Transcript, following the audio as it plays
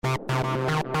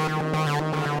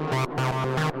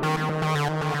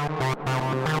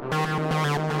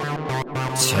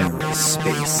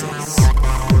TerraSpaces.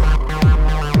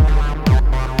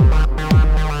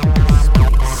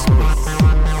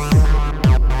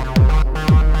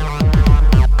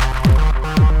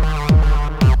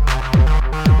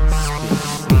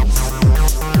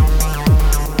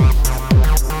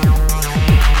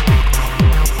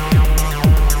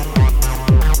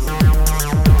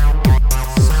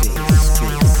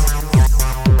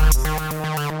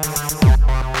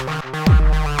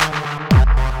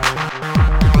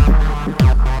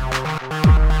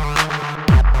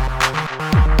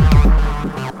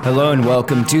 Hello and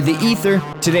welcome to The Ether.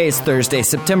 Today is Thursday,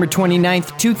 September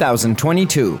 29th,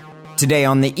 2022. Today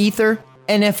on The Ether,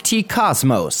 NFT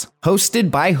Cosmos, hosted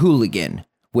by Hooligan,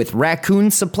 with Raccoon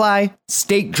Supply,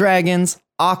 State Dragons,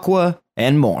 Aqua,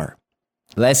 and more.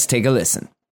 Let's take a listen.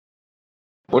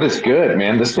 What is good,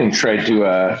 man? This thing tried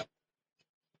to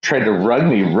rug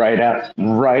me right out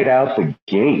the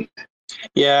gate.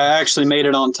 Yeah, I actually made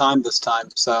it on time this time,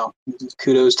 so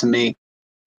kudos to me.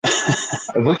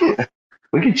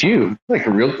 Look at you, like a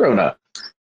real grown-up.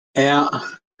 Yeah.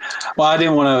 Well, I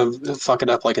didn't want to fuck it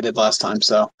up like I did last time,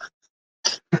 so.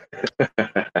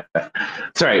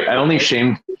 Sorry, I only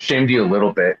shamed you a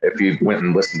little bit if you went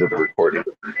and listened to the recording.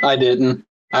 I didn't.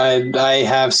 I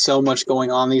have so much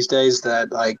going on these days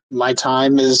that like my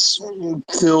time is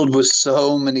filled with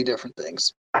so many different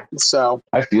things. So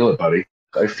I feel it, buddy.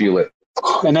 I feel it.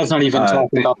 And that's not even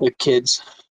talking about the kids.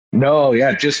 No,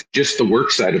 yeah, just the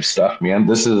work side of stuff, man.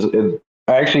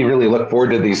 I actually really look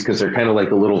forward to these because they're kind of like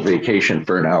a little vacation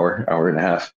for an hour and a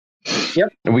half.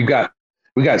 Yep. And we got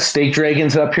State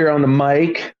Dragons up here on the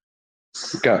mic.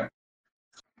 We got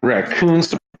Raccoon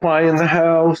Supply in the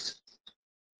house.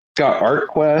 Got Art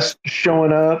Quest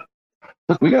showing up.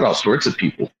 Look, we got all sorts of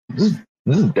people. This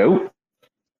is dope.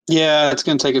 Yeah, it's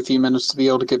going to take a few minutes to be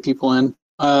able to get people in.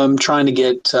 I'm trying to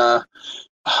get,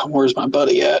 where's my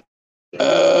buddy at?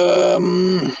 Let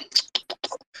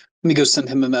me go send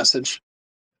him a message.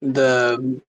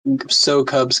 The So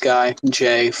Cubs guy,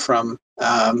 Jay from,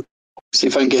 see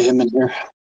if I can get him in here.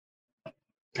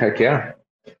 Heck yeah.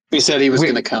 He said he was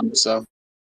going to come, so.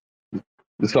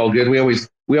 It's all good. We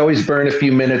always burn a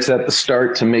few minutes at the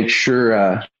start to make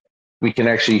sure we can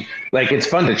actually, like, it's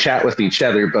fun to chat with each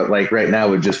other, but like right now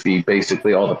would just be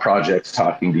basically all the projects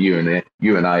talking to you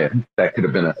and I. That could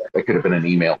have been an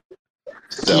email.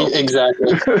 So yeah,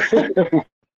 exactly.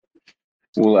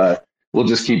 We'll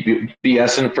just keep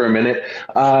BSing for a minute.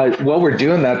 While we're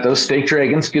doing that, though, State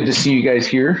Dragons, good to see you guys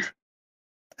here.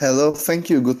 Hello, thank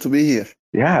you. Good to be here.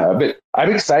 Yeah, but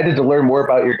I'm excited to learn more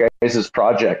about your guys'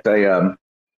 project.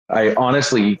 I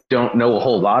honestly don't know a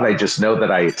whole lot. I just know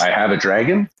that I have a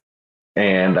dragon,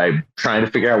 and I'm trying to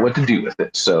figure out what to do with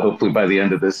it. So hopefully by the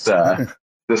end of this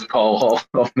this call,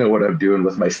 I'll know what I'm doing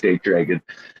with my State Dragon.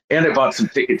 And I bought some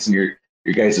tickets in your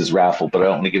guys' raffle, but I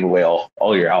don't want to give away all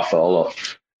your alpha.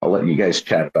 I'll let you guys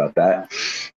chat about that.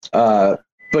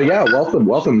 But yeah, welcome.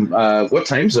 What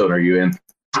time zone are you in?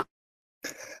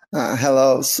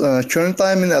 Hello. Current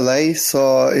time in LA,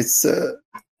 so it's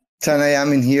 10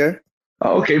 a.m. in here.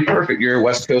 Oh, okay, perfect. You're a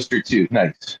West Coaster too.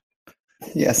 Nice.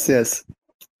 Yes.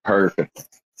 Perfect.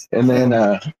 And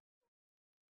then,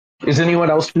 is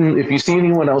anyone else? If you see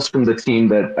anyone else from the team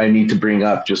that I need to bring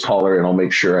up, just holler, and I'll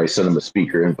make sure I send them a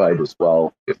speaker invite as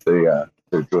well if they're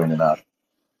joining up.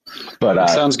 But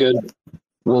sounds good.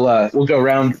 We'll go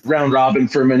round robin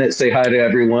for a minute, say hi to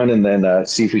everyone, and then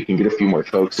see if we can get a few more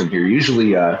folks in here.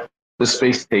 Usually, the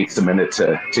space takes a minute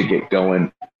to get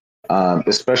going,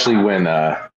 especially when,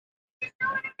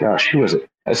 gosh, who was it?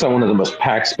 I saw one of the most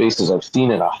packed spaces I've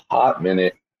seen in a hot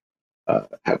minute.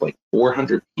 Had like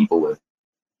 400 people in.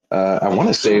 I want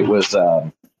to say it was,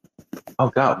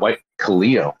 White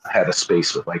Kaleo had a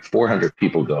space with like 400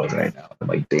 people going right now. I'm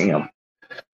like, damn.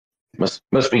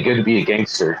 Must be good to be a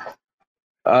gangster.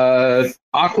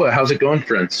 Aqua, how's it going,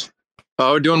 friends?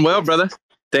 Oh, doing well, brother.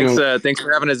 Thanks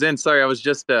for having us in. Sorry, I was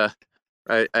just I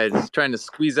was trying to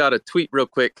squeeze out a tweet real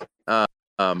quick.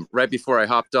 Right before I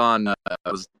hopped on, I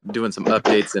was doing some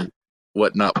updates and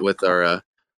whatnot with our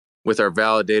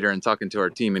validator and talking to our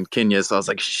team in Kenya. So I was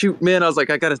like, shoot, man! I was like,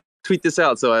 I gotta tweet this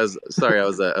out. So I was sorry, I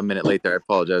was a minute late there. I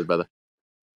apologize, brother.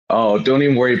 Oh, don't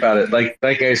even worry about it. Like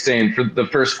I was saying, for the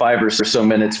first 5 or so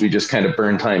minutes, we just kind of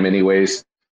burn time anyways.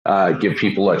 Give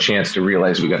people a chance to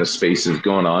realize we got a spaces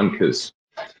going on because,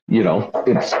 you know,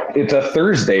 it's a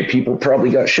Thursday. People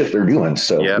probably got shit they're doing,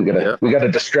 so we gotta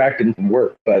distract them from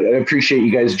work. But I appreciate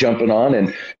you guys jumping on,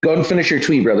 and go ahead and finish your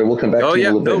tweet, brother. We'll come back to you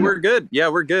in a little bit. We're good. Yeah,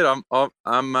 we're good.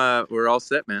 We're all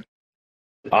set, man.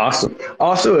 Awesome.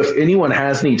 Also, if anyone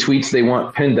has any tweets they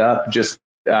want pinned up, just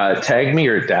tag me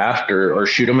or Daft or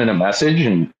shoot them in a message,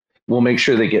 and we'll make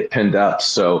sure they get pinned up.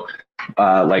 So,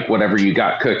 like whatever you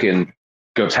got cooking,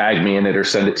 go tag me in it or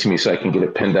send it to me so I can get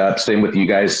it pinned up. Same with you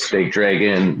guys, Steak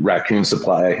Dragon, Raccoon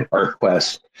Supply, Art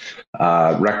Quest,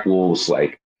 Rec Wolves,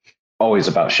 like always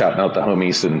about shouting out the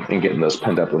homies and getting those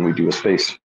pinned up when we do a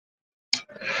space.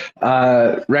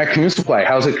 Raccoon Supply,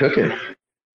 how's it cooking?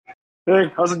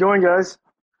 Hey, how's it going, guys?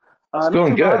 It's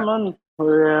going good. Bad, man.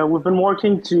 We've been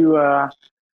working to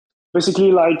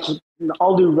basically like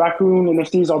all the Raccoon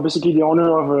NFTs are basically the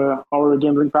owner of our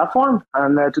gambling platform,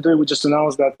 and today we just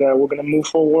announced that we're gonna move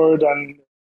forward and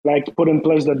like put in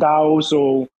place the DAO,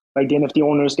 so like the NFT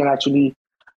owners can actually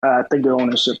take their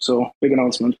ownership. So big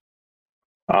announcement.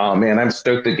 Oh man, I'm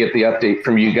stoked to get the update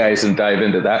from you guys and dive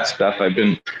into that stuff. I've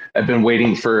been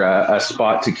waiting for a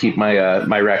spot to keep my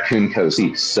my raccoon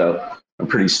cozy, so I'm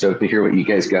pretty stoked to hear what you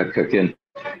guys got cooking.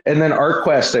 And then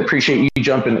ArtQuest, I appreciate you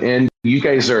jumping in. You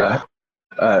guys are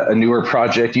a newer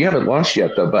project. You haven't launched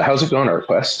yet though, but how's it going,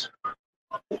 ArtQuest?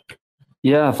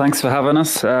 Yeah, thanks for having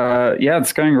us. Yeah,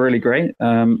 it's going really great.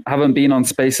 Haven't been on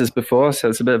Spaces before, so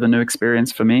it's a bit of a new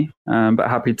experience for me. But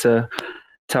happy to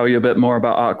tell you a bit more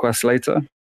about ArtQuest later.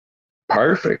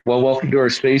 Perfect. Well, welcome to our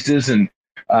Spaces, and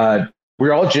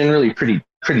we're all generally pretty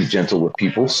gentle with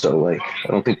people, so like I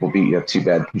don't think we'll beat you up too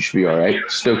bad. You should be all right.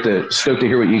 Stoked to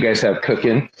hear what you guys have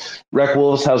cooking. Rec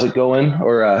Wolves, how's it going?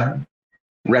 Or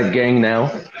Red Gang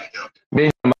now?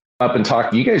 Maybe come up and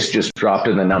talk. You guys just dropped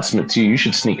an announcement too. You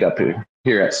should sneak up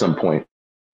here at some point.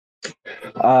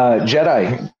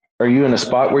 Jedi, are you in a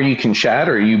spot where you can chat,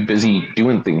 or are you busy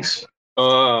doing things?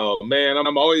 Oh man,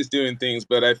 I'm always doing things,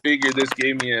 but I figured this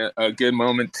gave me a good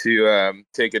moment to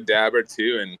take a dab or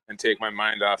two and take my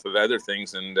mind off of other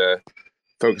things and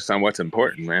focus on what's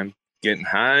important, man. Getting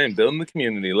high and building the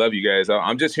community. Love you guys.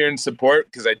 I'm just here in support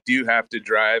because I do have to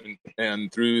drive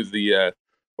and through the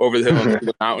over the hill and through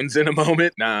the mountains in a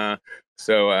moment.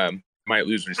 So might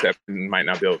lose reception, might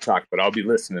not be able to talk, but I'll be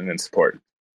listening and supporting.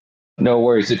 No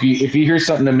worries. If you hear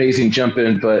something amazing, jump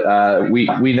in. But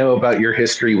we know about your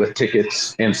history with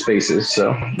tickets and Spaces,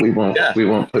 so we won't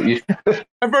put you.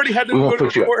 I've already had to go to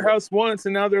the courthouse once,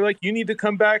 and now they're like, "You need to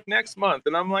come back next month."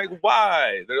 And I'm like,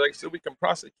 "Why?" They're like, "So we can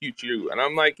prosecute you." And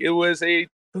I'm like, "It was a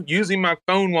using my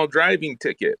phone while driving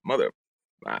ticket, mother."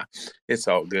 It's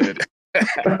all good.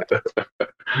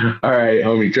 All right,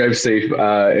 homie, drive safe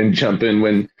and jump in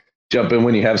when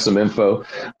you have some info.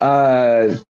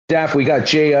 Daff, we got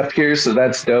Jay up here, so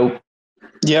that's dope.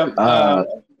 Yep.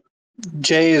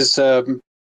 Jay is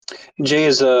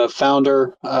a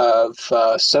founder of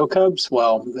SoCubs.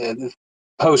 Well,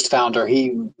 post-founder.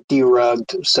 He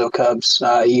derugged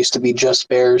SoCubs. He used to be Just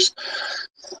Bears.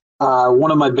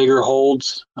 One of my bigger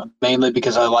holds, mainly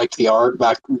because I liked the art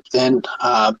back then,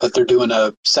 but they're doing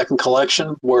a second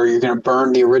collection where you're going to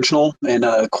burn the original in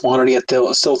a quantity.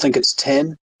 I still think it's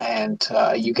 10, and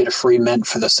you get a free mint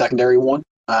for the secondary one.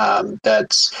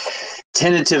 That's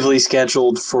tentatively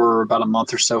scheduled for about a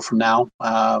month or so from now,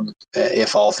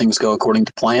 if all things go according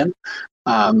to plan.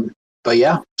 But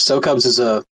yeah, SoCubs is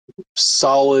a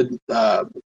solid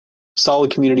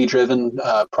community-driven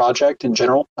project in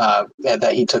general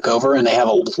that he took over, and they have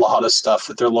a lot of stuff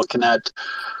that they're looking at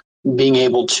being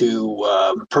able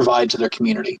to provide to their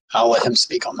community. I'll let him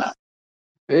speak on that.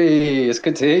 Hey, it's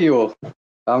good to hear you all.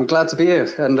 I'm glad to be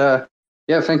here, and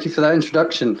yeah, thank you for that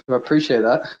introduction. I appreciate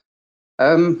that.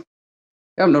 I'm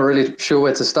not really sure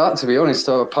where to start, to be honest,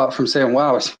 apart from saying,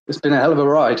 wow, it's been a hell of a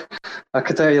ride. I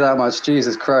could tell you that much.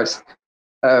 Jesus Christ.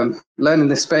 Learning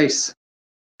this space,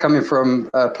 coming from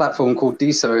a platform called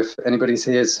DeSo, if anybody's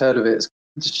here has heard of it,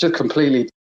 it's just completely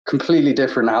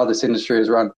different how this industry is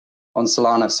run on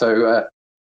Solana. So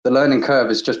the learning curve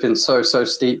has just been so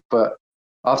steep, but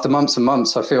after months and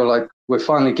months, I feel like we're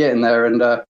finally getting there. And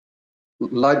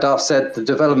like Darth said, the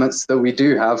developments that we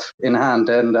do have in hand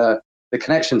and the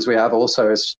connections we have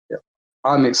also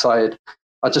I'm excited.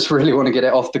 I just really want to get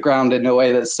it off the ground in a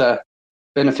way that's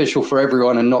beneficial for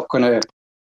everyone and not going to,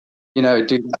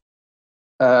 do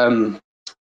the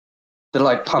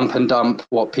like pump and dump,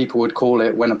 what people would call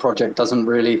it when a project doesn't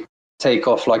really take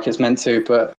off like it's meant to.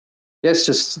 But yeah, it's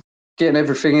just getting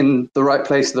everything in the right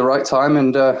place at the right time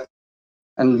and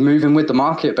moving with the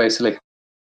market, basically.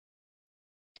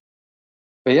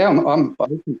 But yeah, I'm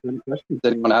open to any questions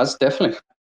anyone has, definitely.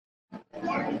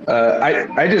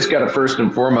 I just got to first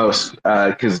and foremost,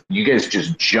 because you guys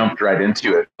just jumped right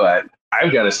into it, but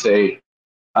I've got to say,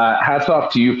 hats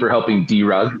off to you for helping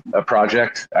derug a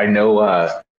project. I know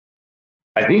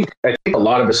I think a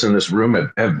lot of us in this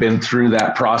room have been through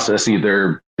that process,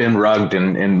 either been rugged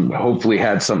and hopefully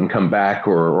had something come back,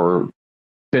 or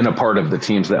been a part of the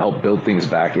teams that help build things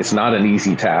back. It's not an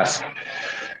easy task,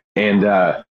 and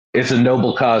it's a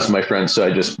noble cause, my friend. So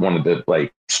I just wanted to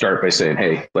start by saying,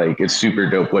 hey, it's super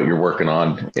dope what you're working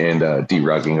on and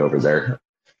derugging over there.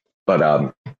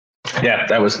 But yeah,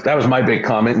 that was my big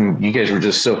comment, and you guys were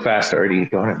just so fast already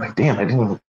going. I'm like, damn, I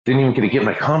didn't even get to get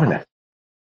my comment in.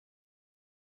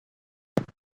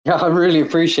 Yeah, I really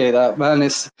appreciate that, man.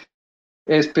 It's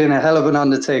been a hell of an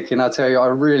undertaking. I tell you, I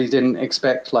really didn't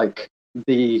expect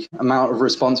the amount of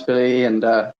responsibility and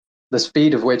the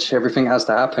speed of which everything has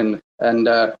to happen. And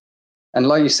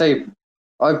like you say,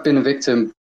 I've been a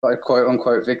victim, quote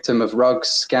unquote victim of rugs,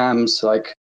 scams,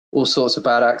 all sorts of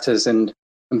bad actors, and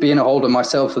being a holder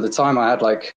myself at the time, I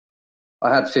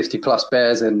had 50 plus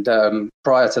bears, and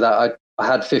prior to that, I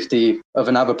had 50 of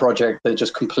another project that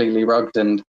just completely rugged,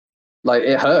 and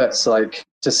it hurts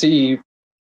to see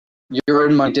your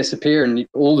own money disappear and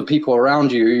all the people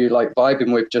around you you're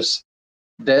vibing with, just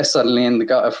they're suddenly in the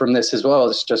gutter from this as well.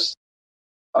 It's just,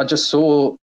 I just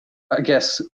saw, I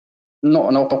guess, not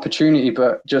an opportunity,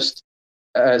 but just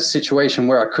a situation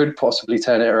where I could possibly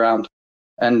turn it around.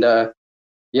 And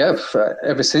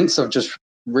ever since, I've just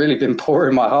really been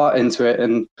pouring my heart into it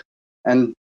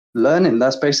and learning.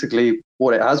 That's basically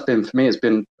what it has been for me. It's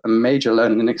been a major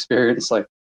learning experience.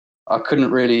 I couldn't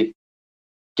really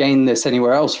gain this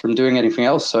anywhere else from doing anything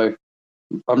else. So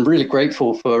I'm really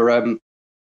grateful for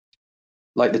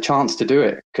the chance to do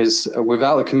it, because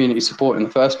without the community support in the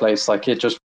first place,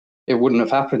 it wouldn't have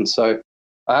happened. So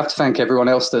I have to thank everyone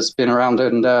else that's been around,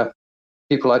 and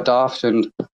people like Daft, and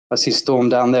I see Storm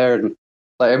down there, and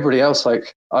everybody else.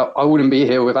 I wouldn't be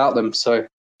here without them. So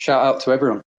shout out to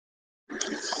everyone.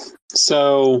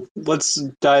 So let's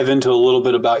dive into a little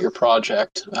bit about your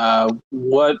project.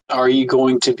 What are you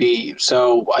going to be?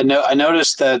 So I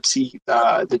noticed that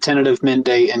the tentative mint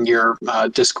date in your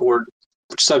Discord,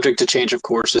 subject to change, of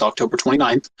course, is October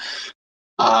 29th.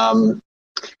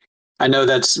 I know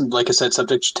that's, like I said,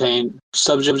 subject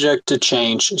to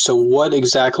change. So what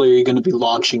exactly are you going to be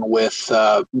launching with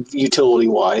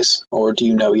utility-wise, or do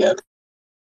you know yet?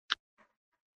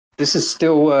 This is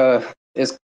still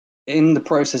is in the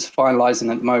process of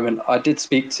finalizing at the moment. I did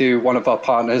speak to one of our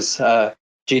partners,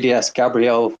 GDS,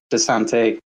 Gabriel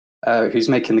DeSante, who's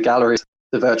making the galleries,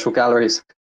 the virtual galleries,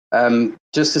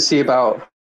 just to see about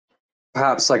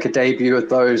perhaps a debut of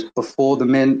those before the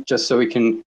mint, just so we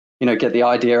can, get the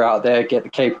idea out there, get the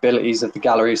capabilities of the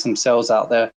galleries themselves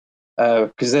out there.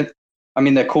 Because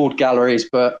they're called galleries,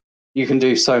 but you can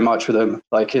do so much with them.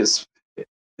 It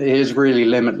is really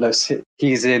limitless.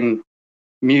 He's in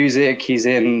music, he's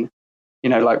in,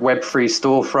 Web3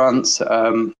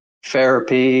 storefronts,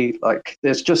 therapy.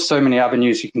 There's just so many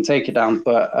avenues you can take it down.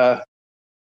 But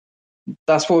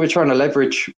that's what we're trying to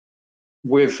leverage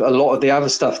with a lot of the other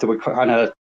stuff that we're kind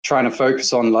of trying to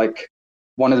focus on.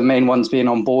 One of the main ones being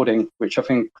onboarding, which I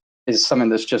think is something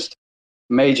that's just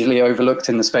majorly overlooked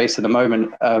in the space at the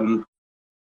moment.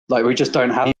 We just don't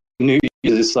have new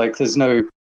users.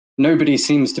 Nobody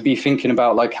seems to be thinking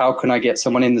about how can I get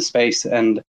someone in the space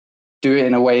and do it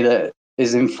in a way that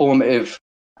is informative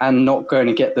and not going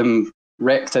to get them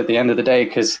wrecked at the end of the day,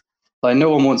 because no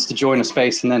one wants to join a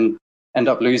space and then end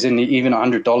up losing even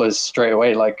 $100 straight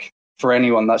away. For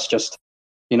anyone, that's just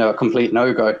a complete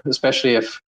no-go, especially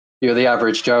if you're the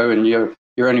average Joe and you're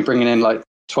only bringing in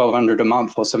 $1,200 a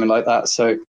month or something like that.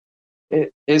 So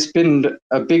it's been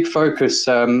a big focus,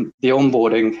 the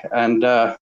onboarding, and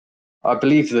I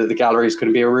believe that the gallery is going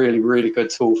to be a really, really good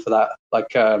tool for that.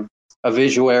 A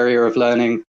visual area of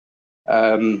learning.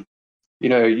 There's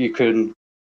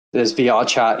VR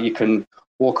chat. You can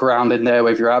walk around in there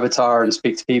with your avatar and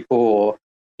speak to people, or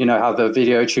have a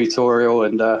video tutorial,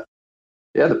 and the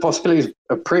possibilities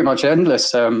are pretty much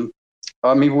endless.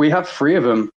 We have 3 of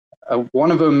them. One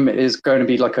of them is going to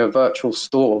be a virtual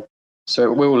store, so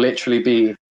it will literally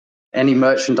be any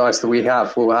merchandise that we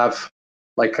have. We'll have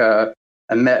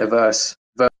a metaverse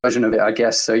version of it, I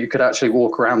guess. So you could actually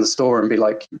walk around the store and be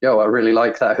like, yo, I really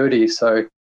like that hoodie, so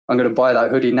I'm going to buy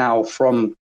that hoodie now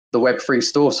from the Web3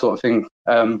 store, sort of thing.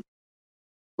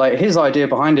 His idea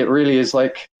behind it really is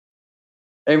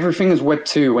everything is Web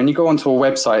 2. When you go onto a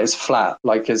website, it's flat.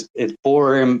 It's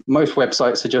boring. Most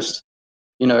websites are just,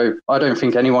 I don't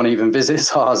think anyone even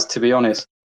visits ours, to be honest.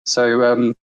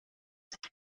 So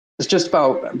it's just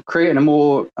about creating a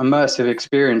more immersive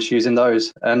experience using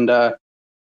those. And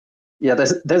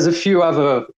there's a few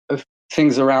other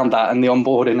things around that, and the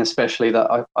onboarding especially,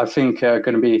 that I think are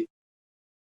going to be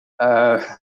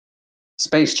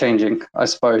space changing, I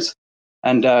suppose.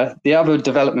 And the other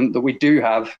development that we do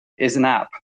have is an app,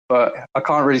 but I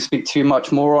can't really speak too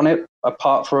much more on it,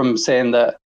 apart from saying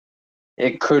that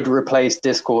it could replace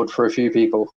Discord for a few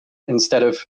people. Instead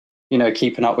of,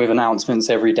 keeping up with announcements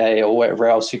every day or whatever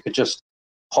else, you could just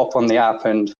hop on the app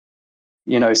and,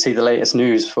 see the latest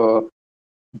news for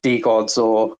DGods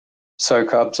or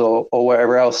SoCubs or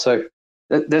whatever else. So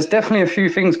there's definitely a few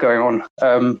things going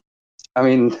on. I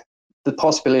mean, the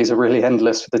possibilities are really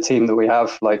endless for the team that we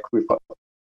have. Like, we've got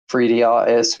 3D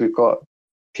artists, we've got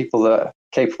people that are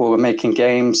capable of making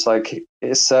games. Like,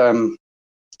 it's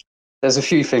there's a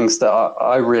few things that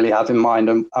I really have in mind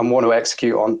and want to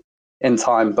execute on in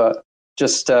time, but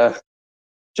just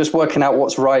working out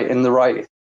what's right in the right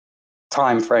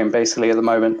time frame, basically, at the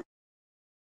moment.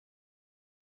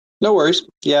 No worries.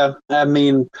 Yeah, I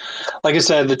mean, like I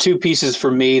said, the two pieces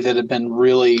for me that have been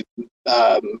really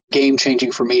game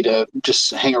changing for me to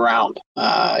just hang around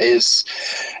is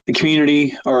the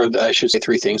community, or I should say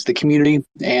three things: the community,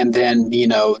 and then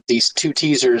these two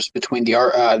teasers between the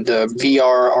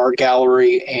VR art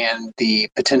gallery and the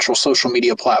potential social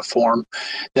media platform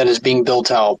that is being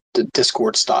built out, the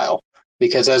Discord style.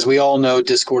 Because as we all know,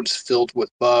 Discord's filled with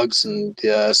bugs and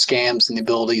scams and the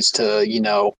abilities to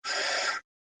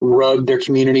rug their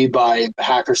community by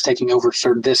hackers taking over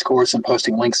certain discourse and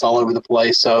posting links all over the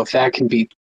place. So if that can be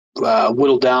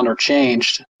whittled down or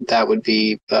changed, that would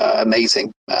be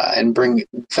amazing and bring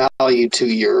value to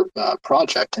your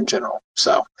project in general.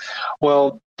 So,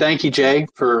 well, thank you, Jay,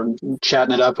 for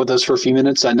chatting it up with us for a few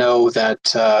minutes. I know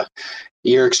that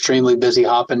you're extremely busy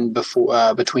hopping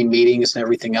between meetings and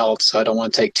everything else, so I don't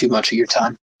want to take too much of your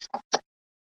time.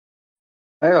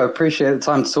 Hey, I appreciate the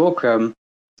time to talk.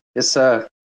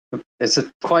 It's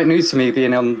quite new to me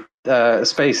being on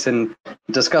space and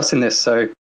discussing this. So,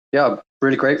 yeah, I'm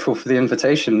really grateful for the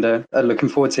invitation. Looking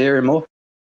forward to hearing more.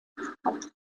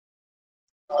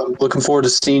 Looking forward to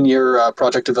seeing your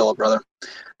project develop, brother.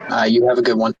 You have a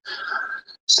good one.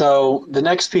 So the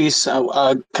next piece,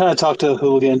 I kind of talked to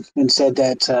Hooligan and said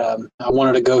that I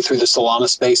wanted to go through the Solana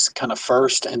space kind of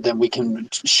first, and then we can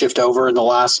shift over. And the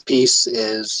last piece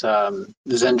is the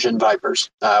Zengen Vipers.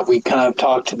 We kind of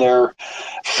talked to their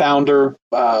founder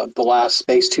the last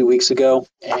space 2 weeks ago,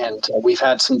 and we've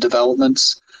had some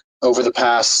developments over the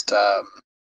past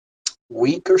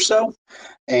week or so.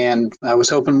 And I was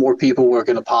hoping more people were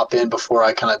going to pop in before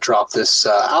I kind of drop this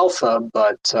alpha,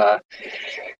 but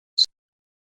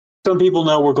some people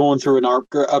know we're going through an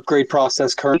upgrade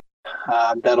process currently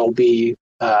that'll be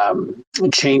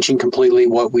changing completely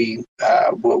what we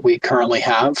currently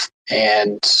have,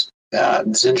 and the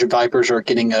Zengen Vipers are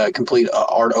getting a complete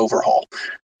art overhaul,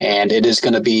 and it is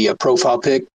going to be a profile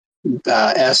pic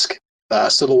esque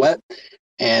silhouette,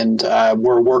 and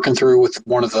we're working through with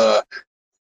one of the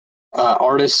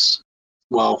artists,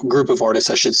 group of artists,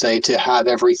 I should say, to have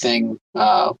everything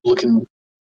looking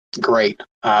great.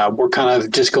 We're kind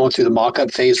of just going through the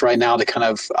mock-up phase right now to kind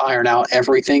of iron out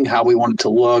everything, how we want it to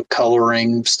look,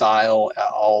 coloring, style,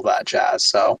 all that jazz.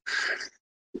 So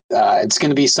it's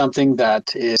going to be something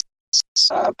that is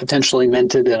potentially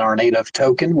minted in our native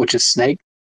token, which is Snake,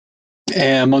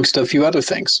 and amongst a few other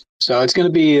things. So it's going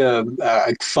to be a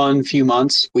fun few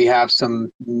months. We have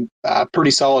some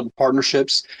pretty solid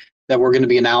partnerships that we're going to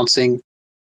be announcing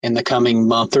in the coming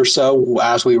month or so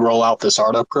as we roll out this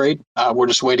art upgrade. We're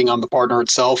just waiting on the partner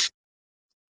itself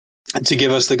to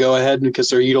give us the go-ahead because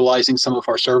they're utilizing some of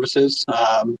our services.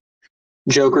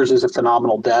 Jokers is a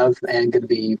phenomenal dev and going to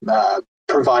be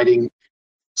providing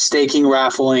staking,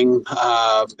 raffling,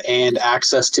 and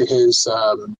access to his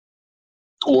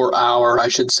or our, I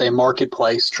should say,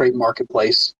 marketplace, trade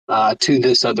marketplace, to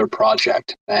this other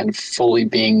project, and fully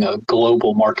being a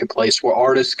global marketplace where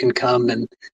artists can come and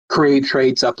create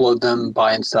trades, upload them,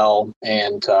 buy and sell,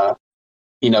 and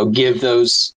give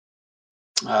those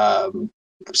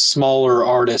smaller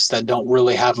artists that don't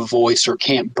really have a voice or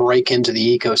can't break into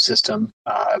the ecosystem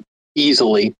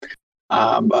easily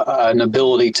an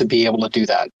ability to be able to do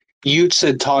that. Utes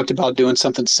had talked about doing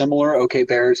something similar. OK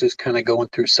Bears is kind of going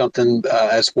through something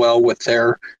as well with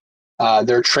their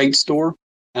trade store,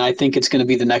 and I think it's going to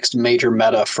be the next major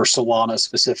meta for Solana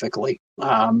specifically.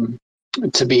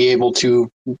 To be able to,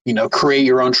 create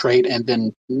your own trade and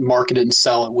then market it and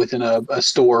sell it within a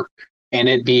store, and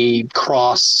it be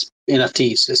cross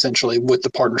NFTs essentially with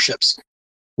the partnerships.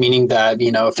 Meaning that,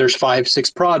 if there's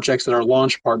 5-6 projects that are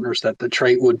launch partners, that the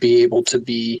trait would be able to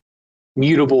be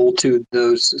mutable to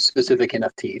those specific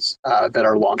NFTs that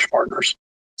are launch partners.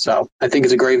 So I think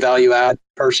it's a great value add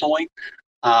personally.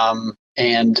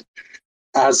 And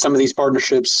as some of these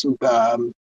partnerships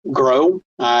grow,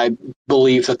 I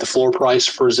believe that the floor price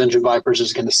for Zengen Vipers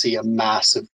is going to see a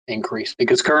massive increase,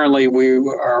 because currently we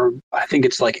are, I think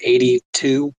it's like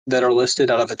 82 that are listed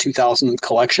out of a 2,000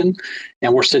 collection,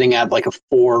 and we're sitting at like a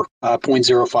 4.05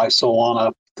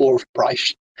 Solana floor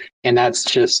price, and that's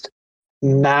just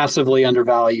massively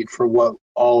undervalued for what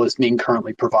all is being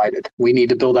currently provided. We need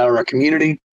to build out our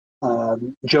community.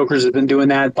 Jokers have been doing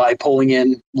that by pulling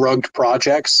in rugged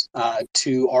projects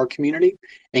to our community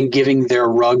and giving their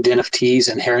rugged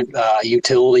NFTs inherent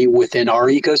utility within our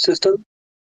ecosystem.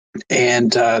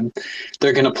 And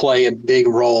they're going to play a big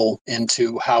role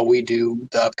into how we do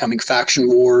the upcoming faction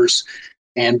wars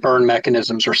and burn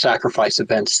mechanisms or sacrifice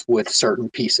events with certain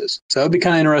pieces. So it'd be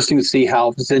kind of interesting to see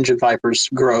how Zinja Vipers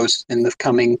grows in the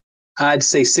coming, I'd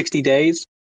say 60 days,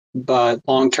 but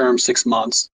long-term 6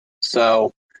 months.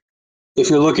 So if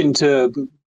you're looking to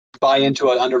buy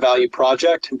into an undervalued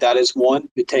project, that is one.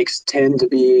 It takes 10 to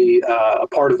be a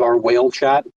part of our whale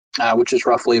chat, which is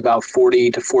roughly about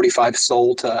 40 to 45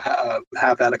 SOL to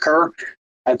have that occur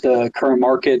at the current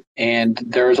market. And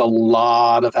there's a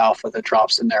lot of alpha that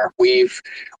drops in there. We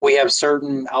have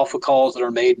certain alpha calls that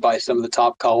are made by some of the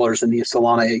top callers in the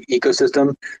Solana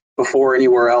ecosystem before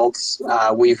anywhere else.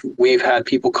 We've had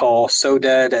people call So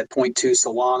Dead at 0.2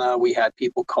 Solana. We had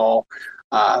people call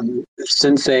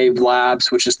Sensei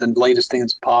Labs, which is the latest thing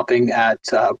that's popping, at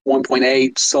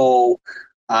 1.8 Sol.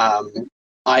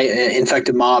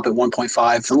 Infected Mob at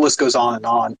 1.5. The list goes on and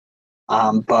on.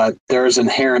 But there's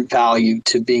inherent value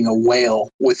to being a whale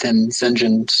within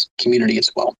Zenjin's community as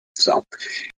well. So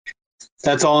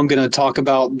that's all I'm going to talk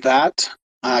about that,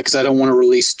 because I don't want to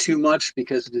release too much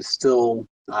because it is still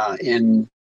in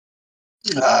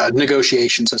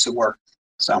negotiations, as it were.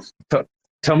 So.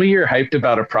 Tell me you're hyped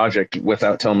about a project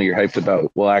without telling me you're hyped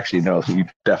about. Well, actually, no, you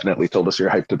definitely told us you're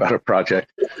hyped about a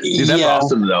project. Dude, that's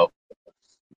awesome, though.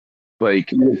 Like,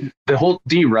 the whole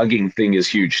derugging thing is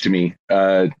huge to me.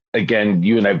 Again,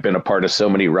 you and I've been a part of so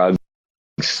many rugs.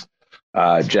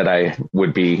 Jedi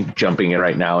would be jumping in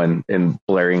right now and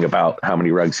blaring about how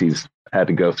many rugs he's had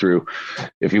to go through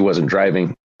if he wasn't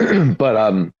driving.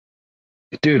 But,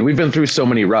 dude, we've been through so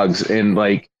many rugs, and,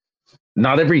 like,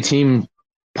 not every team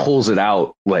pulls it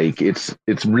out. Like, it's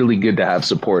really good to have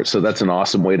support. So that's an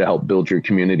awesome way to help build your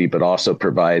community, but also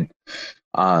provide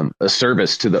a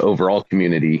service to the overall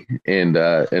community and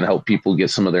help people get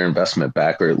some of their investment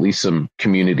back, or at least some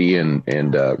community and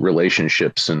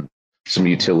relationships and some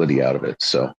utility out of it.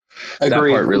 So that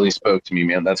part really spoke to me,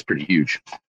 man. That's pretty huge.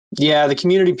 Yeah, the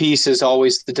community piece is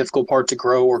always the difficult part to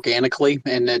grow organically,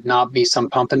 and it not be some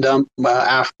pump and dump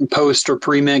after post or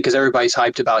pre-mint, because everybody's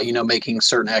hyped about, making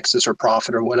certain X's or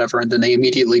profit or whatever, and then they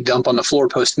immediately dump on the floor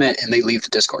post mint and they leave the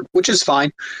Discord, which is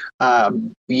fine.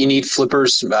 You need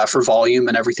flippers for volume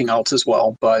and everything else as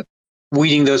well, but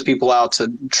weeding those people out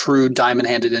to true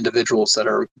diamond-handed individuals that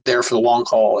are there for the long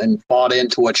haul and bought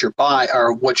into what you're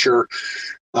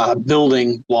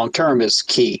building long term is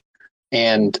key.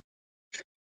 And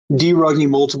derugging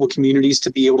multiple communities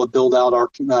to be able to build out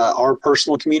our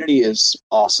personal community is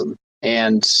awesome.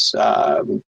 And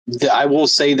I will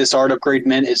say this art upgrade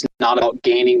mint is not about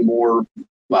gaining more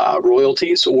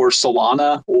royalties or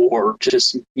Solana or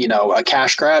just a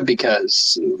cash grab,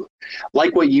 because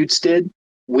like what Utes did,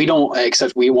 we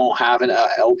won't have an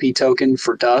LP token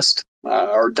for Dust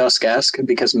or Dusk-esque,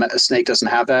 because Snake doesn't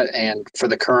have that, and for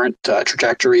the current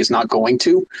trajectory is not going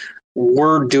to.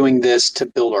 We're doing this to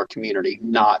build our community,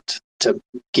 not to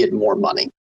get more money.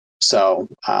 So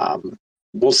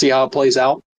we'll see how it plays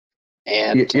out.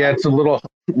 And yeah, it's a little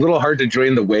hard to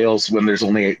join the whales when there's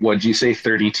only, what'd you say,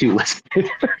 32 listed?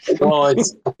 Well,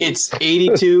 it's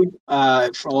 82.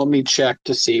 Let me check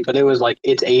to see, but it was like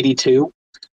it's 82.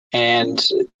 And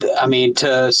I mean,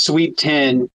 to Sweet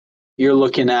 10, you're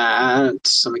looking at,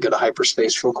 let me go to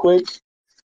hyperspace real quick.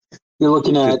 You're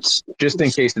looking at, just in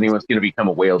case anyone's going to become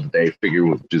a whale today, figure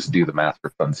we'll just do the math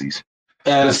for funsies.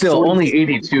 But still, only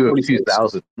 82 of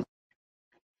 2,000.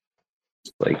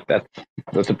 Like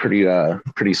that's a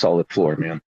pretty solid floor,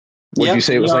 man. Would you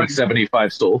say it was like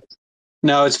 75 SOL?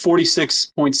 No, it's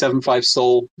 46.75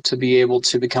 SOL to be able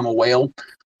to become a whale.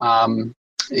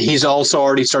 He's also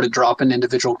already started dropping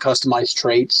individual customized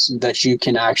traits that you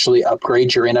can actually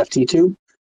upgrade your NFT to.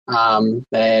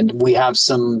 And we have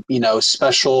some,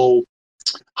 special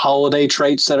holiday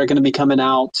traits that are going to be coming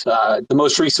out. The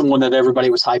most recent one that everybody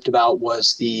was hyped about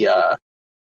was the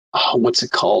what's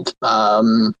it called?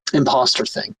 Imposter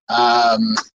thing.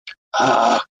 Having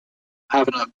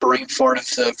a brain fart of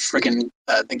the friggin'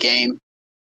 the game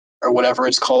or whatever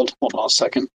it's called. Hold on a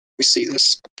second. We see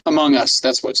this. Among Us.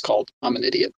 That's what it's called. I'm an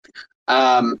idiot.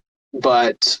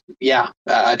 But yeah,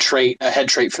 a head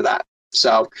trait for that.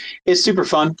 So it's super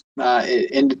fun.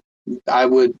 And I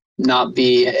would not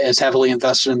be as heavily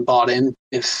invested and bought in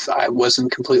if I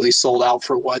wasn't completely sold out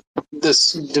for what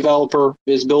this developer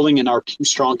is building in our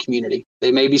strong community.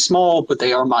 They may be small, but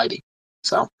they are mighty.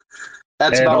 So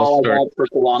that's about all I got for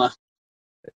Solana.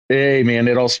 Hey man,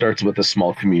 it all starts with a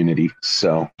small community.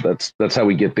 So that's how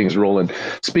we get things rolling.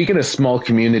 Speaking of small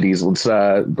communities,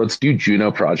 let's do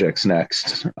Juno projects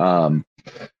next.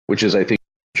 Which is I think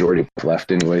majority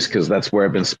left anyways, because that's where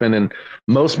I've been spending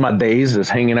most of my days is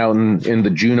hanging out in the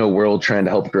Juno world, trying to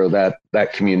help grow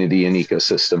that community and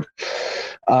ecosystem.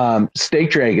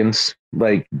 Stake Dragons,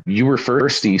 like you were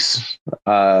firsties,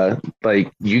 like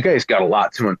you guys got a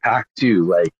lot to unpack too.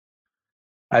 Like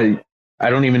I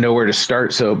don't even know where to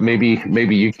start. So maybe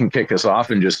you can kick us off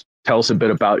and just tell us a bit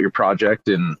about your project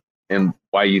and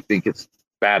why you think it's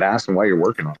badass and why you're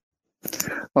working on it.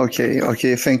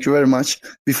 Okay. Thank you very much.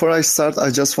 Before I start, I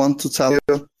just want to tell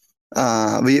you,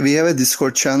 we have a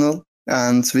Discord channel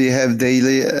and we have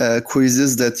daily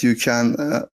quizzes that you can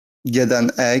get an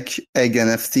egg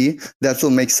NFT. That will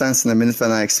make sense in a minute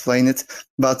when I explain it.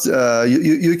 But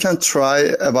you can try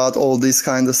about all this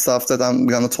kind of stuff that I'm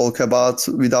going to talk about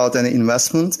without any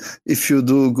investment if you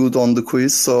do good on the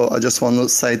quiz. So I just want to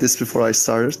say this before I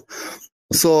start.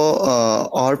 So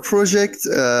our project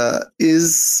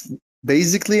is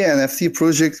basically an NFT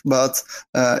project, but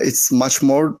it's much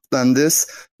more than this.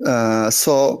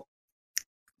 So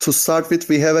to start with,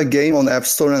 we have a game on App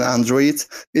Store and Android.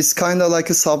 It's kind of like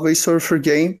a Subway Surfer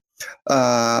game.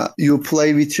 You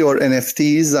play with your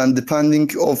NFTs, and depending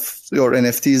of your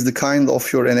NFTs, the kind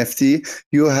of your NFT,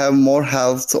 you have more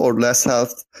health or less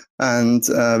health. And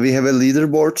we have a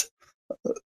leaderboard,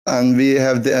 and we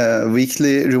have the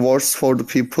weekly rewards for the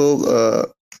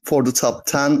people for the top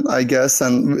 10, I guess.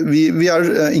 And we are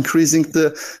increasing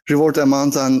the reward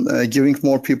amount and giving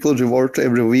more people reward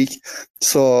every week.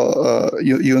 So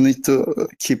you need to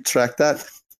keep track that.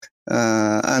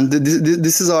 And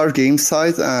this is our game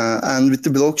side. And with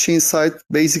the blockchain side,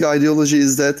 basic ideology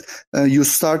is that you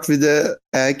start with the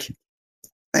egg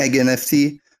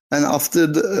NFT. And after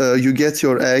you get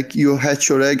your egg, you hatch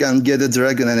your egg and get a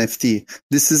dragon NFT.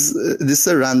 This is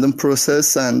a random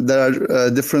process, and there are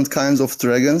different kinds of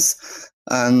dragons.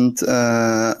 And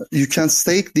you can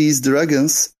stake these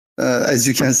dragons, as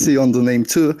you can see on the name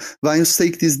too. When you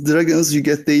stake these dragons, you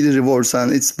get daily rewards,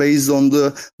 and it's based on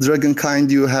the dragon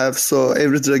kind you have. So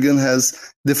every dragon has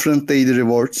different daily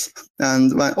rewards.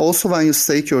 And when you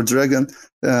stake your dragon,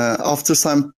 after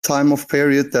some time of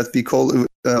period that we call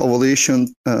ovulation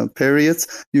period,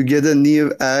 you get a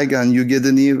new egg and you get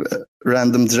a new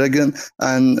random dragon,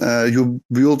 and you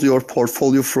build your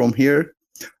portfolio from here.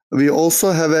 We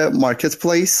also have a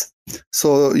marketplace,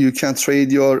 so you can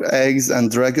trade your eggs and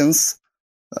dragons.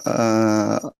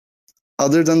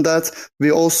 Other than that,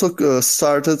 we also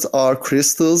started our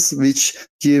crystals, which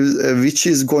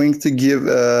is going to give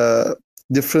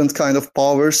different kind of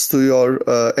powers to your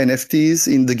NFTs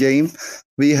in the game.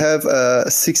 We have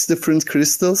 6 different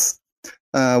crystals.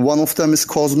 One of them is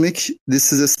cosmic.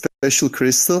 This is a special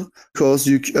crystal because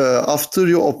after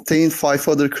you obtain 5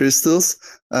 other crystals,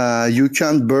 you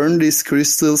can burn these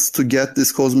crystals to get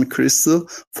this cosmic crystal.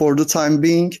 For the time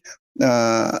being,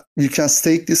 you can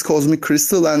stake this cosmic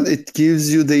crystal, and it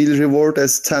gives you daily reward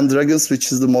as 10 dragons,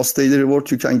 which is the most daily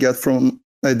reward you can get from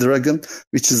a dragon,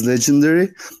 which is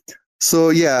legendary.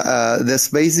 So yeah, that's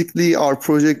basically our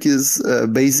project is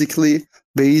basically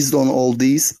based on all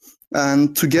these.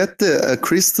 And to get the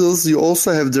crystals, you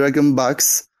also have dragon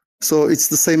bucks. So it's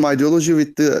the same ideology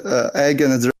with the egg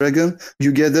and a dragon.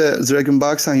 You get a dragon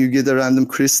box and you get a random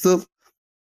crystal.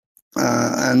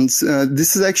 And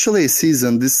this is actually a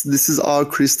season. This is our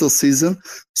crystal season.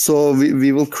 So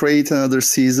we will create another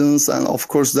seasons, and of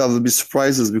course there will be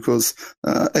surprises because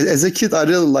as a kid I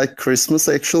really like Christmas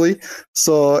actually.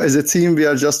 So as a team we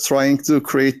are just trying to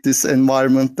create this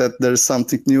environment that there is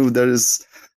something new. There is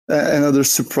another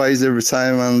surprise every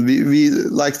time, and we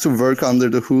like to work under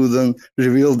the hood and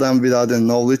reveal them without any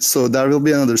knowledge. So there will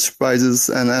be another surprises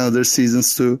and another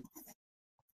seasons too.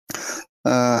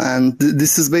 And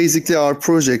this is basically our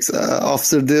project.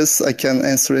 After this, I can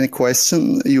answer any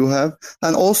question you have.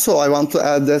 And also, I want to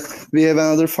add that we have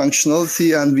another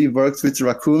functionality, and we worked with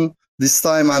Raccoon this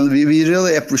time, and we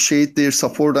really appreciate their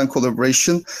support and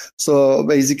collaboration. So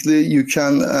basically, you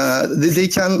can they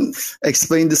can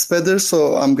explain this better.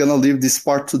 So I'm gonna leave this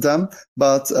part to them.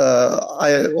 But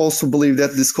I also believe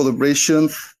that this collaboration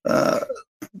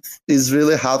is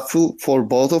really helpful for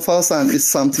both of us, and it's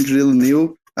something really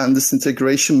new. And this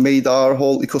integration made our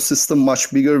whole ecosystem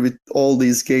much bigger with all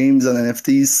these games and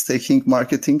NFTs, staking,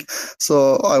 marketing.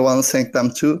 So I want to thank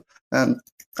them too. And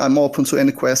I'm open to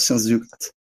any questions you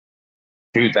got.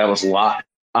 Dude, that was a lot.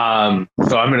 So I'm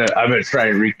gonna try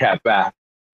and recap back.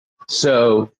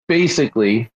 So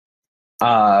basically,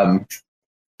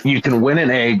 you can win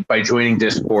an egg by joining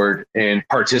Discord and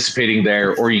participating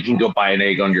there, or you can go buy an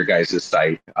egg on your guys'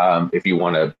 site if you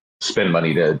want to spend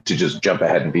money to just jump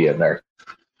ahead and be in there.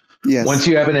 Yes. Once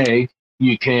you have an egg,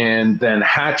 you can then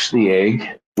hatch the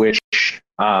egg, which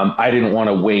I didn't want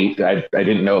to wait. I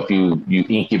didn't know if you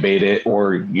incubate it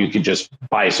or you could just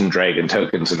buy some dragon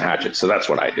tokens and hatch it. So that's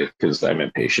what I did because I'm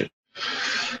impatient.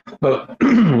 But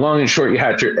long and short, you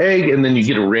hatch your egg and then you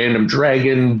get a random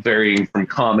dragon varying from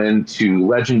common to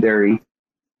legendary.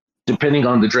 Depending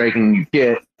on the dragon you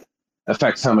get,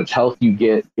 affects how much health you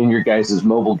get in your guys'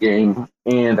 mobile game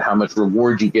and how much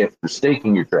reward you get for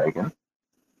staking your dragon.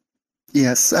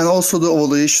 Yes, and also the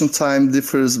ovulation time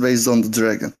differs based on the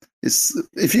dragon. It's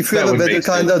if you have a better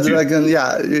kind of dragon,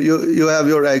 yeah, you have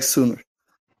your egg sooner.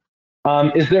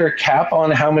 Is there a cap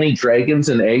on how many dragons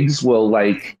and eggs will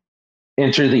like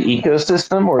enter the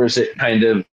ecosystem, or is it kind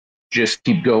of just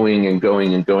keep going and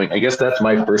going and going? I guess that's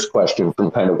my first question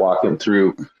from kind of walking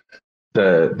through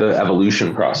the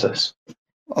evolution process.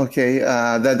 Okay,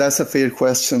 that's a fair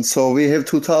question. So we have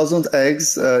 2,000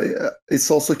 eggs.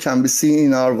 It also can be seen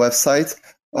in our website.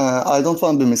 I don't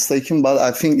want to be mistaken, but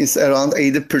I think it's around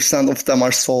 80% of them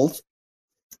are sold.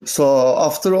 So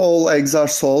after all eggs are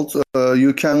sold,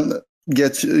 you can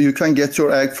get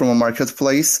your egg from a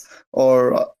marketplace,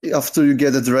 or after you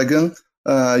get a dragon,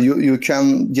 you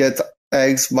can get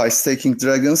eggs by staking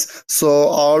dragons. So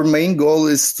our main goal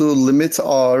is to limit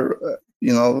our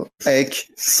egg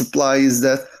supply. Is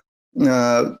that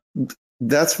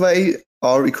way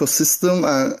our ecosystem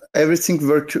and everything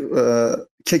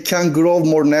can grow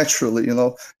more naturally,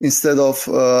 instead of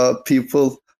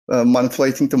people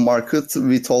manipulating the market.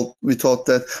 We thought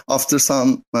that after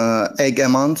some egg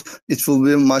amount, it will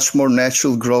be much more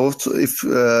natural growth if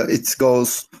it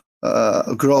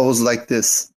grows like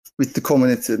this with the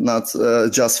community, not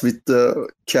just with the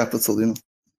capital.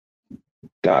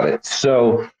 Got it.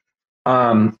 So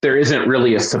there isn't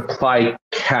really a supply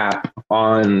cap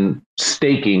on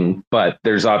staking, but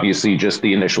there's obviously just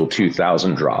the initial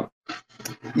 2,000 drop.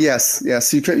 Yes.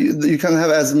 You can have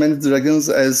as many dragons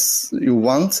as you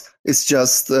want. It's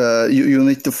just you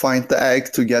need to find the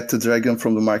egg to get the dragon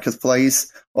from the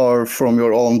marketplace or from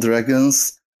your own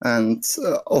dragons, and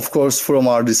of course from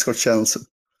our Discord channel.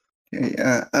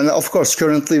 And of course,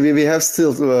 currently we have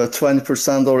still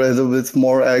 20% or a little bit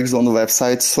more eggs on the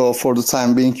website. So for the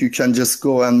time being, you can just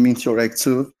go and mint your egg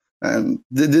too. And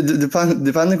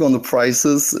depending on the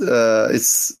prices,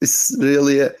 it's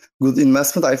really a good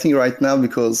investment, I think, right now,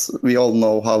 because we all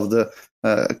know how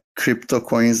the crypto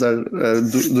coins are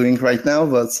doing right now.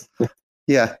 But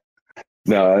yeah.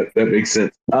 No, that makes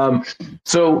sense.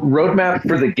 So roadmap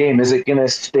for the game, is it going to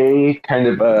stay kind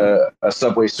of a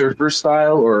Subway Surfer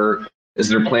style, or is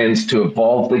there plans to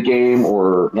evolve the game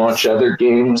or launch other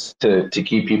games to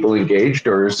keep people engaged,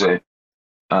 or is it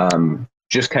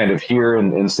just kind of here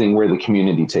and seeing where the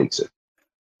community takes it?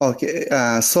 Okay,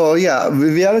 so yeah,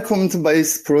 we are a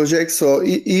community-based project. So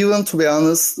even to be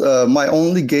honest, my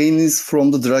only gain is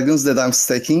from the dragons that I'm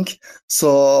staking.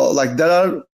 So like there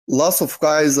are lots of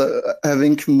guys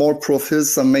having more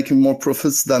profits and making more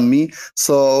profits than me.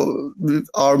 So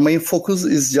our main focus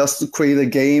is just to create a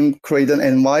game, create an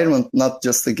environment, not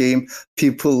just a game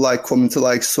people like, community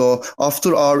like. So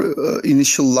after our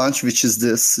initial launch, which is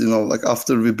this, like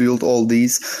after we build all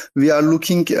these, we are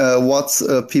looking what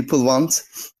people want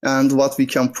and what we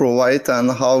can provide and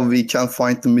how we can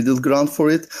find the middle ground for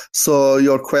it. So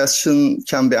your question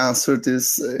can be answered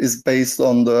is based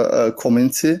on the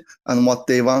community and what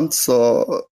they want.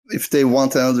 So if they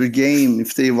want another game,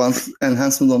 if they want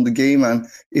enhancement on the game, and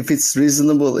if it's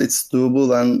reasonable, it's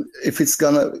doable, and if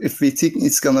we think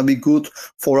it's gonna be good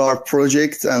for our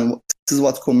project and this is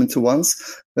what community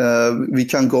wants, we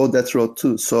can go that road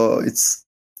too. So it's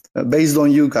based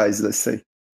on you guys, let's say.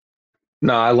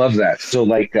 No, I love that. So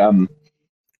like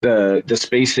the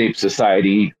Space Ape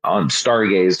Society on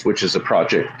Stargaze, which is a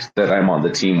project that I'm on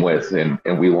the team with and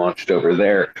we launched over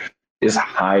there, is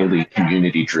highly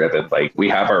community driven. Like we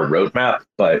have our roadmap,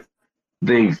 but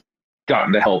they've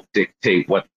gotten to help dictate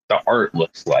what the art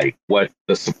looks like, what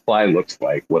the supply looks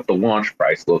like, what the launch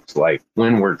price looks like,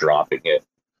 when we're dropping it,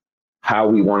 how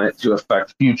we want it to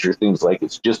affect future things. Like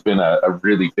it's just been a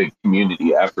really big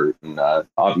community effort. And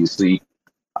obviously,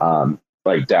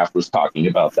 like Daft was talking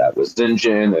about that with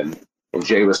Zinjin, and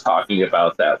Jay was talking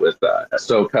about that with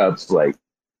SoCubs. Like,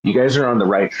 you guys are on the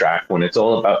right track when it's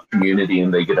all about community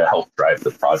and they get to help drive the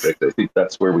project. I think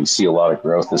that's where we see a lot of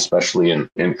growth, especially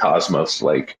in Cosmos.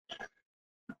 Like,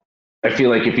 I feel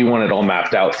like if you want it all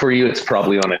mapped out for you, it's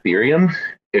probably on Ethereum.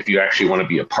 if you actually want to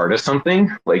be a part of something,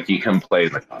 like you can play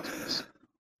in the Cosmos.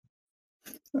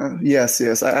 Yes.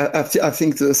 I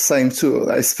think the same too,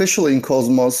 especially in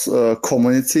Cosmos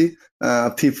community.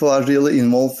 People are really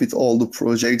involved with all the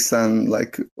projects and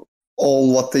like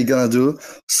all what they're gonna do.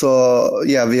 So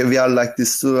yeah, we are like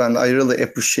this too, and I really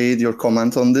appreciate your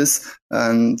comment on this.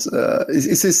 And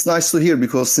it's nice to hear,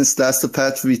 because since that's the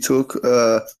path we took,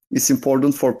 it's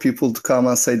important for people to come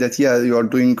and say that yeah, you are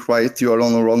doing right, you are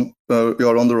on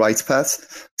the right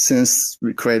path, since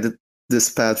we created this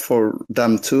path for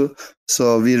them too.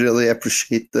 So we really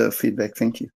appreciate the feedback.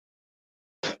 Thank you.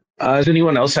 Does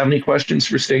anyone else have any questions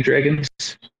for Stake Dragons?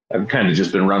 I've kind of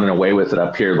just been running away with it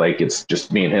up here, like it's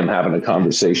just me and him having a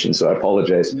conversation, so I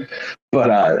apologize.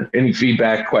 But any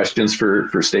feedback, questions for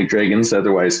Stake Dragons?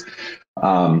 Otherwise,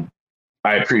 I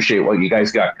appreciate what you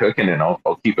guys got cooking, and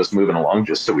I'll keep us moving along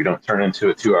just so we don't turn into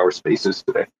a 2-hour spaces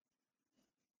today.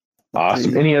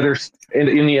 Awesome. Any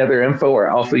other info or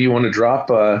alpha you want to drop?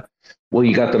 Well,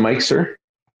 you got the mic, sir.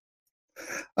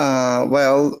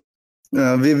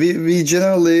 We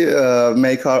generally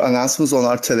make our announcements on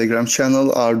our Telegram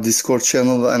channel, our Discord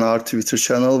channel, and our Twitter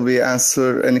channel. We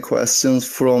answer any questions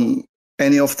from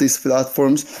any of these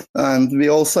platforms, and we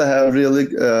also have really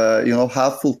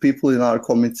helpful people in our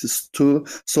communities too.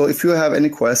 So if you have any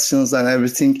questions and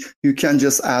everything, you can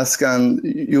just ask, and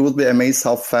you will be amazed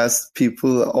how fast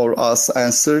people or us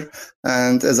answer.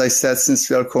 And as I said, since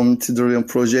we are a community-driven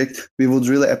project, we would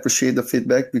really appreciate the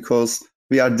feedback, because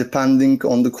we are depending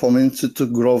on the community to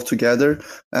grow together,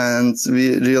 and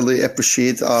we really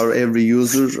appreciate our every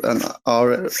user and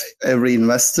our every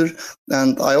investor.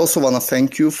 And I also want to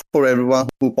thank you for everyone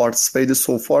who participated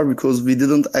so far, because we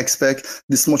didn't expect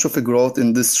this much of a growth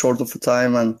in this short of a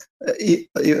time, and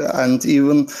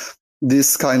even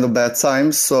this kind of bad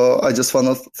times. So I just want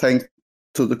to thank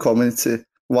to the community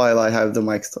while I have the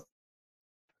mic.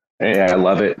 Hey, I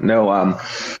love it. No,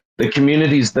 the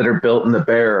communities that are built in the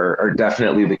bear are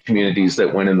definitely the communities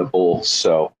that win in the bull.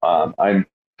 So I'm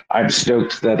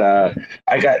stoked that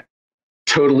I got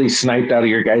totally sniped out of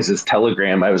your guys'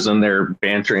 Telegram. I was in there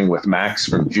bantering with Max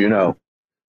from Juno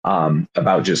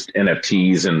about just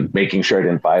NFTs and making sure I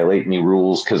didn't violate any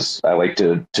rules, because I like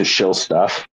to shill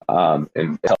stuff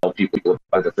and tell people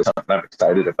about if there's something I'm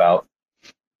excited about.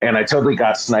 And I totally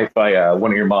got sniped by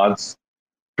one of your mods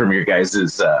from your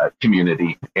guys'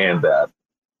 community, and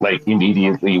like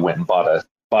immediately went and bought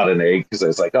an egg, because I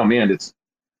was like, oh man, it's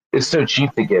so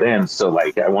cheap to get in. So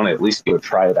like, I want to at least go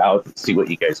try it out and see what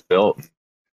you guys built.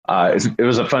 It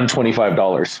was a fun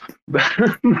 $25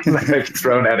 that I've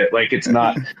thrown at it. Like, it's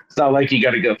not like you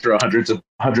got to go throw hundreds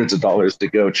of dollars to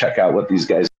go check out what these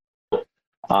guys built.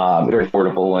 They're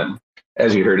affordable, and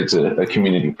as you heard, it's a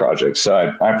community project. So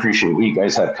I appreciate what you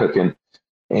guys have cooking,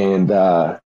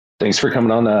 and thanks for coming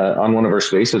on one of our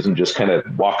spaces and just kind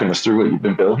of walking us through what you've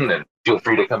been building. And feel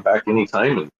free to come back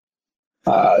anytime.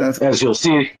 And as you'll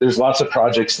see, there's lots of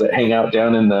projects that hang out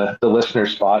down in the listener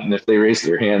spot, and if they raise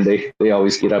their hand, they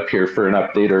always get up here for an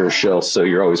update or a shill. So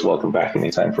you're always welcome back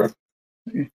anytime, friend.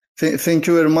 Thank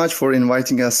you very much for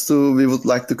inviting us too. We would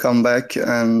like to come back,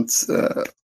 and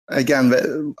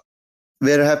again,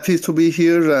 very happy to be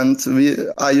here, and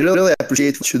I really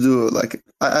appreciate what you do. Like,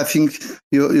 I think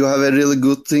you have a really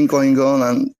good thing going on,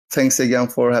 and thanks again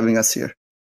for having us here.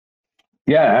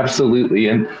 Yeah, absolutely.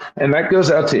 And that goes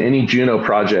out to any Juno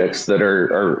projects that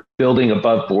are building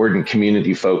above board and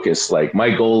community focused. Like,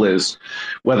 my goal is,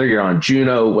 whether you're on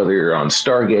Juno, whether you're on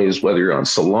Stargaze, whether you're on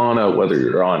Solana, whether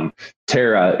you're on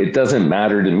Terra, it doesn't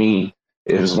matter to me.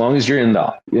 As long as you're in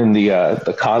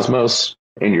the Cosmos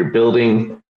and you're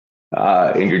building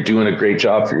and you're doing a great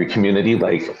job for your community,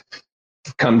 like,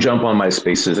 come jump on my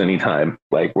spaces anytime.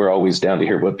 Like, we're always down to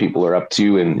hear what people are up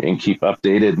to and keep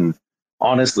updated. And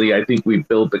honestly, I think we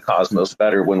build the Cosmos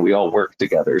better when we all work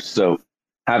together. So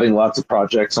having lots of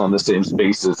projects on the same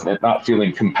spaces and it not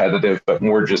feeling competitive, but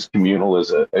more just communal,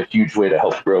 is a huge way to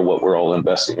help grow what we're all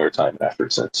investing our time and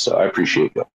efforts in. So I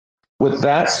appreciate you. With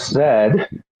that said,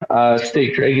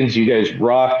 Stake Dragons, you guys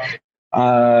rock.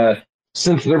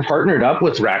 Since they're partnered up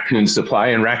with Raccoon Supply,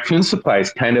 and Raccoon Supply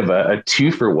is kind of a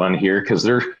 2-for-1 here, because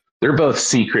they're both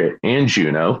Secret and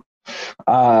Juno.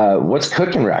 What's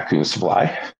cooking, Raccoon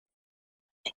Supply?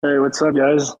 Hey, what's up,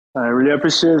 guys? I really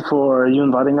appreciate for you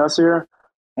inviting us here.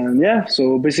 And yeah,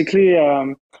 so basically,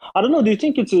 I don't know. Do you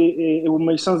think it would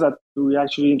make sense that we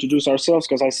actually introduce ourselves?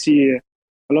 Because I see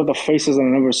a lot of faces that I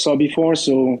never saw before.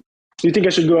 So do you think I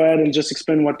should go ahead and just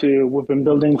explain what we've been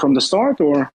building from the start,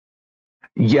 or?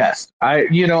 Yes, I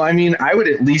would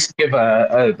at least give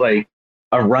a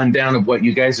rundown of what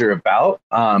you guys are about.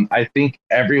 I think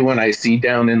everyone I see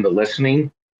down in the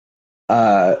listening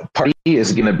party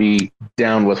is going to be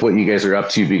down with what you guys are up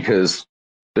to, because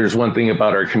there's one thing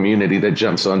about our community that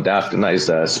jumps on Daft and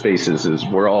I's spaces is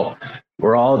we're all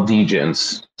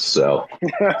degens. So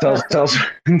tell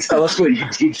us what you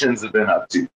degens have been up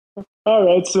to. All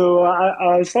right, so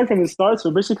I'll start from the start.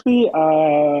 So basically,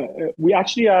 we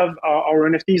actually have our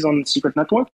NFTs on Secret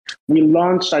Network. We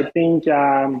launched, I think,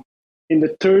 in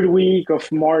the third week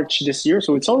of March this year.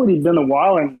 So it's already been a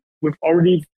while, and we've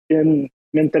already been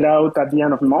minted out at the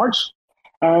end of March.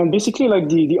 And basically, like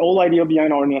the whole idea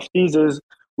behind our NFTs is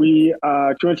we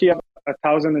currently have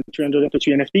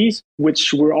 1,353 NFTs,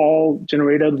 which were all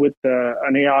generated with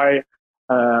an AI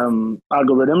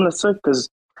algorithm, let's say,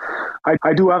 because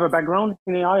I do have a background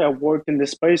in AI. I worked in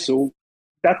this space, so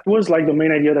that was like the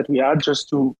main idea that we had, just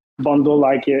to bundle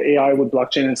like AI with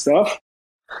blockchain and stuff.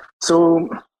 So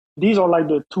these are like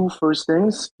the two first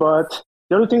things. But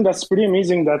the other thing that's pretty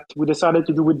amazing that we decided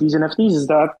to do with these NFTs is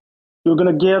that you're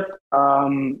gonna get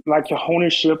like a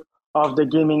ownership of the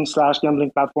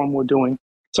gaming/gambling platform we're doing.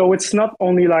 So it's not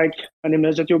only like an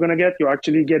image that you're gonna get; you're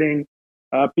actually getting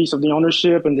a piece of the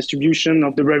ownership and distribution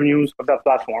of the revenues of that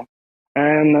platform.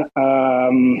 And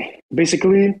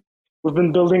basically, we've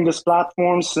been building this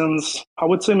platform since, I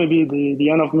would say, maybe the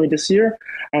end of May this year,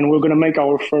 and we're going to make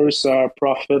our first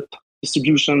profit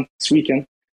distribution this weekend.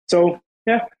 So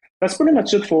yeah, that's pretty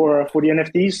much it for the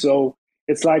NFTs. So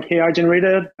it's like AI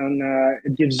generated, and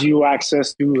it gives you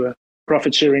access to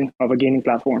profit sharing of a gaming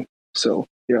platform. So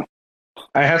yeah.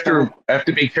 I have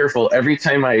to be careful. Every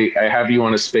time I have you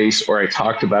on a space, or I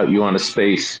talked about you on a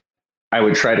space, I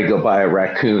would try to go buy a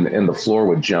raccoon and the floor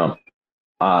would jump.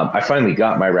 I finally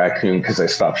got my raccoon because I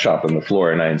stopped shopping the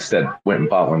floor, and I instead went and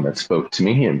bought one that spoke to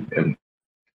me and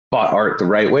bought art the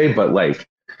right way. But like,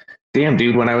 damn,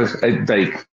 dude, when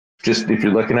just if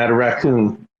you're looking at a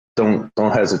raccoon, don't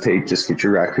hesitate. Just get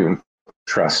your raccoon.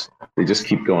 Trust. They just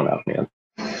keep going up, man.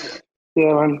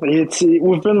 Yeah, man.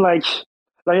 We've been like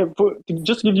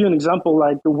just to give you an example,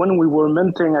 like when we were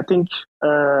minting, I think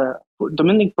the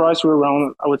minting price were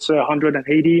around, I would say,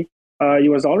 180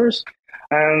 US dollars.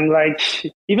 And like,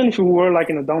 even if we were like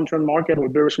in a downturn market or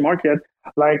bearish market,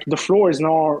 like the floor is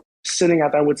now sitting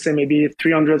at, I would say, maybe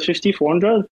 350,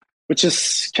 400, which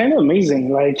is kind of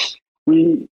amazing. Like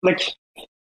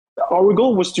our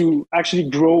goal was to actually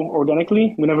grow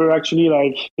organically. We never actually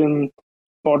like been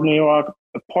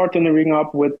partnering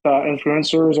up with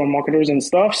influencers or marketers and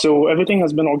stuff. So everything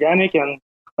has been organic, and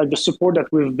like the support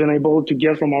that we've been able to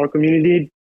get from our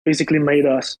community basically made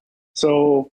us.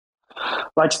 So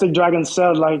like Stick Dragon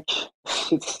said, like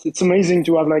it's amazing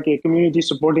to have like a community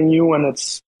supporting you, and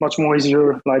it's much more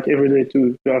easier like every day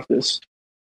to have this.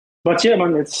 But yeah,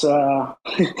 man, it's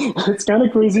it's kind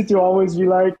of crazy to always be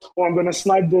like, oh, I'm gonna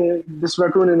snipe this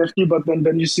raccoon NFT, but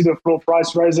then you see the floor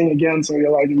price rising again, so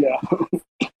you're like, yeah.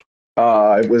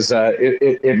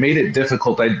 It made it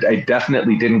difficult. I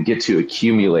definitely didn't get to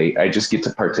accumulate. I just get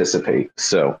to participate.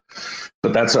 So,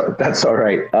 but that's all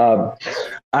right.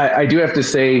 I do have to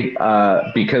say,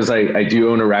 because I do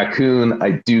own a raccoon,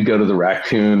 I do go to the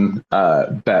raccoon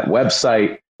bet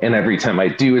website, and every time I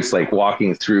do, it's like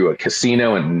walking through a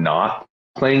casino and not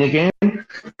playing a game,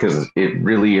 because it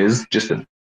really is just a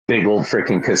big old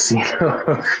freaking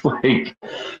casino. Like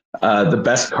the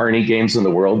best carny games in the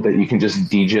world that you can just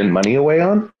degen money away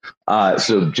on.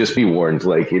 So just be warned,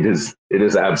 like it is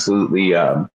absolutely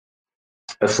a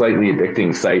slightly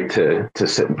addicting site to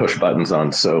sit and push buttons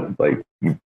on. So like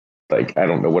I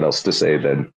don't know what else to say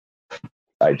than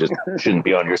I just shouldn't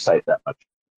be on your site that much.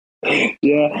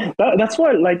 Yeah, that's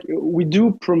why like we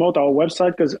do promote our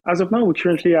website, because as of now we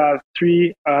currently have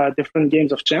 3 different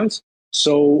games of chance.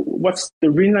 So what's the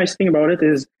really nice thing about it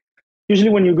is, usually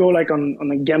when you go like on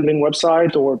a gambling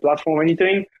website or platform or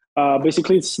anything,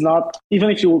 basically it's not,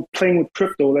 even if you're playing with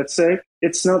crypto, let's say,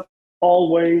 it's not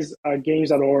always games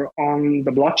that are on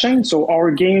the blockchain. So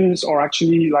our games are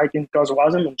actually like in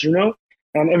Cosmosm and Juno,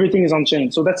 and everything is on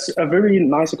chain. So that's a very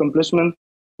nice accomplishment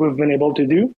we've been able to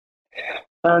do.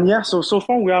 And yeah, so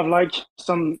far we have like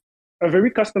a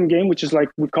very custom game, which is like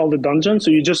we call the dungeon.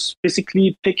 So you just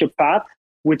basically pick a path,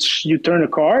 which you turn a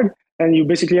card, and you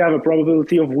basically have a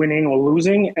probability of winning or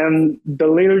losing. And the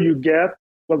later you get,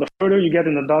 the further you get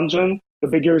in the dungeon, the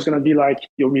bigger is going to be like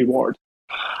your reward.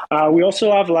 We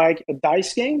also have like a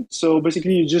dice game. So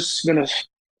basically you're just going to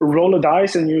roll a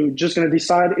dice, and you're just going to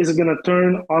decide, is it going to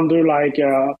turn under like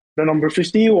the number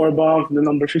 50 or above the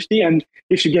number 50? And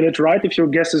if you get it right, if your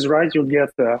guess is right, you'll get,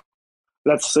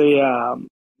 let's say,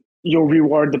 your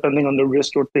reward depending on the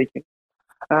risk you're taking.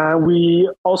 We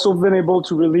also been able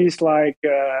to release like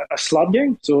a slot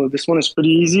game. So this one is pretty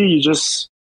easy. You just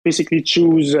basically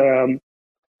choose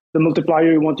the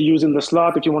multiplier you want to use in the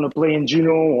slot, if you want to play in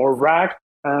Juno or Rack.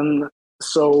 And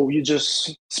so you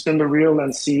just spin the reel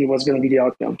and see what's going to be the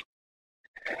outcome.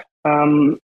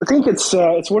 I think it's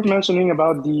worth mentioning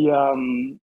about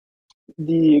the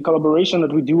collaboration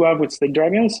that we do have with Snake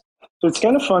Dragons. So it's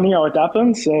kind of funny how it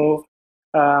happened. So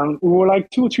we were like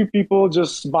 2 or 3 people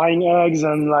just buying eggs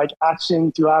and like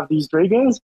hatching to have these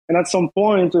dragons. And at some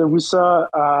point, we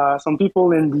saw some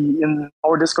people in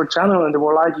our Discord channel, and they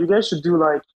were like, "You guys should do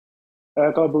like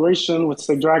a collaboration with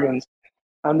Snake Dragons."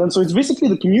 And then so it's basically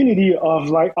the community of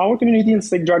like our community and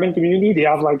Snake Dragon community. They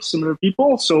have like similar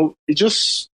people, so they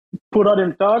just put us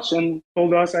in touch and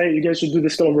told us, "Hey, you guys should do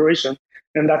this collaboration."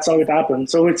 And that's how it happened.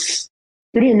 So it's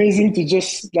pretty amazing to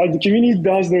just like the community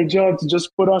does their job to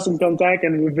just put us in contact,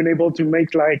 and we've been able to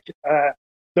make like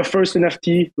the first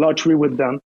NFT lottery with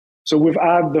them. So we've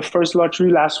had the first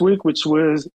lottery last week, which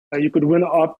was you could win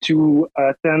up to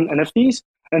 10 NFTs,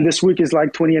 and this week is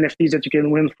like 20 NFTs that you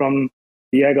can win from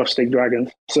the egg of Snake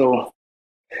Dragon. So,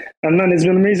 and then it's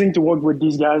been amazing to work with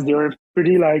these guys. They're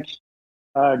pretty like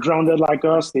grounded like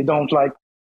us. They don't like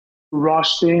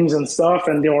rush things and stuff,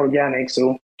 and they're organic.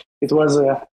 So it was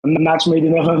a match made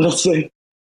in heaven, let's say.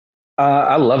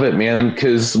 I love it, man,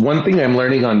 because one thing I'm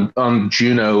learning on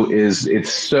Juno is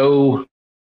it's so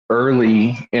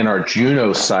early in our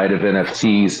Juno side of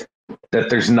NFTs that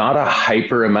there's not a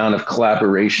hyper amount of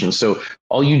collaboration. So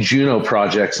all you Juno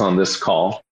projects on this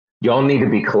call, y'all need to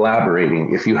be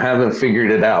collaborating. If you haven't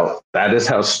figured it out, that is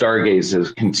how Stargaze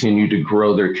has continued to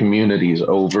grow their communities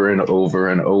over and over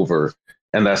and over.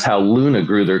 And that's how Luna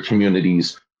grew their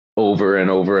communities over and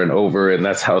over and over. And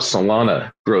that's how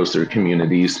Solana grows their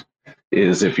communities,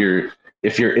 is if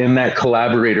you're in that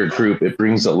collaborator group, it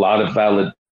brings a lot of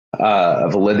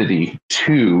validity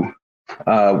to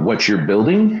what you're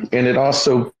building. And it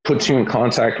also puts you in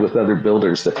contact with other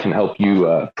builders that can help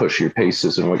you push your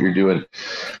paces and what you're doing.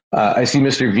 I see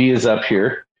Mr. V is up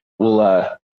here.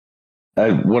 Well,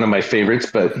 one of my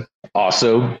favorites, but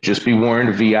also just be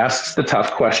warned, V asks the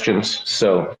tough questions.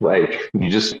 So like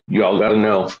you all got to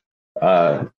know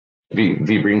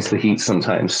V brings the heat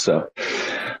sometimes. So,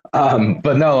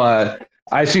 but no,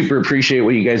 I super appreciate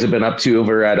what you guys have been up to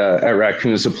over at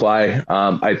Raccoon Supply.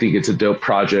 I think it's a dope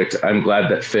project. I'm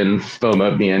glad that Finn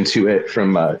FOMO'd me into it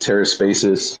from Terra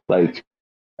Spaces. Like,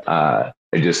 I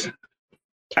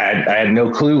had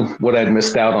no clue what I'd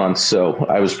missed out on, so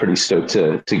I was pretty stoked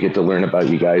to get to learn about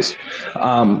you guys.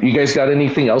 You guys got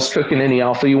anything else cooking? Any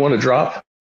alpha you want to drop?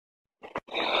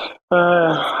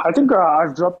 I think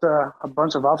I've dropped a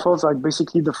bunch of alphas, like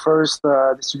basically the first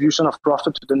distribution of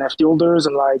profit to the NFT holders,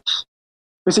 and like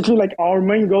basically like our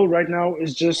main goal right now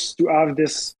is just to have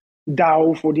this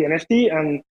DAO for the NFT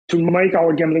and to make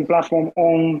our gambling platform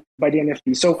owned by the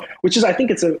NFT. So, which is, I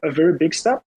think it's a very big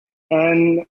step.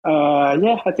 And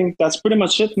I think that's pretty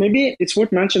much it. Maybe it's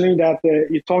worth mentioning that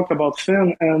you talked about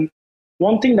Finn, and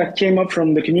one thing that came up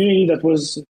from the community that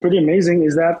was pretty amazing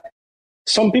is that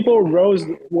some people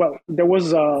there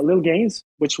was Lil Gaines,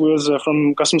 which was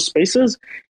from Custom Spaces.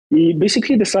 He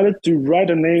basically decided to write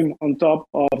a name on top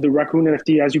of the Raccoon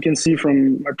NFT, as you can see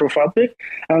from my profile pic.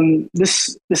 And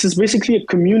this is basically a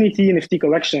community NFT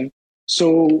collection.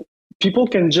 So people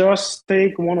can just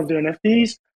take one of their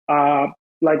NFTs,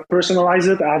 like personalize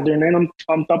it, add their name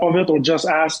on top of it, or just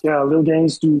ask Lil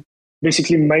Gaines to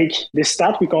basically make this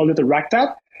stat. We call it a rack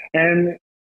tat. And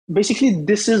basically,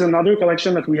 this is another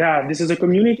collection that we have. This is a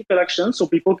community collection, so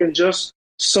people can just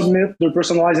submit their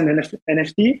personalized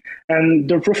NFT, and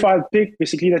their profile pic,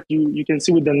 basically that you can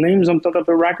see with the names on top of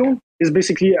the raccoon, is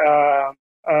basically an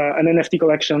NFT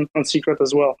collection on Secret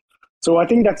as well. So I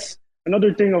think that's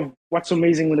another thing of what's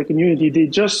amazing with the community. They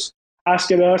just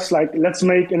asked us, like, let's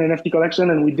make an NFT collection,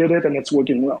 and we did it, and it's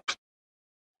working well.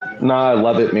 No, I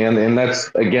love it, man. And that's,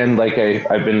 again, like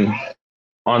I've been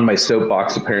on my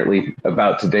soapbox apparently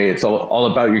about today. It's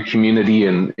all about your community,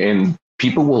 and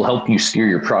people will help you steer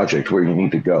your project where you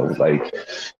need to go. Like,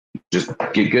 just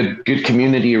get good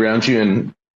community around you,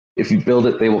 and if you build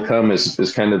it, they will come.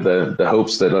 Is kind of the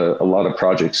hopes that a lot of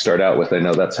projects start out with. I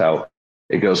know that's how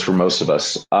it goes for most of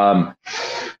us.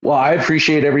 Well, I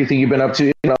appreciate everything you've been up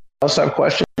to. You also have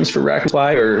questions for Rack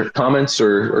Supply or comments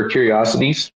or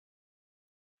curiosities?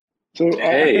 So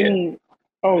I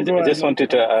just wanted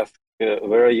to ask,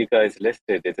 where are you guys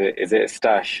listed? Is it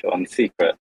Stash on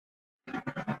Secret?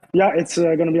 Yeah, it's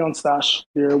going to be on Stash.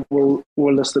 Yeah, we're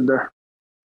listed there.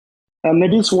 And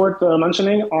maybe it's worth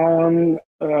mentioning on,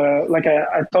 like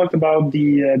I talked about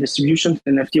the distribution to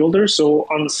NFT holders. So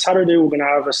on Saturday, we're going to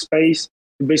have a space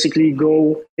to basically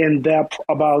go in depth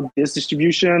about this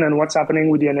distribution and what's happening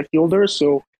with the NFT holders.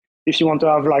 So if you want to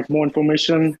have like more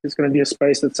information, it's going to be a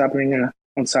space that's happening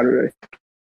Saturday.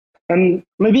 And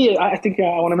maybe I think I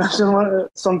want to mention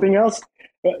something else.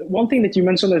 One thing that you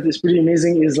mentioned that is pretty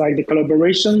amazing is like the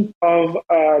collaboration of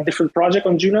different projects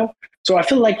on Juno. So I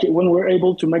feel like when we're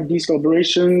able to make these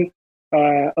collaboration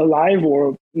alive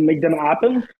or make them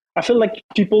happen, I feel like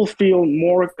people feel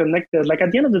more connected. Like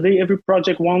at the end of the day, every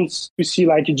project wants to see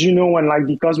like Juno and like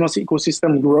the Cosmos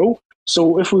ecosystem grow.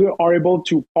 So if we are able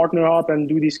to partner up and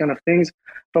do these kind of things,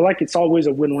 I feel like it's always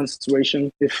a win-win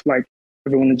situation if like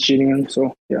everyone is cheating in.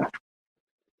 So yeah.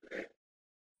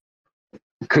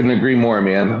 Couldn't agree more,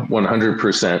 man.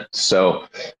 100%. So,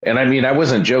 and I mean, I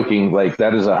wasn't joking. Like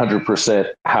that is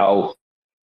 100% how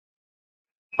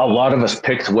a lot of us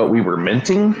picked what we were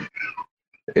minting,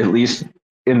 at least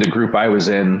in the group I was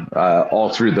in, all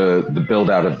through the build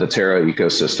out of the Terra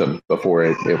ecosystem before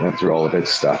it went through all of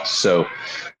its stuff. So,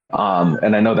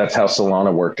 and I know that's how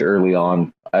Solana worked early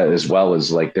on, as well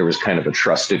as like there was kind of a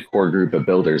trusted core group of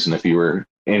builders. And if you were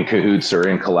in cahoots or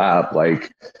in collab,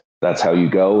 like that's how you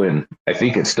go. And I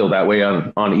think it's still that way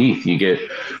on ETH. You get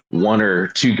one or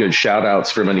two good shout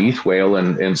outs from an ETH whale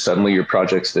and suddenly your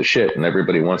project's the shit and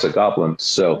everybody wants a goblin.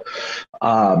 So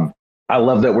I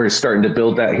love that we're starting to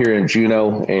build that here in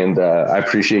Juno. And I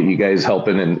appreciate you guys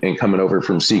helping and coming over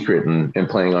from Secret and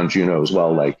playing on Juno as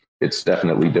well. Like it's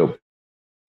definitely dope.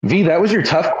 V, that was your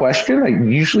tough question. Like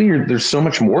usually there's so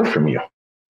much more from you.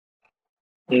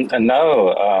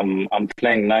 No, I'm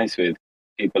playing nice with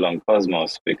people on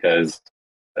Cosmos because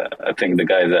I think the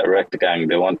guys at Rect Gang,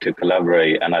 they want to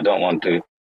collaborate and I don't want to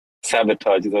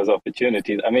sabotage those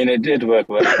opportunities. I mean, it did work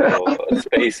well for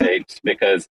Space Apes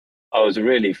because I was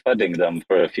really fudding them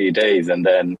for a few days. And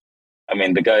then, I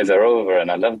mean, the guys are over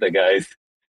and I love the guys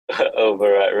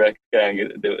over at Rect Gang.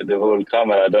 They've all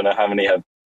come and I don't know how many have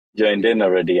joined in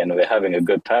already and we're having a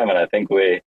good time. And I think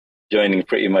we're joining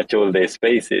pretty much all their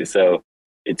spaces. So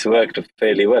it's worked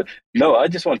fairly well. No, I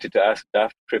just wanted to ask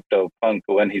Daft Crypto Punk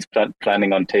when he's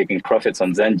planning on taking profits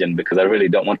on Zengen because I really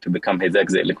don't want to become his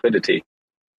exit liquidity.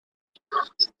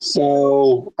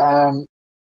 So, how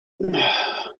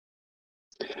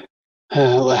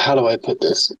do I put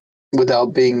this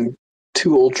without being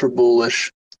too ultra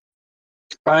bullish?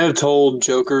 I have told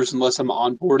jokers, unless I'm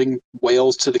onboarding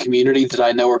whales to the community that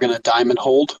I know are going to diamond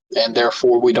hold, and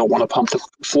therefore we don't want to pump the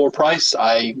floor price,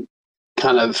 I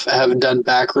kind of have done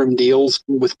backroom deals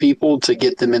with people to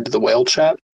get them into the whale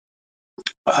chat.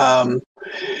 The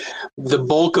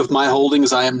bulk of my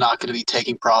holdings, I am not going to be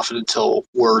taking profit until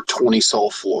we're 20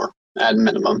 sol floor at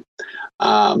minimum.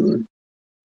 And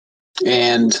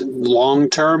long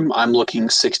term, I'm looking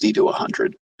 60 to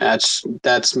 100.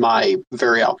 That's my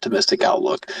very optimistic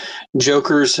outlook.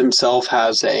 Jokers himself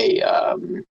has a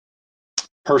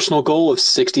personal goal of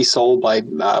 60 sol by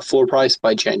floor price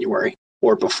by January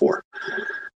or before.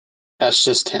 That's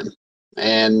just him.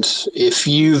 And if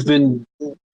you've been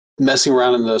messing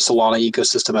around in the Solana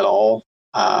ecosystem at all,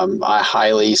 I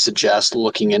highly suggest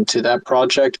looking into that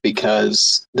project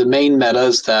because the main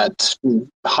metas that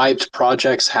hyped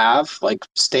projects have, like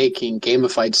staking,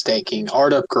 gamified staking,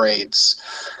 art upgrades,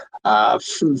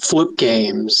 flip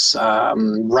games,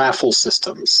 raffle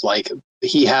systems, like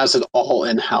he has it all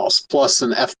in-house, plus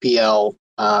an FPL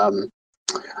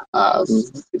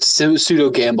pseudo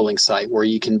gambling site where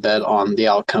you can bet on the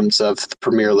outcomes of the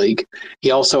Premier League.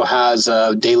 He also has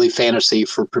a daily fantasy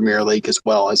for Premier League as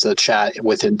well as a chat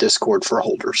within Discord for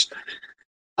holders.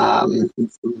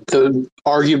 Arguably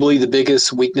the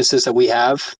biggest weaknesses that we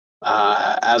have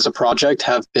as a project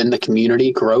have been the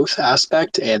community growth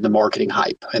aspect and the marketing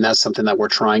hype, and that's something that we're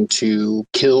trying to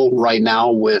kill right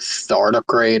now with the art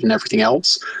upgrade and everything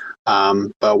else.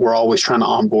 But we're always trying to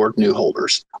onboard new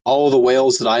holders. All of the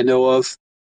whales that I know of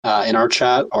in our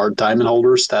chat are diamond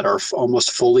holders that are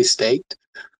almost fully staked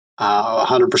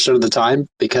 100% of the time,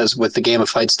 because with the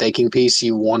gamified staking piece,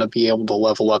 you want to be able to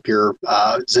level up your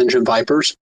Zengen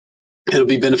Vipers. It'll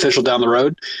be beneficial down the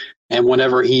road. And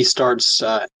whenever he starts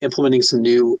implementing some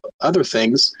new other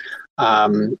things,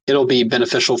 it'll be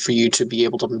beneficial for you to be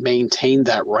able to maintain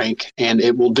that rank, and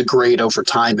it will degrade over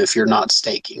time if you're not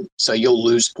staking. So you'll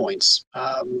lose points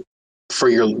for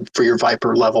your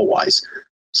Viper level wise.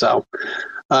 So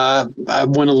I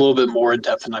went a little bit more in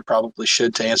depth than I probably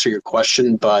should to answer your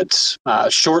question, but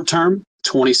short term,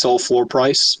 20 sol floor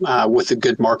price with a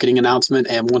good marketing announcement.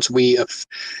 And once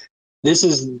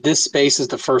this space is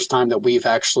the first time that we've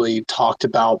actually talked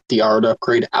about the art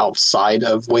upgrade outside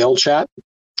of Whale Chat.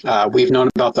 We've known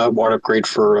about the art upgrade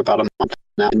for about a month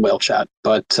now in Whale Chat,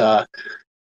 but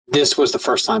this was the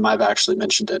first time I've actually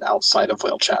mentioned it outside of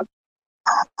Whale Chat.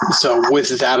 So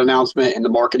with that announcement and the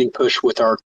marketing push with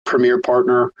our premier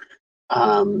partner,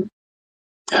 I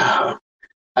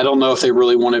I don't know if they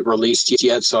really want it released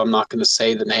yet, so I'm not going to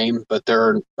say the name, but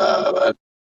they're a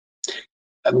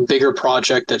bigger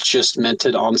project that's just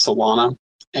minted on Solana.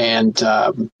 And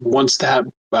once that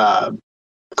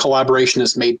collaboration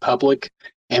is made public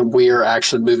and we are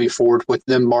actually moving forward with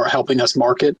them helping us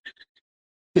market,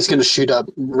 it's going to shoot up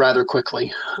rather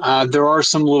quickly. There are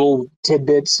some little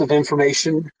tidbits of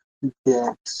information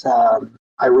that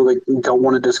I really don't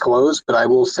want to disclose, but I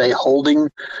will say holding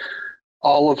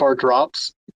all of our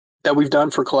drops that we've done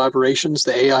for collaborations,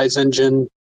 the AI's engine,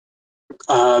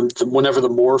 whenever the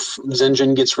Morph's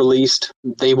engine gets released,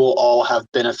 they will all have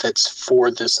benefits for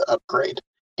this upgrade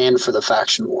and for the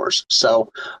faction wars.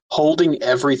 So holding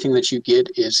everything that you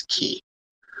get is key.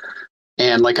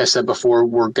 And like I said before,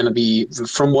 we're going to be,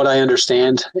 from what I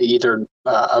understand, either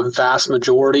a vast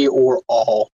majority or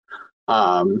all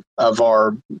of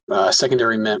our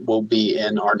secondary mint will be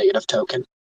in our native token,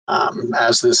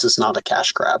 as this is not a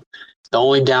cash grab. The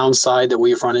only downside that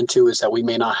we've run into is that we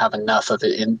may not have enough of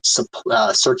it in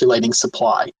circulating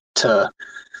supply to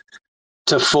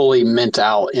fully mint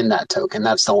out in that token.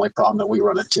 That's the only problem that we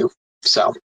run into.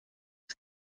 So,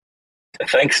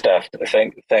 thanks, Steph.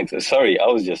 Thanks. Sorry, I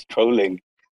was just trolling,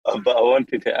 but I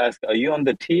wanted to ask: are you on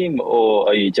the team or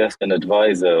are you just an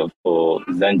advisor for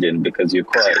Zenjin? Because you're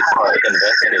quite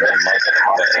invested in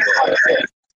marketing.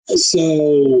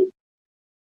 So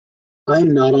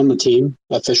I'm not on the team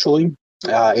officially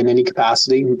in any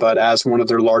capacity, but as one of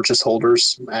their largest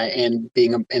holders and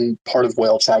being in part of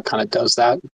Whale Chat kind of does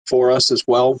that for us as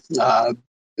well.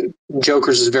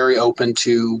 Jokers is very open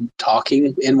to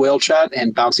talking in Whale Chat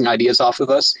and bouncing ideas off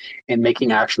of us and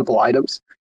making actionable items.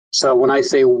 So when I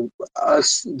say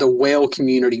us, the whale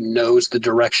community knows the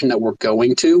direction that we're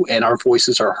going to, and our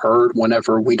voices are heard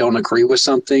whenever we don't agree with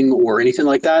something or anything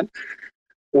like that,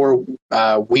 or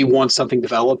we want something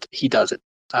developed, he does it.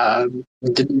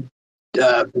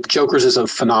 Jokers is a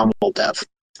phenomenal dev,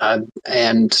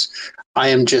 and I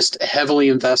am just heavily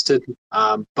invested.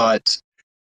 But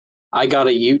I got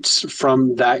a utes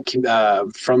from that,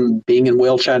 from being in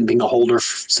Whale Chat and being a holder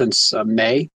since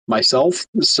May myself.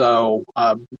 So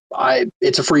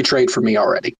it's a free trade for me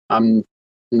already. I'm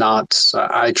not.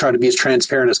 I try to be as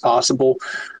transparent as possible.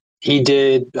 He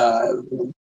did.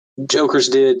 Jokers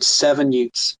did 7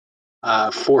 utes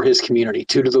for his community,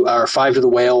 5 to the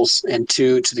whales and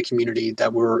 2 to the community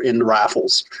that were in the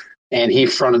raffles, and he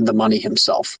fronted the money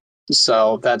himself.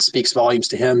 So that speaks volumes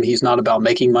to him. He's not about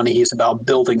making money. He's about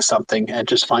building something and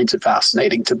just finds it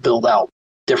fascinating to build out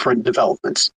different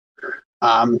developments.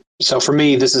 So for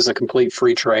me, this is a complete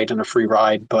free trade and a free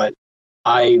ride, but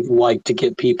I like to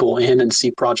get people in and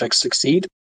see projects succeed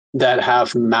that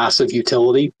have massive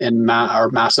utility and are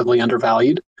massively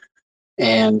undervalued.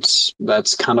 And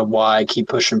that's kind of why I keep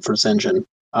pushing for Zenjin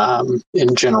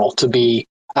in general to be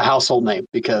a household name,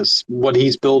 because what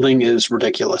he's building is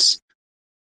ridiculous.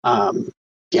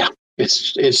 Yeah,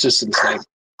 it's just insane.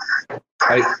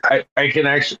 I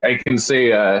can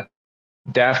say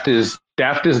Daft has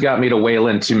got me to whale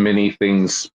into many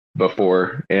things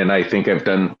before, and I think I've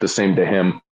done the same to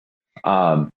him.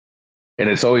 And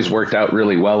it's always worked out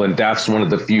really well. And Daft's one of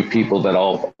the few people that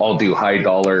I'll do high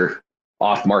dollar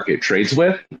off market trades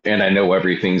with, and I know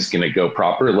everything's going to go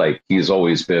proper. Like, he's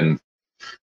always been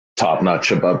top notch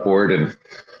above board, and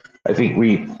I think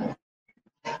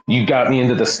you got me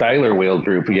into the Styler whale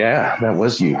group. Yeah, that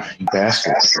was you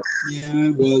bastard. Yeah,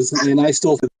 it was, and I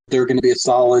still think they're going to be a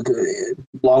solid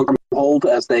long-term hold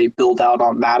as they build out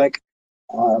on Matic.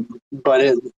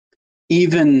 But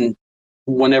even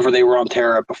whenever they were on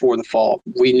Terra before the fall,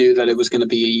 we knew that it was going to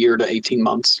be a year to 18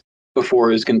 months before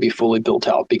it was going to be fully built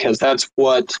out, because that's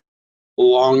what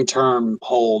long-term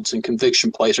holds and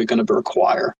conviction plays are going to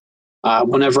require.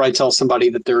 Whenever I tell somebody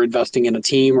that they're investing in a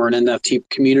team or an NFT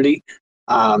community,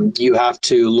 you have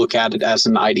to look at it as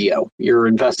an IDO. You're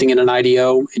investing in an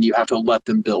IDO, and you have to let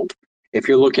them build. If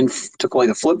you're looking to play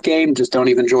the flip game, just don't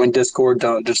even join Discord.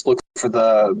 Don't just look for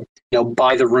the,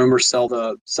 buy the rumor, sell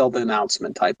the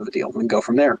announcement type of a deal, and go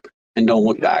from there. And don't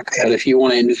look back. But if you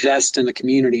want to invest in the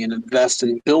community and invest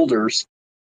in builders,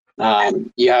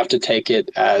 you have to take it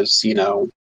as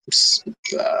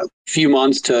a few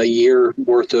months to a year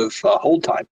worth of hold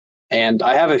time. And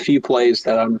I have a few plays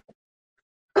that I'm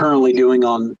currently doing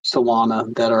on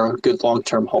Solana that are good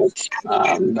long-term holds.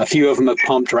 A few of them have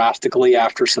pumped drastically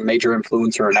after some major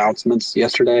influencer announcements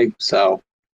yesterday, so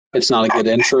it's not a good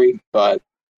entry, but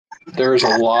there's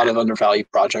a lot of undervalued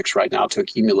projects right now to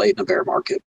accumulate in a bear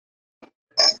market.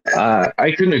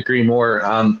 I couldn't agree more.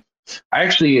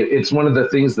 Actually, it's one of the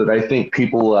things that I think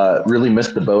people really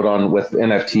missed the boat on with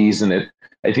NFTs, and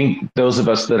I think those of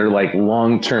us that are like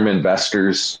long-term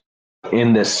investors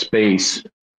in this space,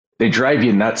 they drive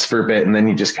you nuts for a bit and then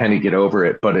you just kind of get over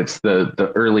it. But it's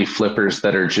the early flippers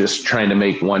that are just trying to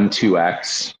make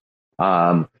 1-2x,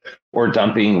 or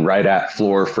dumping right at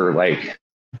floor for like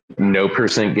no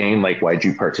percent gain. Like, why'd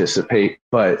you participate?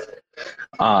 But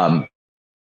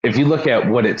if you look at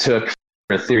what it took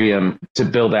for Ethereum to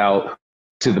build out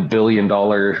to the $1 billion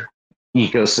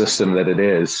ecosystem that it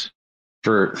is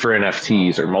for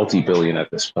NFTs, or multi-billion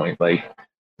at this point, like,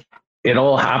 it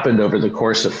all happened over the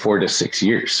course of 4 to 6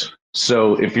 years.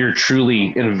 So if you're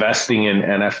truly investing in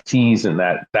NFTs, and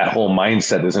that whole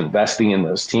mindset is investing in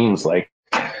those teams, like,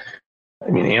 I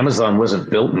mean, Amazon wasn't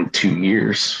built in 2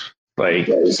 years. Like,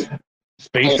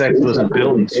 SpaceX wasn't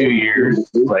built in 2 years.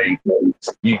 Like,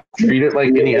 you treat it like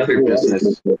any other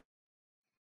business.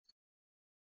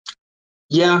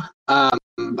 Yeah,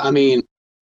 I mean,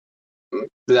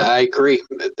 I agree.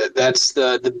 That's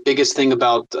the biggest thing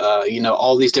about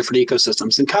all these different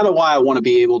ecosystems, and kind of why I want to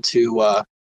be able to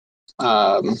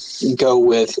go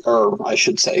with, or I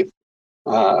should say,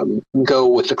 go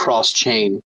with the cross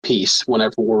chain piece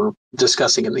whenever we're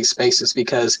discussing in these spaces,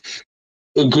 because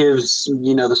it gives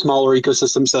the smaller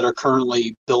ecosystems that are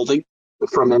currently building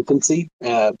from infancy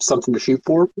something to shoot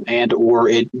for, or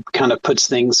it kind of puts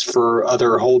things for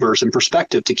other holders in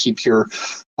perspective to keep your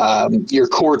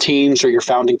core teams or your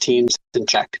founding teams in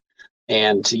check,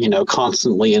 and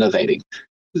constantly innovating.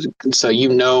 So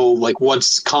like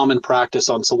what's common practice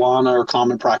on Solana or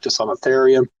common practice on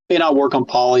Ethereum may not work on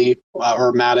Poly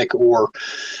or Matic or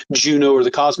Juno or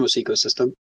the Cosmos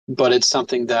ecosystem, but it's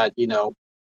something that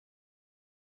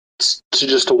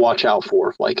to watch out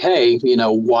for. Like, hey,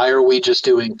 why are we just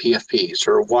doing PFPs,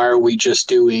 or why are we just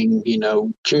doing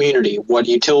community? What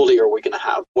utility are we going to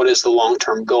have? What is the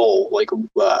long-term goal? Like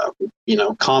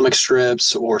comic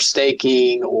strips or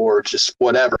staking or just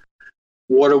whatever.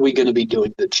 What are we going to be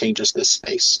doing that changes this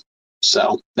space?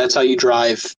 So that's how you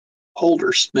drive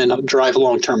holders and drive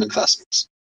long-term investments.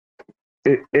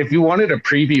 If you wanted a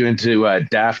preview into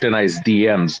Daft and I's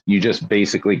DMs, you just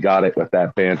basically got it with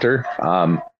that banter.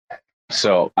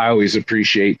 So I always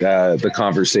appreciate the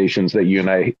conversations that you and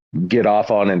I get off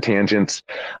on and tangents.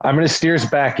 I'm going to steer us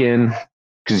back in,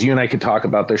 because you and I could talk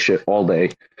about this shit all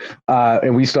day.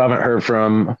 And we still haven't heard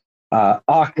from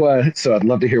Aqua, so I'd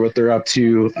love to hear what they're up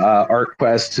to.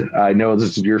 ArtQuest, I know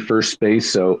this is your first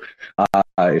space, so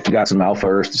if you got some alpha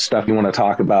or stuff you want to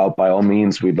talk about, by all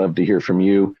means, we'd love to hear from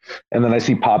you. And then I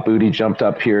see Pop Booty jumped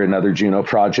up here, another Juno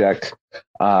project.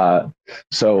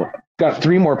 So got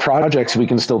 3 more projects we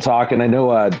can still talk. And I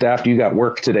know, Daft, you got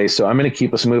work today, so I'm going to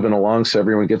keep us moving along so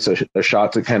everyone gets a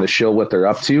shot to kind of shill what they're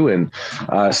up to. And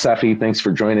Safi, thanks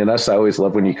for joining us. I always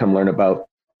love when you come learn about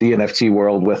the NFT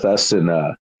world with us, and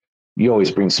you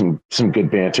always bring some good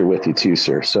banter with you too,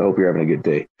 sir. So I hope you're having a good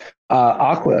day.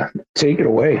 Aqua, take it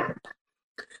away.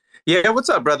 Yeah, what's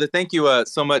up, brother? Thank you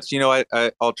so much.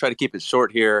 I'll try to keep it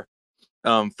short here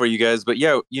for you guys. But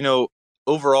yeah,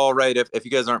 overall, right, if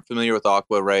you guys aren't familiar with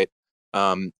Aqua, right,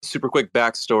 super quick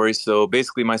backstory. So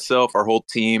basically myself, our whole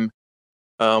team,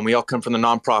 we all come from the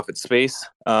nonprofit space.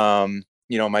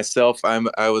 Myself,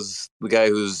 I was the guy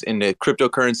who's into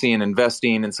cryptocurrency and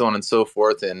investing and so on and so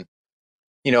forth. And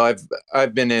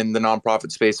I've been in the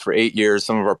nonprofit space for 8 years.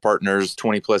 Some of our partners,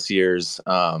 20 plus years.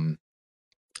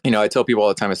 I tell people all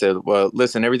the time, I say, well,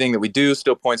 listen, everything that we do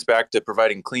still points back to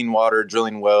providing clean water,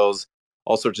 drilling wells,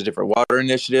 all sorts of different water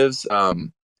initiatives.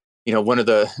 One of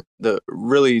the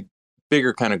really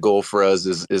bigger kind of goal for us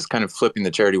is kind of flipping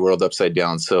the charity world upside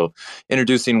down. So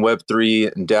introducing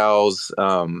Web3 and DAOs,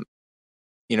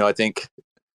 I think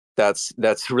that's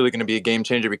really going to be a game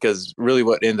changer, because really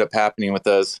what ended up happening with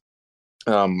us,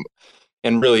 and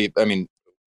really, I mean,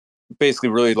 basically,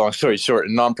 really long story short,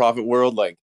 in nonprofit world,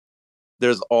 like,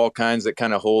 there's all kinds that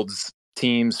kind of holds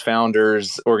teams,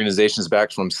 founders, organizations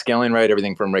back from scaling, right?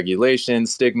 Everything from regulation,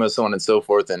 stigma, so on and so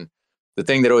forth. And the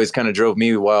thing that always kind of drove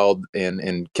me wild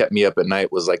and kept me up at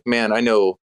night was like, man, I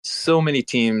know so many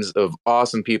teams of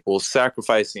awesome people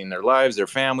sacrificing their lives, their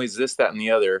families, this, that, and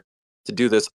the other to do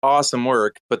this awesome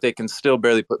work, but they can still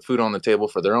barely put food on the table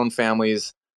for their own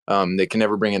families. They can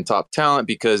never bring in top talent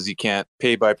because you can't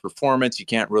pay by performance. You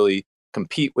can't really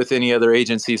compete with any other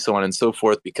agency, so on and so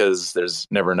forth, because there's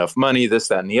never enough money, this,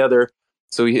 that, and the other.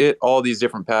 So we hit all these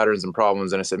different patterns and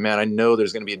problems. And I said, man, I know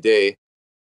there's going to be a day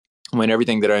when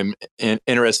everything that I'm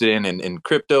interested in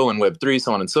crypto and Web3,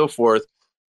 so on and so forth,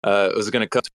 was going to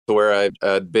come to where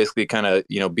I'd basically kind of,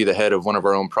 be the head of one of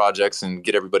our own projects and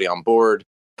get everybody on board,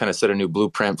 kind of set a new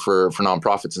blueprint for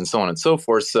nonprofits and so on and so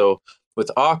forth. So with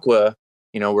Aqua,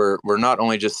 we're not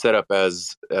only just set up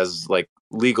as like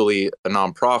legally a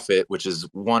nonprofit, which is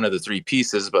one of the 3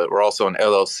 pieces, but we're also an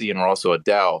LLC and we're also a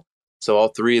DAO. So all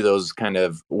three of those kind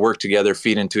of work together,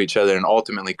 feed into each other, and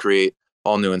ultimately create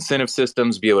all new incentive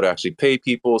systems, be able to actually pay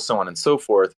people, so on and so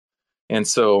forth. And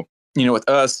so, with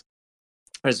us,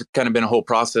 there's kind of been a whole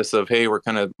process of, hey, we're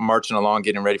kind of marching along,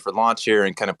 getting ready for launch here,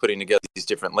 and kind of putting together these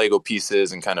different Lego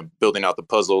pieces and kind of building out the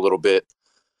puzzle a little bit.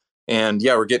 And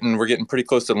yeah, we're getting pretty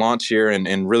close to launch here,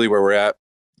 and really where we're at,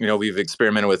 we've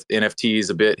experimented with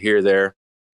NFTs a bit here, there.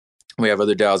 We have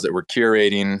other DAOs that we're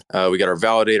curating. We got our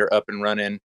validator up and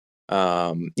running.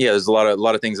 There's a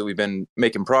lot of things that we've been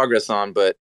making progress on,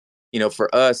 but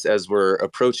for us, as we're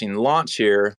approaching launch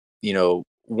here,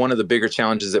 one of the bigger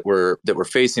challenges that we're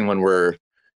facing when we're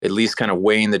at least kind of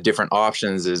weighing the different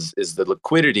options is the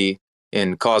liquidity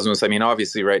in Cosmos. I mean,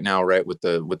 obviously right now, right, with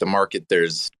the market,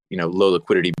 there's, low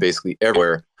liquidity basically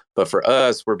everywhere. But for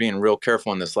us, we're being real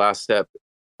careful in this last step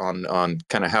on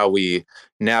kind of how we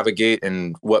navigate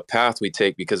and what path we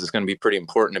take, because it's going to be pretty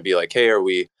important to be like, hey, are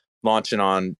we launching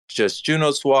on just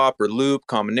Juno Swap or Loop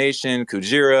combination,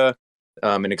 Kujira,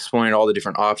 and exploring all the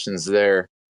different options there.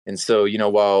 And so,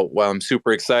 while I'm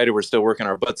super excited, we're still working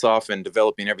our butts off and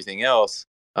developing everything else.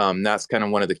 That's kind of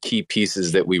one of the key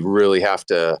pieces that we really have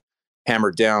to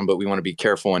hammer down, but we want to be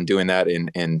careful in doing that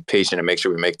and patient and make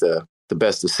sure we make the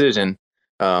best decision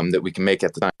that we can make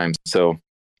at the time. So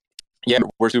yeah,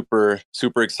 we're super,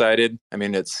 super excited. I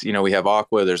mean, it's, we have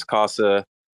Aqua, there's Casa,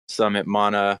 Summit,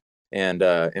 Mana, and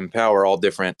Empower, all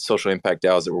different social impact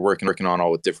DAOs that we're working on, all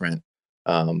with different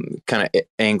kind of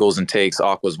angles and takes.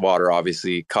 Aqua's water,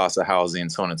 obviously, Casa housing,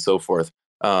 so on and so forth.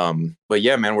 But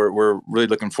yeah, man, we're really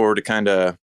looking forward to kind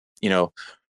of,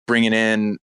 bringing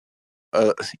in,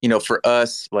 for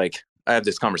us, like I have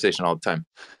this conversation all the time.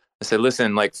 I said,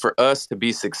 listen, like for us to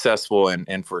be successful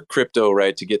and for crypto,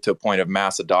 right, to get to a point of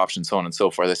mass adoption, so on and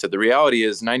so forth. I said, the reality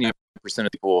is 99%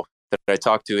 of people that I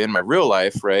talk to in my real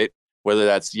life, right, whether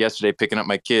that's yesterday picking up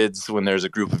my kids when there's a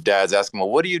group of dads asking,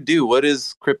 well, what do you do? What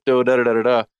is crypto? Da, da, da, da,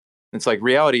 da. It's like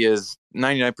reality is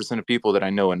 99% of people that I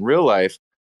know in real life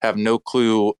have no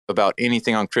clue about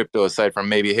anything on crypto aside from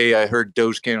maybe, hey, I heard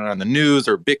Doge came on the news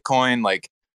or Bitcoin. Like,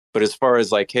 but as far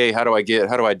as like, hey, how do I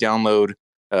download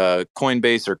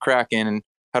Coinbase or Kraken?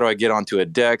 How do I get onto a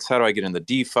DEX? How do I get in the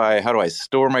DeFi? How do I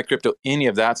store my crypto? Any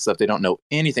of that stuff they don't know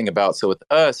anything about. So with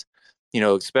us,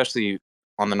 especially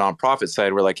on the nonprofit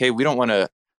side, we're like, hey, we don't want to,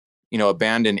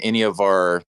 abandon any of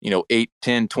our, 8,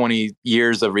 10, 20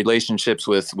 years of relationships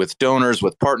with donors,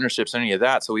 with partnerships, any of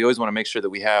that. So we always want to make sure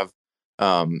that we have,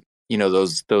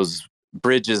 those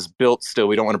bridges built still.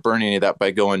 We don't want to burn any of that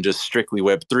by going just strictly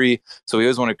Web3. So we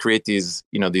always want to create these,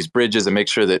 these bridges and make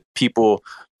sure that people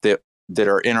that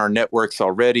are in our networks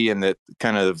already and that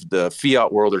kind of the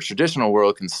fiat world or traditional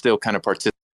world can still kind of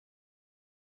participate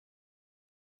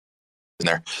in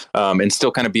there and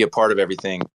still kind of be a part of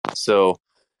everything. So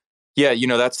yeah,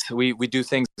 that's we do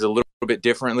things a little bit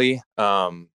differently,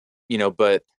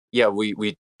 but yeah,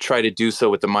 we try to do so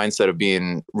with the mindset of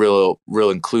being real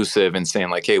inclusive and saying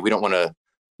like, hey, we don't want to,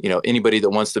 anybody that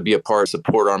wants to be a part,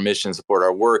 support our mission, support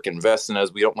our work, invest in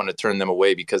us. We don't want to turn them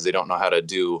away because they don't know how to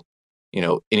do,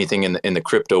 anything in the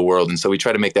crypto world. And so we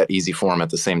try to make that easy for them at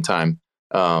the same time,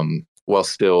 while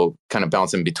still kind of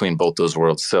bouncing between both those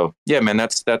worlds. So yeah, man,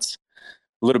 that's a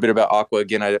little bit about Aqua.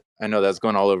 Again, I know that's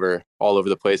going all over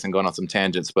the place and going on some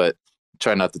tangents, but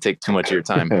try not to take too much of your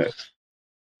time.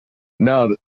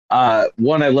 No,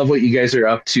 one, I love what you guys are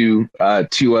up to.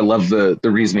 Two, I love the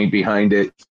reasoning behind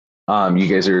it. You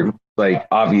guys are like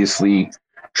obviously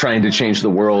trying to change the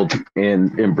world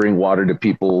and bring water to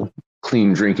people,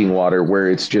 clean drinking water where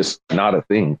it's just not a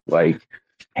thing. Like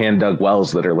hand dug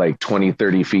wells that are like 20,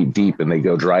 30 feet deep and they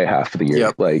go dry half of the year.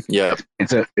 Yep. Like, yeah,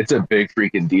 it's a big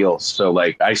freaking deal. So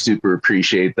like, I super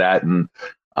appreciate that. And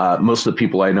most of the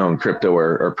people I know in crypto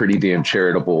are pretty damn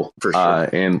charitable, for sure.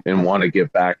 And want to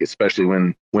give back, especially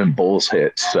when bulls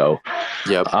hit. So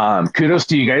yep. Kudos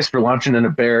to you guys for launching in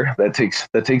a bear. That takes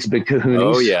big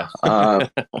kahunas. Oh yeah.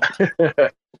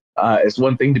 It's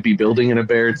one thing to be building in a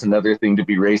bear. It's another thing to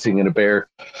be racing in a bear.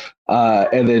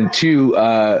 And then two,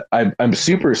 I'm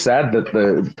super sad that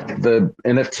the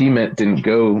NFT mint didn't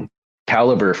go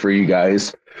caliber for you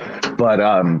guys, but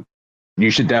you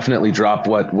should definitely drop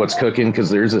what's cooking because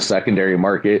there's a secondary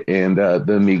market and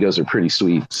the Amigos are pretty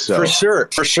sweet. So for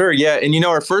sure. Yeah. And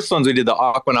our first ones, we did the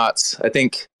Aquanauts. I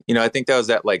think that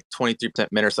was at like 23%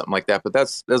 mint or something like that, but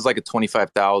that was like a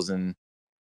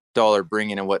 $25,000 bring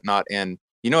in and whatnot. And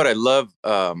what I love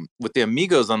with the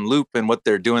Amigos on Loop and what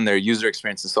they're doing, their user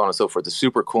experience and so on and so forth is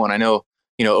super cool. And I know,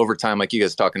 over time, like you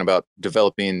guys talking about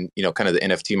developing, kind of the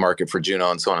NFT market for Juno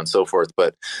and so on and so forth.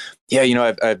 But yeah,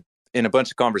 I've in a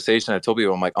bunch of conversation, I told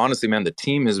people, I'm like, honestly, man, the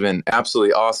team has been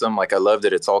absolutely awesome. Like, I love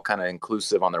that it's all kind of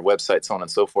inclusive on their website, so on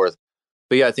and so forth.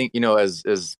 yeah, I think,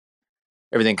 as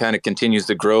everything kind of continues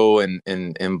to grow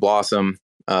and blossom,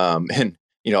 and,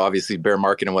 obviously bear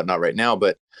market and whatnot right now.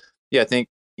 But yeah, I think,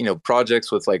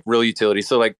 projects with like real utility.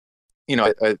 So like,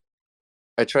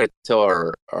 I try to tell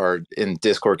our in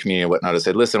Discord community and whatnot, I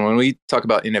said, listen, when we talk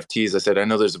about NFTs, I said, I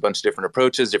know there's a bunch of different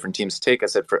approaches, different teams take. I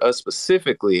said, for us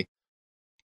specifically,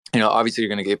 obviously you're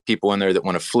going to get people in there that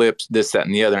want to flip this, that,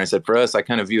 and the other. And I said, for us, I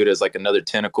kind of view it as like another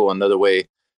tentacle, another way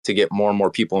to get more and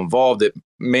more people involved that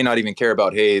may not even care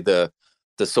about, hey, the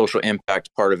social impact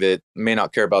part of it, may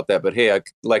not care about that. But hey, I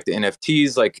like the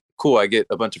NFTs, like, cool, I get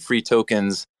a bunch of free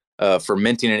tokens for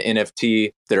minting an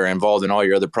NFT that are involved in all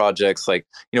your other projects. Like,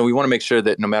 we want to make sure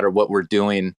that no matter what we're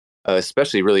doing,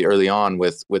 especially really early on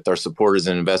with our supporters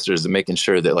and investors, and making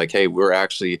sure that like, hey, we're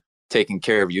actually taking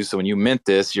care of you. So when you mint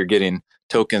this, you're getting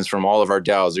tokens from all of our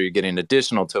DAOs, or you're getting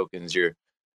additional tokens, you're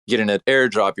getting an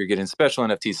airdrop, you're getting special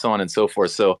NFTs, so on and so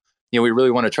forth. So, we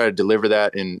really want to try to deliver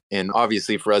that. And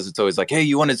obviously for us, it's always like, hey,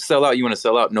 you want to sell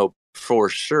out? No, for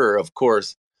sure, of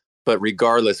course. But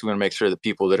regardless, we want to make sure that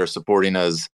people that are supporting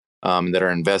us, that are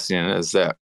investing in us,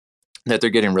 that they're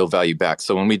getting real value back.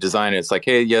 So when we design it, it's like,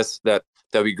 hey, yes, that'd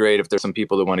be great if there's some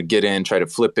people that want to get in, try to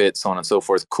flip it, so on and so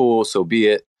forth. Cool, so be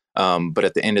it. But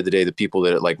at the end of the day, the people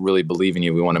that like really believe in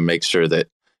you, we want to make sure that,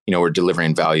 we're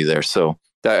delivering value there. So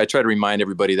I try to remind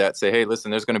everybody that, say, hey, listen,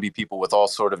 there's going to be people with all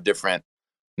sort of different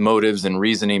motives and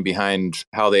reasoning behind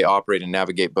how they operate and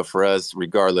navigate. But for us,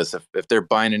 regardless, if they're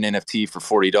buying an NFT for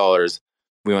 $40,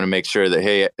 we want to make sure that,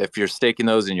 hey, if you're staking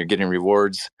those and you're getting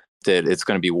rewards, that it's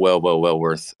going to be well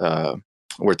worth the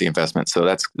investment. So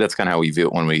that's kind of how we view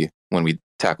it when we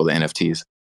tackle the NFTs.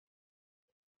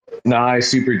 No, I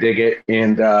super dig it,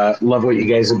 and love what you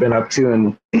guys have been up to,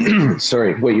 and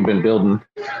sorry, what you've been building.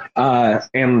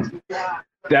 And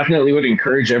definitely would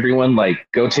encourage everyone, like,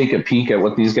 go take a peek at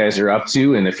what these guys are up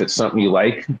to, and if it's something you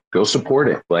like, go support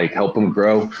it. Like, help them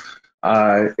grow.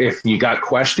 If you got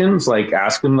questions, like,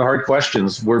 ask them the hard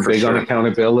questions. We're big on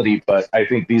accountability, but I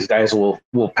think these guys will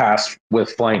pass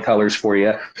with flying colors for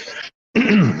you.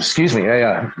 Excuse me,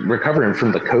 I recovering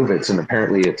from the COVIDs, and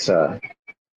apparently it's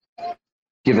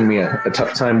given me a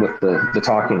tough time with the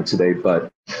talking today,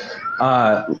 but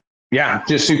yeah,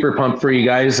 just super pumped for you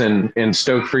guys, and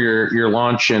stoked for your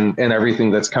launch and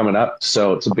everything that's coming up.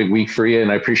 So it's a big week for you,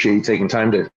 and I appreciate you taking time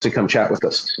to come chat with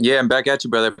us. Yeah, and back at you,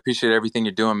 brother. I appreciate everything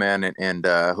you're doing, man, and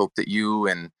hope that you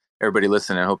and everybody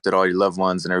listening, I hope that all your loved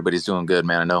ones and everybody's doing good,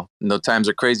 man. I know times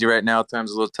are crazy right now.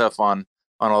 Times are a little tough on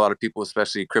a lot of people,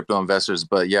 especially crypto investors.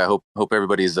 But yeah, hope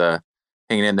everybody's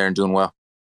hanging in there and doing well.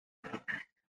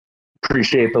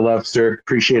 Appreciate the love, sir.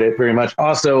 Appreciate it very much.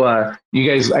 Also, you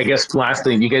guys, I guess last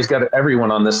thing, you guys got, everyone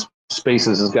on this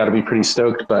Spaces has got to be pretty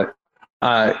stoked, but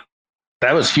that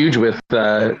was huge with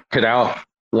Kadao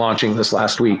launching this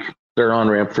last week. Their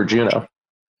on-ramp for Juno.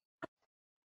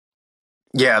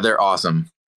 Yeah, they're awesome.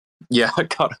 Yeah,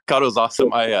 Kado's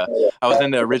awesome. I was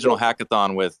in the original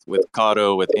hackathon with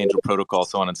Kado, with Angel Protocol,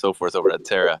 so on and so forth over at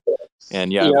Terra.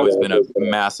 And yeah, I've always been a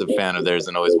massive fan of theirs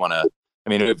and always want to, I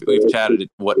mean, we've chatted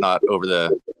whatnot over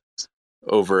the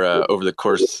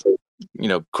course,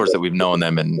 course that we've known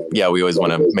them, and yeah, we always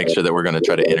want to make sure that we're going to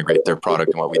try to integrate their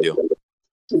product in what we do.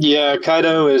 Yeah,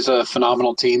 Kaido is a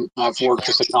phenomenal team. I've worked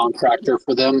as a contractor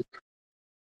for them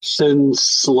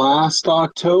since last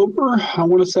October, I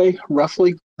want to say,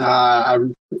 roughly.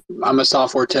 I'm a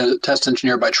software test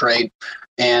engineer by trade,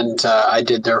 and I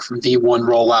did their V1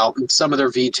 rollout and some of their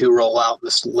V2 rollout in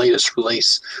this latest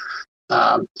release.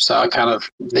 So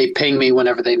they ping me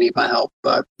whenever they need my help.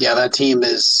 But yeah, that team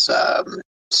is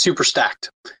super stacked.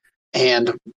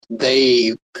 And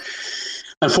they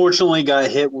unfortunately got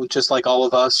hit with, just like all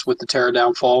of us, with the Terra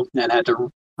downfall, and had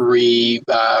to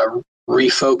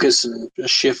refocus and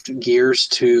shift gears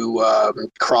to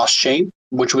cross-chain,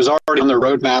 which was already on their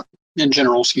roadmap in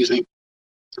general, excuse me.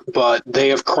 But they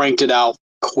have cranked it out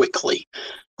quickly.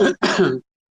 I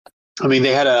mean,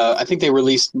 I think they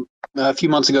released a few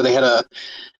months ago, they had a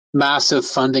massive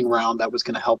funding round that was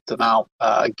going to help them out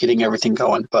getting everything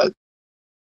going. But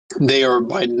they are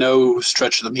by no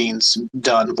stretch of the means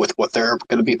done with what they're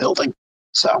going to be building.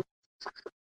 So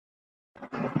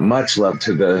much love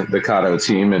to the Kado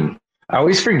team. And I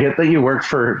always forget that you work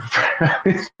for,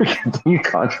 you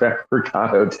contract for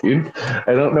Kado, dude.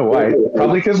 I don't know why.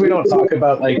 Probably because we don't talk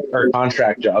about like our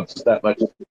contract jobs that much,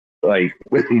 like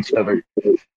with each other.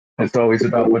 It's always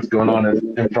about what's going on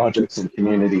in projects and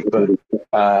community. But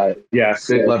yeah,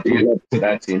 big love to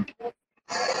that team.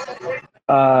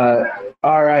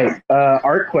 All right,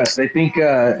 ArtQuest. I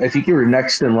think you were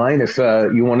next in line. If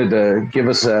you wanted to give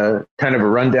us a kind of a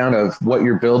rundown of what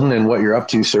you're building and what you're up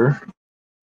to, sir.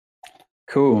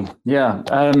 Cool. Yeah.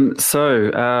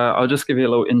 I'll just give you a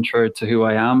little intro to who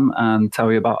I am and tell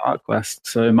you about ArtQuest.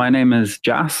 So my name is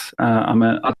Jas. I'm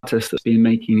an artist that's been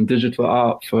making digital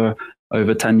art for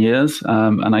over 10 years.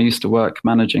 And I used to work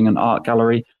managing an art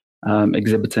gallery,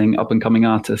 exhibiting up and coming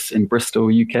artists in Bristol,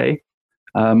 UK.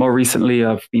 More recently,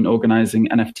 I've been organizing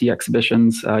NFT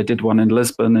exhibitions. I did one in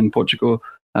Lisbon in Portugal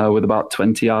with about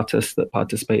 20 artists that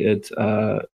participated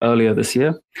earlier this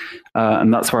year.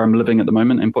 And that's where I'm living at the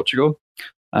moment in Portugal.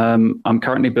 I'm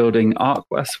currently building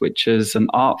ArtQuest, which is an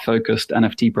art-focused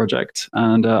NFT project.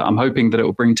 And I'm hoping that it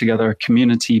will bring together a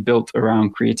community built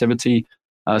around creativity,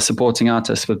 supporting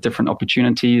artists with different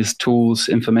opportunities, tools,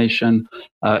 information,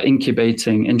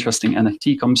 incubating interesting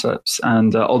NFT concepts,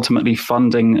 and ultimately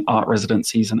funding art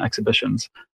residencies and exhibitions.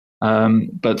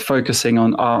 But focusing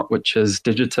on art which is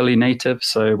digitally native,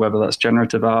 so whether that's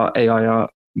generative art, AI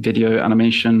art, video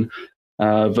animation,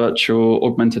 virtual,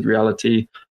 augmented reality,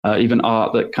 even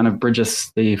art that kind of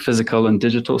bridges the physical and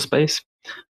digital space.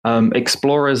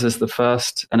 Explorers is the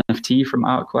first NFT from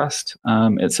ArtQuest.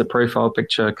 It's a profile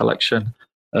picture collection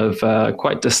of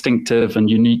quite distinctive and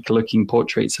unique looking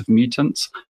portraits of mutants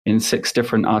in 6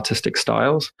 different artistic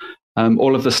styles.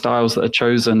 All of the styles that are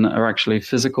chosen are actually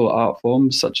physical art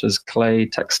forms such as clay,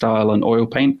 textile, and oil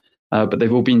paint, but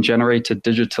they've all been generated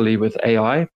digitally with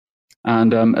AI.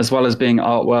 And as well as being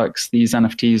artworks, these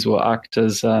NFTs will act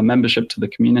as membership to the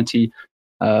community.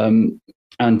 And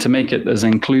to make it as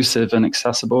inclusive and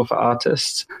accessible for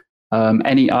artists,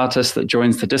 any artist that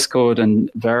joins the Discord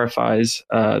and verifies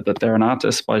that they're an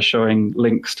artist by showing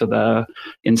links to their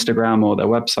Instagram or their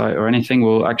website or anything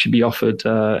will actually be offered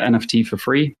NFT for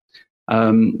free.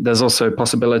 There's also a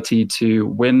possibility to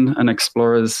win an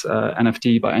Explorer's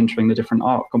NFT by entering the different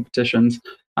art competitions.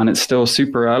 And it's still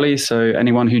super early, so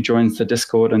anyone who joins the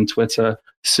Discord and Twitter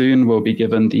soon will be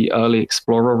given the Early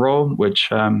Explorer role, which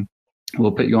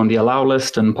will put you on the allow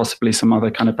list and possibly some other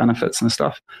kind of benefits and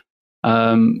stuff.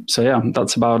 So yeah,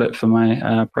 that's about it for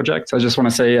my project. I just want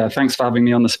to say thanks for having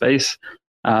me on the space.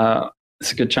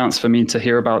 It's a good chance for me to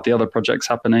hear about the other projects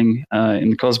happening in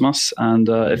the cosmos. And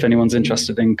if anyone's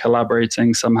interested in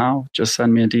collaborating somehow, just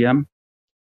send me a DM.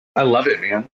 I love it,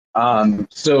 man.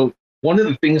 So one of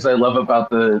the things I love about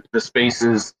the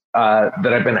spaces that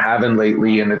I've been having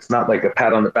lately, and it's not like a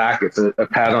pat on the back, it's a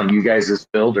pat on you guys as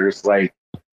builders. Like,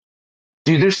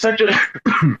 dude, there's such a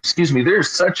there's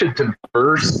such a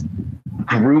diverse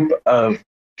group of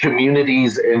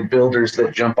communities and builders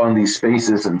that jump on these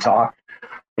spaces and talk,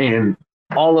 and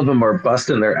all of them are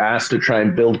busting their ass to try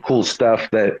and build cool stuff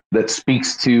that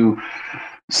speaks to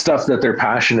stuff that they're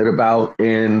passionate about,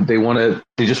 and they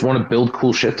just want to build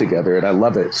cool shit together, and I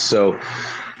love it. So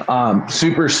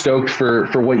super stoked for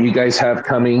what you guys have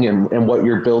coming and what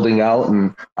you're building out.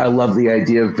 And I love the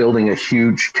idea of building a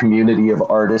huge community of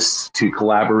artists to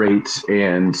collaborate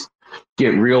and get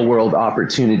real world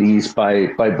opportunities by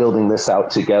building this out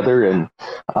together. And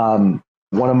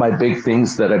one of my big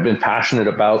things that I've been passionate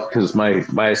about, because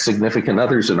my significant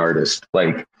other's an artist,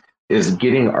 like, is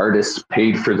getting artists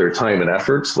paid for their time and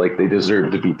efforts like they deserve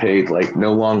to be paid. Like,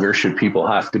 no longer should people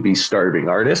have to be starving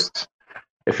artists.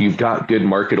 If you've got good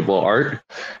marketable art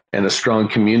and a strong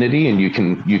community and you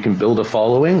can build a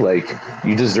following, like,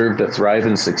 you deserve to thrive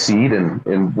and succeed,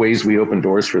 and ways we open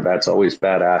doors for that's always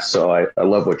badass. So I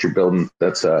love what you're building.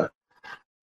 That's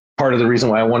part of the reason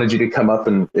why I wanted you to come up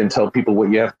and tell people what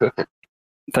you have cooking.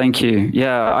 Thank you.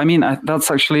 Yeah, I mean, that's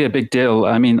actually a big deal.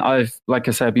 I mean, like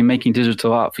I said, I've been making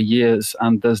digital art for years,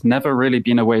 and there's never really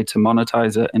been a way to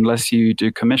monetize it unless you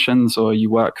do commissions or you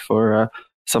work for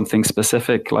something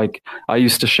specific. Like, I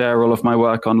used to share all of my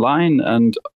work online,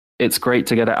 and it's great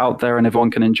to get it out there and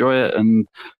everyone can enjoy it and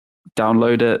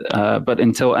download it. But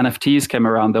until NFTs came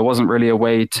around, there wasn't really a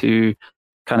way to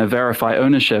kind of verify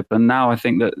ownership. And now I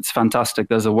think that it's fantastic.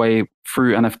 There's a way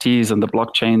through NFTs and the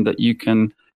blockchain that you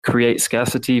can create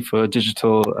scarcity for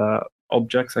digital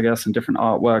objects, I guess, and different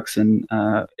artworks, and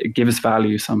it gives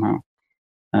value somehow.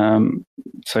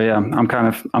 So yeah, I'm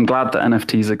glad that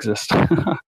NFTs exist.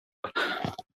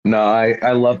 No,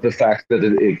 I love the fact that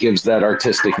it gives that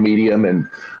artistic medium, and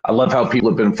I love how people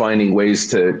have been finding ways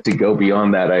to go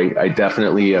beyond that. I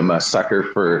definitely am a sucker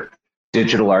for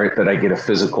digital art that I get a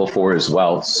physical for as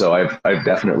well. So I've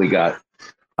definitely got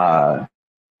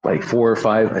like 4 or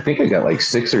 5, I think I got like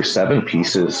 6 or 7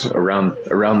 pieces around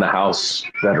the house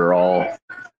that are all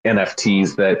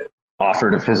NFTs that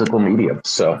offered a physical medium.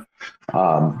 So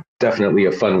definitely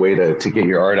a fun way to get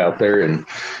your art out there. And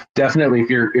definitely if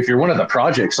you're one of the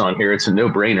projects on here, it's a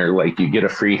no-brainer. Like, you get a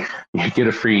free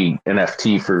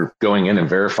NFT for going in and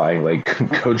verifying. Like,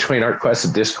 go join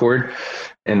ArtQuest Discord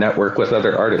and network with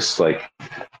other artists. Like,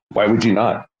 why would you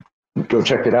not? go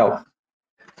check it out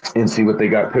and see what they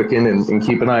got cooking, and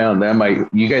keep an eye on them.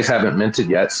 You guys haven't minted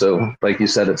yet, so like you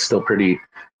said, it's still pretty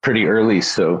early.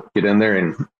 So get in there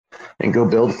and go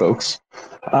build, folks.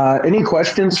 Any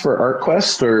questions for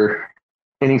ArtQuest or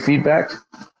any feedback?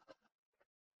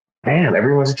 Man,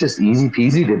 everyone's just easy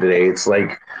peasy today. It's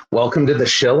like, welcome to the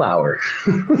shill hour.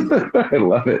 I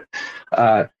love it.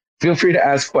 Feel free to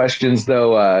ask questions,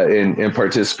 though, and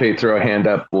participate. Throw a hand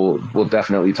up. We'll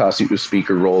definitely toss you to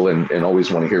speaker role, and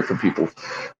always want to hear from people,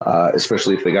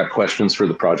 especially if they got questions for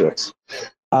the projects.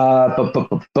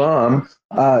 Well,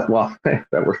 hey,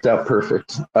 that worked out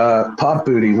perfect. Pop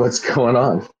Booty, what's going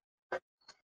on?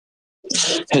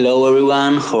 Hello,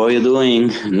 everyone. How are you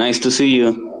doing? Nice to see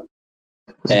you.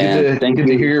 It's good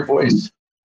to hear your voice.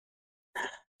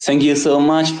 Thank you so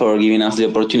much for giving us the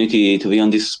opportunity to be on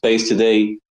this space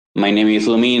today. My name is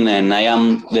Lumin, and I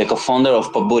am the co-founder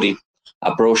of Pop Booty,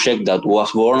 a project that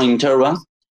was born in Terra,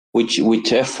 which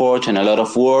with effort and a lot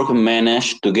of work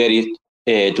managed to get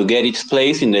its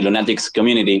place in the Lunatics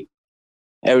community.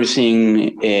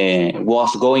 Everything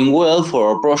was going well for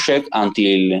our project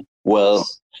until, well,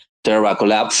 Terra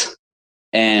collapsed.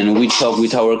 And we talked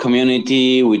with our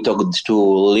community, we talked to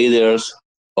leaders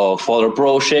of other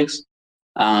projects,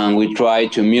 and we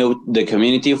tried to move the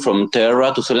community from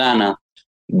Terra to Solana,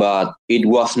 but it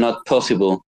was not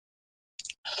possible.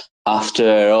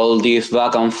 After all this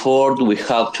back and forth, we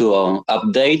had to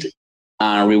update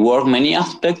and rework many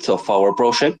aspects of our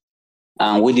project,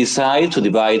 and we decided to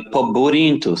divide Pop Booty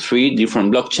into 3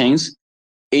 different blockchains,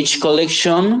 each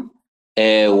collection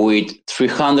with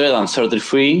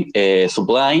 333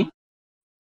 supply,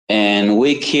 and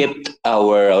we kept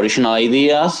our original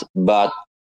ideas, but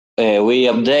we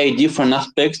update different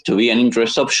aspects to be an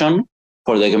interest option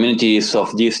for the communities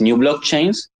of these new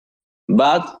blockchains,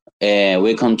 but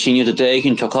we continue to take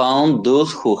into account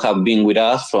those who have been with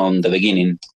us from the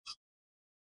beginning.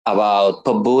 About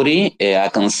Pop Booty, I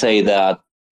can say that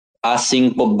I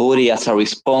think Pop Booty as a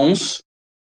response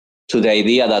to the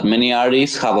idea that many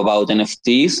artists have about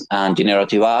NFTs and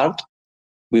generative art.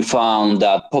 We found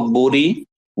that Pop Booty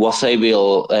was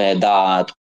able,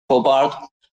 that pop art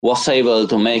was able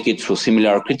to make it through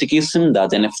similar criticism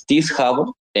that NFTs have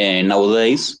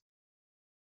nowadays.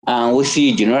 And we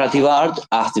see generative art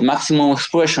as the maximum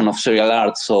expression of serial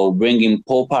art, so bringing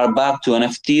pop art back to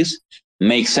NFTs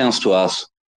makes sense to us.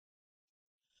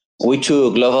 We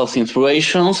took lots of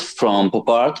inspirations from pop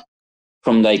art,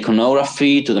 from the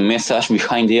iconography to the message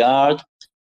behind the art,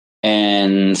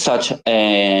 and such.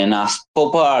 And as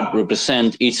pop art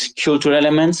represents its cultural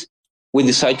elements, we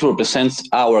decide to represent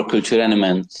our cultural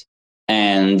elements,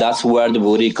 and that's where the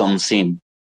booty comes in.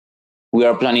 We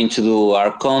are planning to do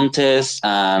art contests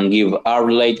and give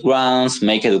art-related grants,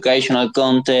 make educational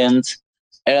content,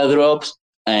 airdrops,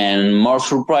 and more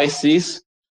surprises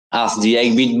as the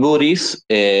 8-bit booties,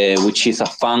 which is a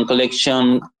fun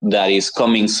collection that is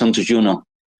coming soon to Juno.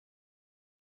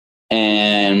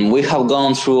 And we have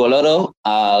gone through a lot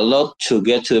to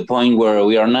get to the point where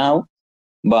we are now,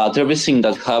 but everything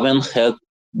that happened helped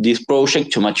this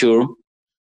project to mature.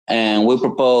 And we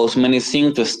propose many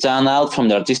things to stand out from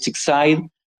the artistic side,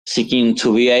 seeking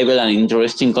to be able an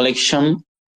interesting collection,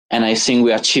 and I think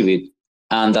we achieve it,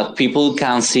 and that people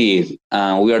can see it.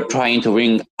 We are trying to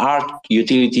bring art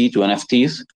utility to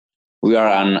NFTs. We are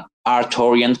an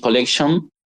art-oriented collection,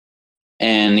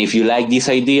 and if you like this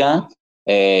idea,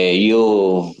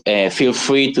 you feel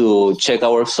free to check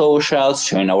our socials,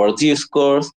 join our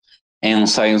Discord, and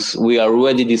since we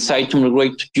already decided to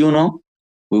migrate to Juno,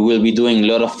 we will be doing a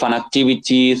lot of fun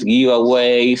activities,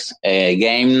 giveaways,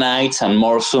 game nights, and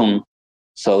more soon.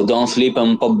 So don't sleep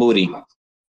on Pop Booty.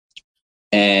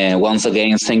 Once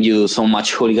again, thank you so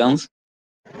much, Hooligans.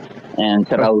 And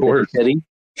shout out to Teddy.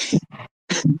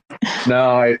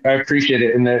 No, I appreciate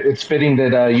it. And it's fitting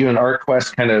that you and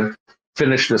ArtQuest kind of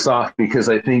finished this off, because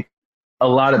I think a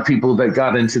lot of people that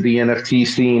got into the NFT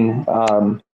scene,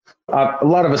 a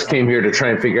lot of us came here to try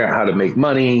and figure out how to make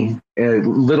money.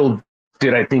 Little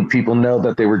did I think people know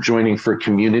that they were joining for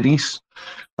communities,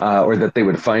 or that they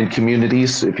would find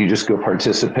communities if you just go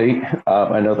participate.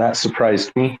 I know that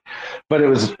surprised me, but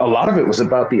a lot of it was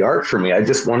about the art for me. I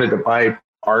just wanted to buy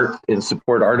art and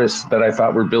support artists that I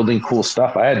thought were building cool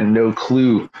stuff. I had no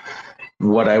clue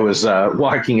what I was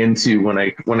walking into when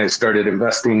I started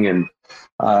investing in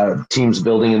teams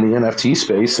building in the NFT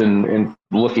space and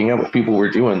looking at what people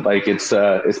were doing. Like it's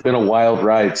been a wild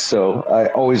ride. So I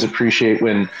always appreciate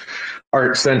when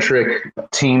art-centric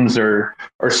teams are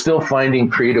still finding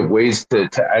creative ways to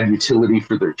add utility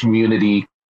for their community,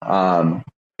 and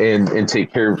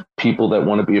take care of people that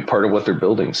want to be a part of what they're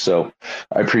building. So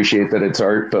I appreciate that it's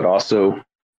art, but also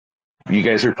you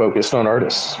guys are focused on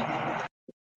artists.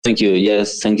 Thank you.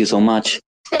 Yes, thank you so much.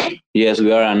 Yes,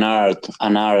 we are an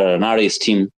artist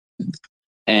team,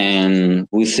 and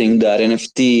we think that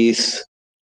NFTs,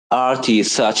 art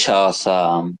is such as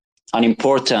an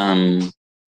important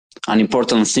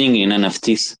thing in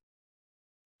NFTs.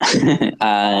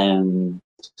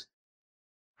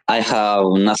 I have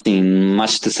nothing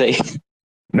much to say.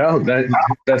 No,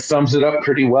 that sums it up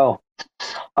pretty well.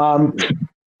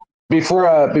 Before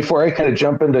I kind of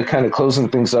jump into kind of closing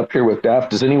things up here with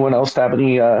Daft, does anyone else have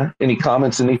any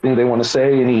comments, anything they want to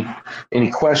say,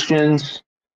 any questions?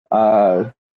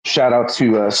 Shout out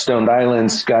to Stoned Island,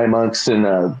 Sky Monks, and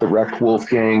the Wrecked Wolf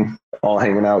Gang, all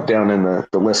hanging out down in the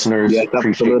listeners. Yes,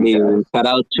 absolutely. Shout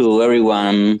out to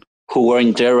everyone who were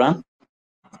in Terra.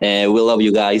 We love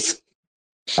you guys.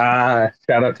 Shout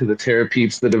out to the Terra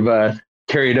peeps that have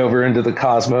carried over into the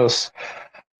cosmos.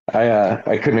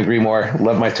 I couldn't agree more.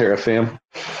 Love my Terra fam.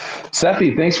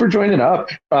 Seppi, thanks for joining up.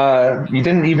 You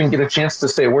didn't even get a chance to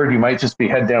say a word. You might just be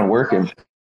head down working.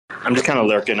 I'm just kind of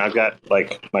lurking. I've got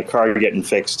like my car getting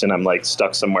fixed and I'm like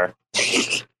stuck somewhere.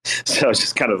 So I was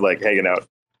just kind of like hanging out.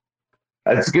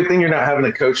 It's a good thing you're not having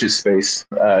a coach's space.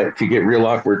 It could get real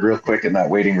awkward real quick in that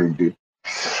waiting room, dude.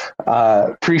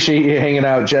 Appreciate you hanging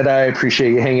out, Jedi.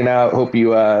 Appreciate you hanging out. Hope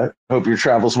your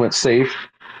travels went safe.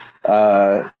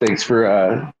 Thanks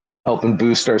for helping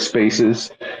boost our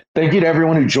spaces. Thank you to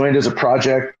everyone who joined as a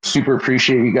project. Super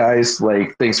appreciate you guys.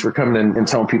 Like, thanks for coming in and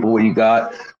telling people what you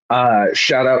got.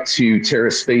 Shout out to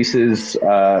Terra Spaces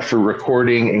for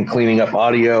recording and cleaning up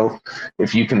audio.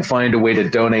 If you can find a way to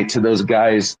donate to those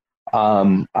guys,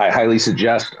 I highly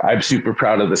suggest. I'm super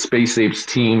proud of the Space Apes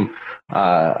team.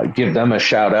 Give them a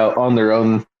shout out on their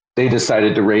own. They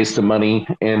decided to raise the money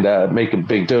and make a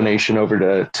big donation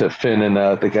over to Finn and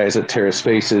the guys at Terra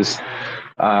Spaces.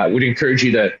 Would encourage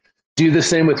you to do the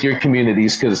same with your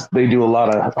communities because they do a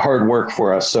lot of hard work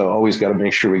for us. So always got to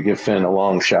make sure we give Finn a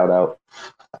long shout out.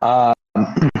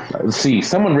 Let's see.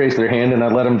 Someone raised their hand and I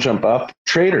let them jump up.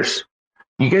 Traders,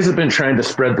 you guys have been trying to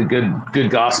spread the good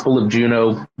gospel of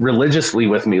Juno religiously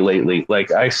with me lately.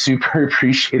 Like, I super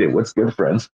appreciate it. What's good,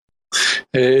 friends?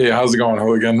 Hey, how's it going,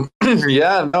 Hooligan?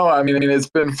 Yeah, no, I mean, it's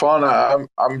been fun.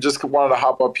 I'm just wanted to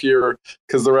hop up here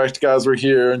because the Wrecked guys were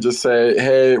here and just say,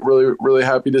 hey, really, really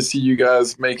happy to see you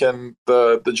guys making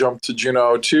the jump to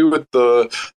Juno 2 with the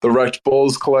Wrecked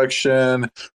Bulls collection.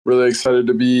 Really excited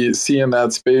to be seeing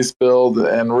that space build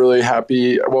and really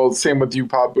happy. Well, same with you,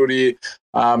 Pop Booty.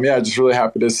 Yeah, just really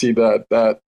happy to see that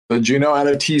the Juno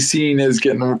NFT scene is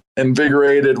getting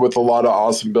invigorated with a lot of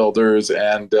awesome builders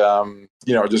and,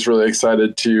 just really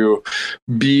excited to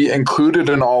be included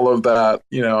in all of that,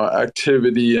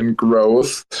 activity and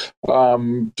growth.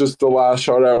 Just the last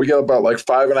shout out, we got about like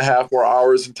 5.5 more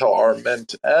hours until our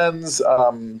mint ends.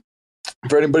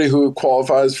 For anybody who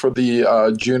qualifies for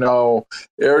the Juno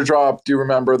airdrop, do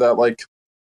remember that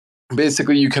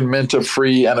basically you can mint a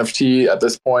free NFT at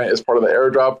this point as part of the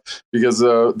airdrop because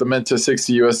the mint is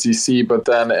 60 USDC, but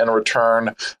then in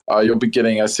return, you'll be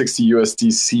getting a 60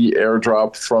 USDC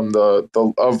airdrop from the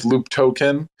Loop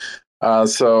token.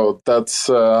 So that's,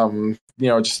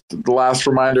 just the last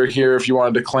reminder here. If you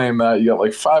wanted to claim that, you got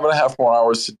like 5.5 more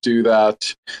hours to do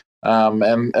that.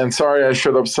 And sorry I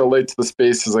showed up so late to the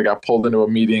space as I got pulled into a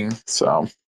meeting. So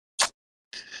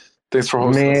thanks for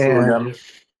hosting us again.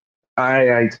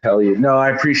 I tell you, no, I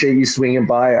appreciate you swinging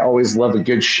by. I always love a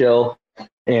good shill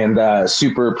and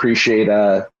super appreciate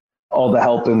all the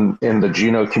help in the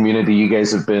Juno community. You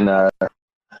guys have been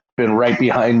right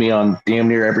behind me on damn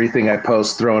near everything I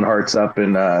post, throwing hearts up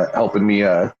and helping me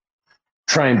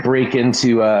try and break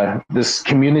into this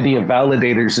community of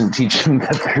validators and teach them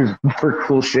that there's more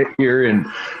cool shit here, and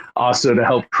also to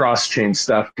help cross-chain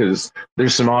stuff because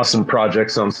there's some awesome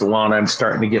projects on Solana. I'm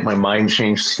starting to get my mind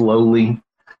changed slowly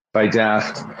by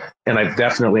Daft, and I've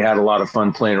definitely had a lot of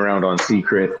fun playing around on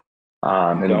Secret.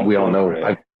 And we all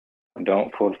know.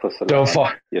 Don't fall for Solana. Don't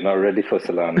fall. You're not ready for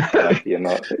Solana. You're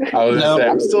not. I was gonna say,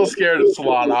 I'm still scared of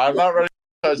Solana. I'm not ready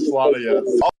to touch Solana yet.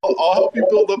 I'll help you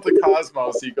build up the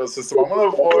Cosmos ecosystem. I'm gonna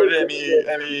avoid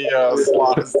any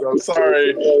Solana stuff.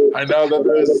 Sorry. I know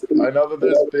that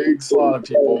there's big Solana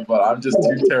people, but I'm just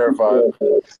too terrified.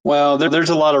 Well, there's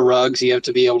a lot of rugs. You have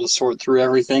to be able to sort through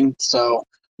everything. So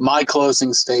my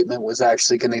closing statement was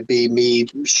actually going to be me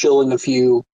shilling a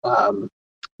few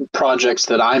projects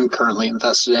that I'm currently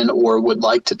invested in or would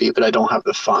like to be, but I don't have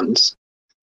the funds.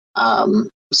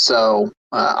 So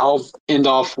I'll end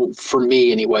off for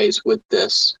me anyways with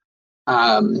this.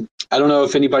 I don't know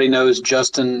if anybody knows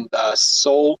Justin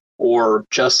Soul or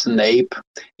Justin Ape.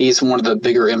 He's one of the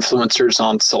bigger influencers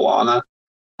on Solana.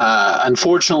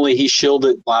 Unfortunately, he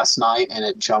shielded it last night, and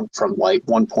it jumped from like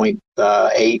 1.8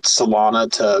 Solana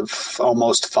to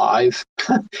almost 5.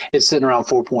 It's sitting around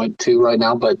 4.2 right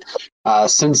now, but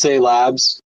Sensei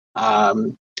Labs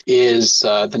is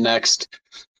the next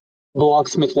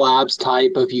Blocksmith Labs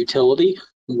type of utility,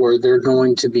 where they're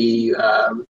going to be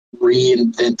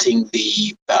reinventing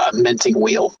the minting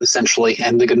wheel, essentially,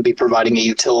 and they're going to be providing a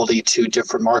utility to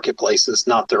different marketplaces,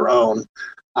 not their own,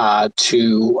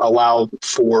 to allow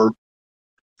for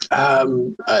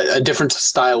a different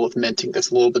style of minting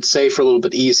that's a little bit safer, a little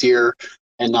bit easier,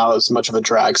 and not as much of a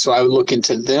drag. So I would look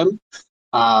into them.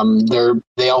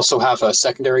 They also have a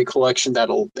secondary collection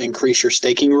that'll increase your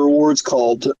staking rewards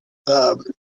called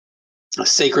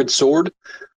Sacred Sword.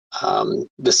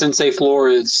 The Sensei floor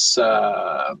is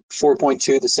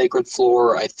 4.2. The Sacred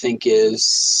floor, I think, is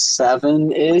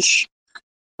 7-ish.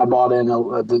 I bought in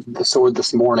the sword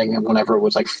this morning, and whenever it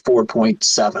was like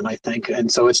 4.7, I think, and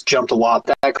so it's jumped a lot.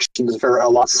 That action is a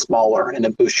lot smaller, and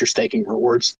it boosts your staking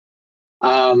rewards.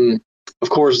 Of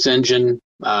course, Zenjin,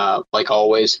 like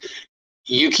always.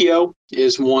 Yukio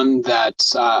is one that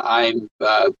I'm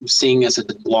seeing as a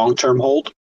long-term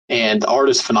hold, and the art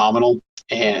is phenomenal.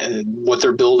 And what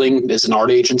they're building is an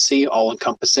art agency,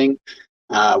 all-encompassing,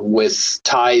 with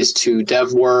ties to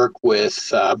dev work,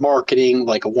 with marketing,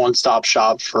 like a one-stop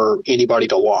shop for anybody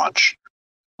to launch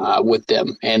with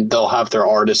them. And they'll have their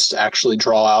artists actually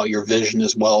draw out your vision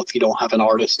as well if you don't have an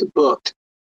artist booked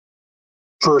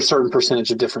for a certain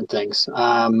percentage of different things.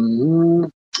 And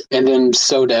then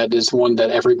Soded is one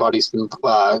that everybody's been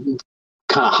kind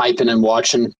of hyping and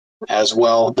watching as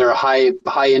well. They're high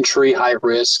entry, high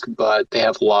risk, but they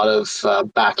have a lot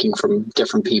of backing from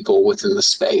different people within the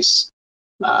space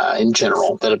in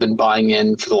general that have been buying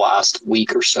in for the last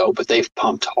week or so, but they've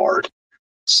pumped hard.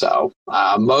 So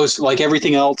most, like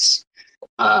everything else,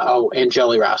 and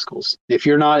Jelly Rascals. If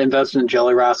you're not invested in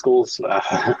Jelly Rascals,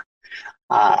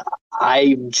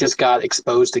 I just got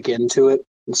exposed again to it.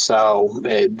 So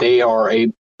they are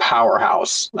a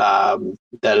powerhouse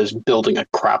that is building a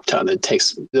crap ton.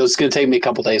 It's going to take me a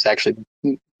couple days to actually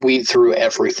weed through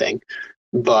everything,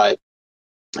 but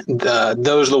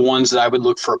those are the ones that I would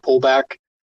look for a pullback,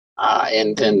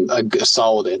 and then a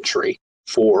solid entry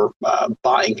for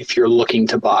buying if you're looking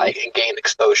to buy and gain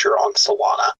exposure on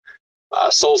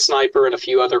Solana. Soul Sniper and a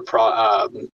few other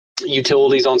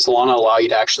utilities on Solana allow you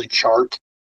to actually chart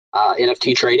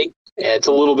NFT trading. It's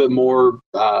a little bit more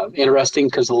interesting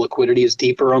because the liquidity is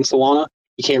deeper on Solana.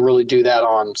 You can't really do that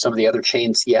on some of the other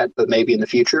chains yet, but maybe in the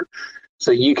future.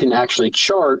 So you can actually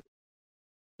chart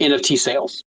NFT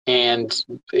sales, and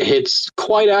it's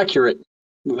quite accurate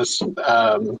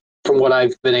from what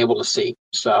I've been able to see.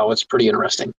 So it's pretty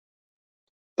interesting.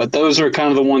 But those are kind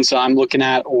of the ones that I'm looking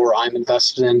at or I'm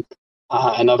invested in.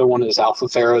 Another one is Alpha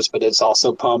Pharaohs, but it's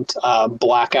also pumped.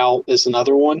 Blackout is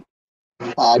another one.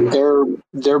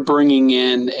 They're bringing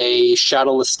in a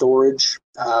shadowless storage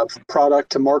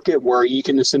product to market where you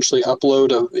can essentially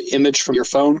upload an image from your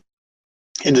phone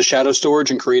into shadow storage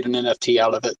and create an NFT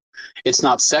out of it. It's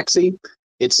not sexy.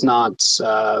 It's not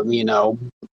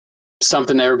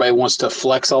something that everybody wants to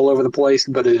flex all over the place,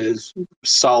 but it is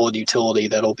solid utility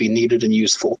that'll be needed and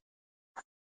useful.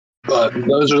 But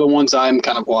those are the ones I'm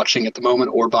kind of watching at the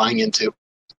moment or buying into.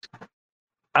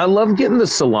 I love getting the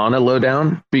Solana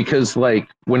lowdown because, like,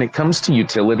 when it comes to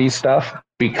utility stuff,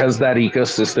 because that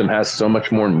ecosystem has so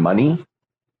much more money,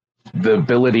 the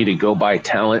ability to go buy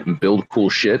talent and build cool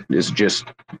shit is just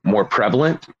more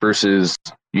prevalent versus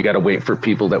you got to wait for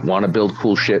people that want to build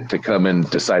cool shit to come and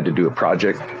decide to do a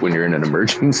project when you're in an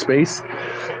emerging space.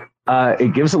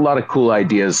 It gives a lot of cool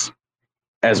ideas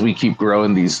as we keep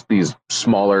growing these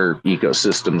smaller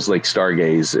ecosystems like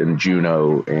Stargaze and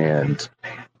Juno and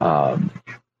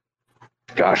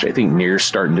I think Near's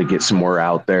starting to get some more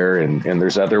out there, and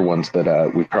there's other ones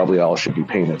that we probably all should be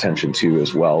paying attention to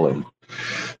as well.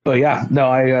 But yeah,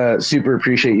 no, I super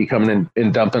appreciate you coming in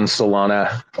and dumping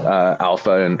Solana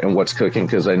Alpha and what's cooking,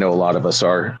 because I know a lot of us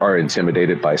are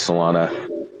intimidated by Solana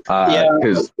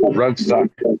because rugs suck.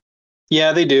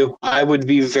 Yeah, they do. I would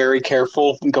be very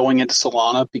careful going into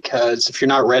Solana because if you're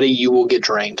not ready, you will get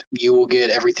drained. You will get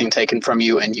everything taken from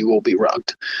you, and you will be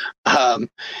rugged.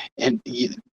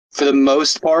 For the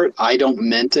most part, I don't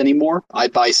mint anymore. I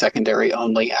buy secondary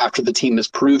only after the team has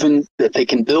proven that they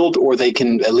can build or they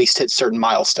can at least hit certain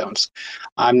milestones.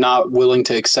 I'm not willing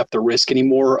to accept the risk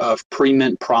anymore of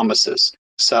pre-mint promises.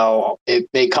 So it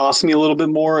may cost me a little bit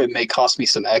more. It may cost me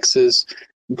some X's,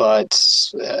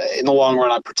 but in the long run,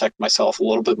 I protect myself a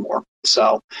little bit more.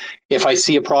 So if I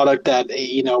see a product that,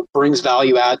 brings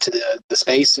value add to the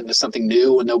space and is something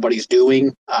new and nobody's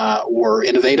doing or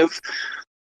innovative,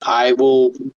 I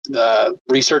will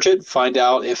research it, find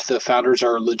out if the founders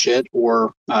are legit,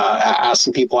 or ask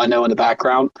some people I know in the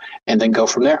background, and then go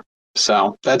from there.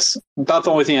 So that's about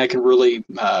the only thing I can really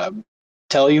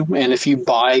tell you. And if you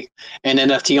buy an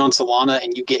NFT on Solana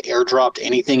and you get airdropped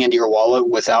anything into your wallet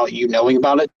without you knowing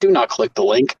about it, do not click the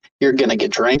link. You're going to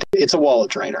get drained. It's a wallet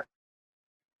drainer.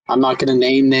 I'm not going to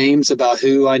name names about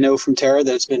who I know from Terra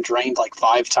that's been drained like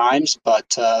 5 times,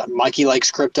 but Mikey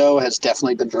Likes Crypto has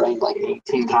definitely been drained like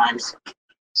 18 times.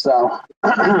 So,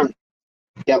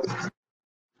 yep.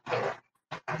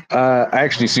 I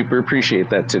actually super appreciate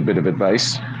that tidbit of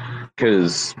advice,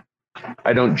 because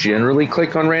I don't generally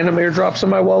click on random airdrops on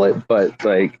my wallet, but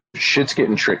like shit's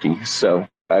getting tricky. So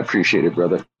I appreciate it,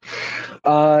 brother.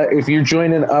 If you're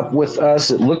joining up with us,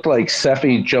 it looked like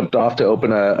Sephi jumped off to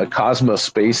open a Cosmos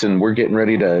space, and we're getting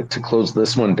ready to close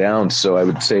this one down. So I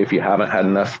would say if you haven't had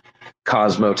enough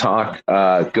Cosmo talk,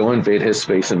 go invade his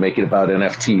space and make it about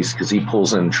NFTs, because he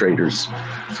pulls in traders.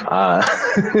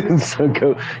 So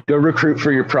go recruit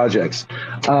for your projects.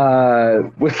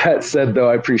 With that said, though,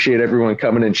 I appreciate everyone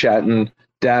coming and chatting.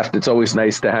 Daft, it's always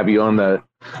nice to have you on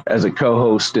as a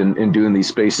co-host and doing these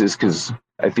spaces, because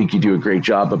I think you do a great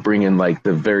job of bringing like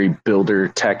the very builder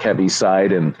tech heavy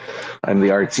side, and I'm the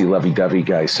artsy lovey-dovey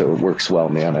guy, so it works well,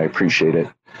 man. I appreciate it.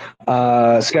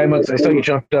 Skymonks, I saw you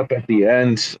jumped up at the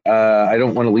end. I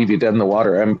don't want to leave you dead in the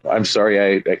water. I'm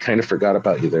sorry, I kind of forgot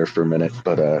about you there for a minute,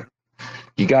 but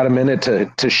you got a minute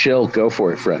to shill. Go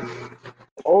for it, friend.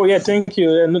 Oh yeah, thank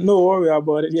you. No worry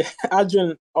about it. Yeah, I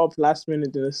joined up last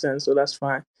minute in a sense, so that's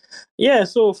fine. Yeah,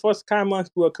 so for Skymonks,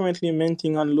 we're currently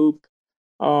minting on Loop.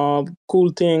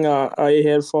 Cool thing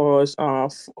ahead for us. Our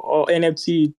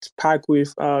NFT packed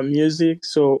with music.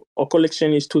 So our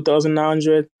collection is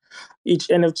 2,900. Each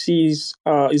NFT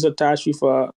is attached with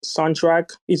a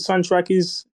soundtrack. Each soundtrack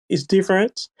is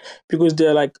different because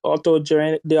they're like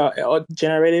they are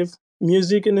generative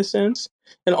music in a sense.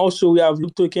 And also we have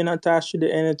loop token attached to the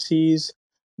NFTs.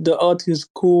 The art is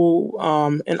cool.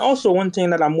 And also one thing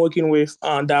that I'm working with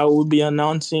that I will be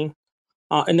announcing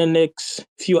in the next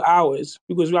few hours,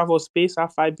 because we have our space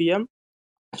at 5 p.m.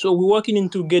 So we're working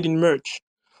into getting merch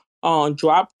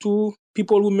drop to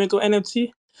people who make an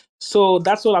NFT. So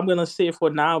that's all I'm going to say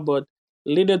for now. But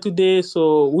later today,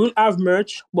 so we'll have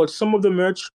merch, but some of the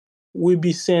merch will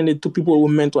be sent it to people who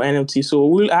mint on NFT. So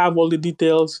we'll have all the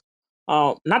details.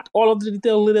 Not all of the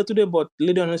details later today, but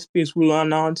later on the space we'll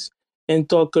announce and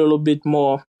talk a little bit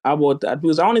more about that,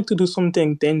 because I wanted to do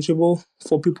something tangible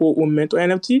for people who mint on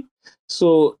NFT.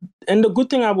 So, and the good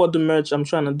thing about the merch I'm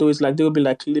trying to do is like there will be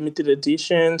like limited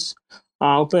editions.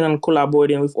 Open and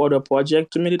collaborating with other projects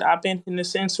to make it happen. In a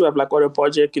sense, we have like other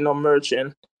projects, merch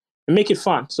and make it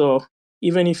fun. So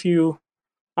even if you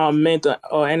mint an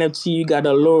NFT, you got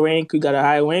a low rank, you got a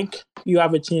high rank, you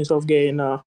have a chance of getting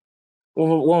one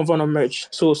of the merch.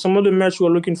 So some of the merch we're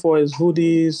looking for is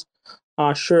hoodies,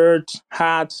 shirts,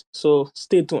 hats. So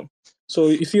stay tuned. So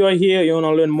if you are here, you want to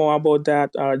learn more about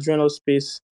that, join our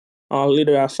space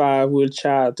later at 5. We'll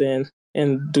chat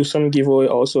and do some giveaway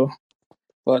also.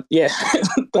 But yeah,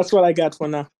 that's what I got for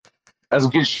now. That's a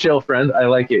good chill, friend. I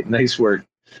like it. Nice work.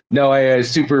 No, I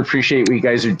super appreciate what you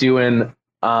guys are doing.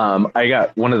 I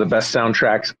got one of the best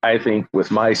soundtracks, I think, with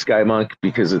my Skymonk,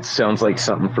 because it sounds like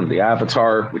something from the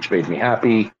Avatar, which made me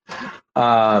happy.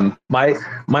 My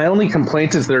only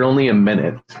complaint is they're only a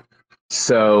minute.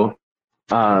 So,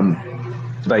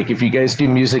 like if you guys do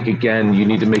music again, you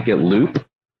need to make it loop,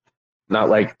 not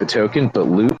like the token, but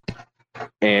loop.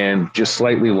 And just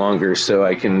slightly longer, so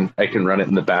I can run it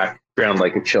in the background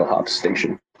like a chill hop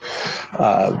station.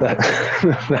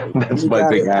 That's my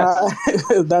big ask.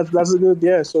 That's a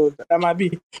good So that might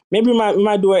be maybe we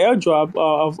might do an airdrop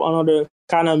of another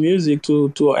kind of music to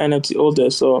an NFT holder.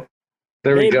 So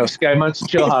there we go. Skymonks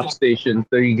chill hop station.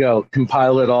 There you go.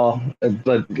 Compile it all.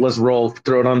 Let's roll.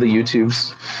 Throw it on the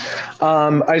YouTubes.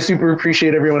 I super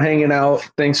appreciate everyone hanging out.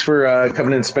 Thanks for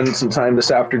coming and spending some time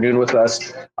this afternoon with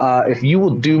us. If you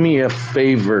will do me a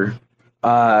favor,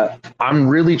 I'm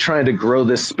really trying to grow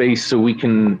this space so we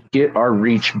can get our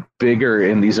reach bigger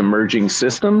in these emerging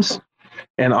systems,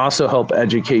 and also help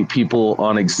educate people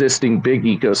on existing big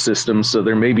ecosystems so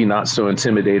they're maybe not so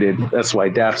intimidated. That's why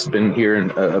Daft's been here,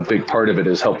 and a big part of it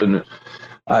is helping.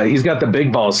 He's got the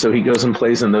big balls, so he goes and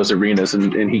plays in those arenas,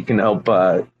 and he can help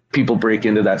people break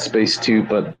into that space too.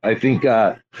 But I think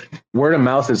word of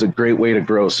mouth is a great way to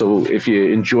grow. So if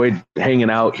you enjoyed hanging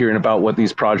out, hearing about what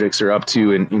these projects are up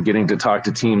to, and getting to talk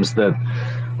to teams that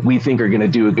we think are going to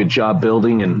do a good job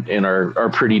building and are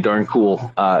pretty darn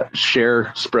cool,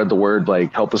 share, spread the word,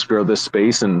 like help us grow this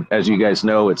space. And as you guys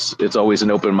know, it's always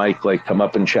an open mic, like come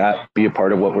up and chat, be a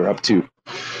part of what we're up to.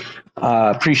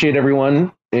 Appreciate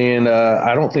everyone, and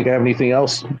I don't think I have anything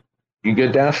else. You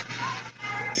good, Dash?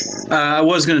 I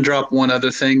was going to drop one other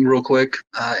thing real quick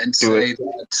and say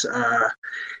that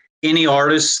any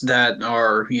artists that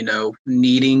are,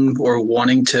 needing or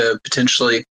wanting to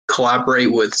potentially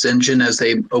collaborate with Zengen as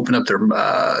they open up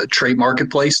their trade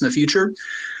marketplace in the future,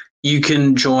 you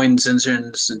can join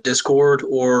Zengen's Discord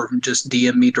or just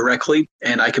DM me directly,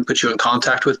 and I can put you in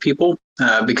contact with people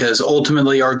because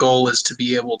ultimately our goal is to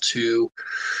be able to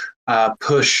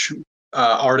push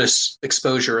artists'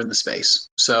 exposure in the space.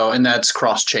 So, and that's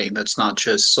cross-chain. That's not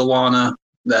just Solana.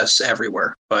 That's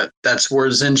everywhere. But that's where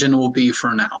Zengen will be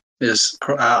for now, is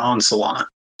on Solana.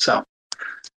 So.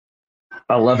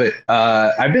 I love it.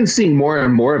 I've been seeing more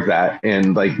and more of that.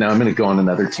 And now I'm going to go on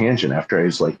another tangent after I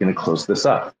was going to close this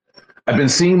up. I've been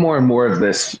seeing more and more of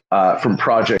this from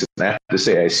projects, and I have to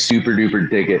say I super duper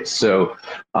dig it. So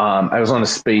I was on a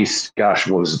space, what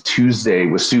was it, Tuesday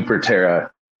with Super Terra,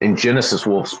 and Genesis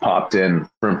Wolves popped in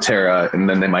from Terra, and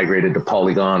then they migrated to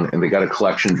Polygon, and they got a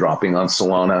collection dropping on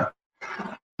Solana.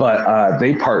 But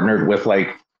they partnered with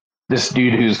this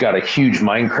dude who's got a huge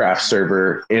Minecraft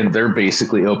server, and they're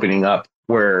basically opening up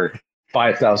where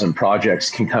 5,000 projects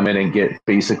can come in and get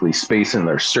basically space in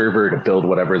their server to build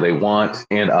whatever they want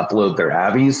and upload their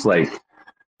avies.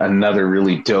 Another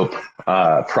really dope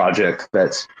project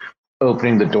that's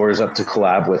opening the doors up to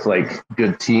collab with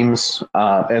good teams.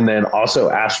 And then also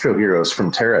Astro Heroes from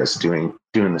Terra is doing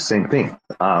the same thing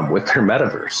with their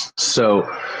metaverse. So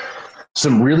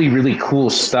some really, really cool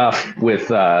stuff with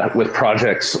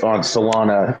projects on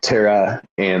Solana, Terra,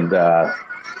 and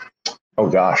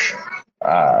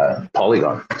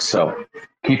Polygon. So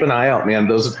keep an eye out, man.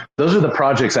 Those are the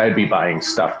projects I'd be buying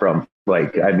stuff from.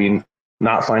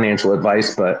 Not financial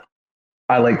advice, but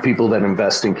I like people that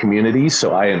invest in community,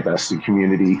 so I invest in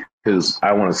community because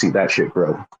I want to see that shit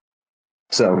grow.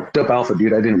 So dope alpha,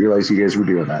 dude. I didn't realize you guys were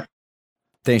doing that.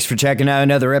 Thanks for checking out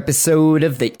another episode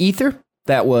of The Ether.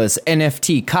 That was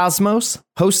NFT Cosmos,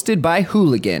 hosted by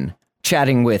Hooligan,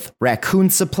 chatting with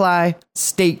Raccoon Supply,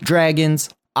 State Dragons,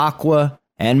 Aqua,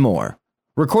 and more.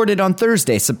 Recorded on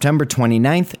Thursday, September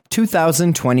 29th,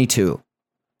 2022.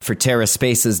 For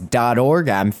TerraSpaces.org,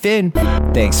 I'm Finn.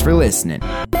 Thanks for listening.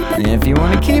 And if you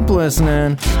want to keep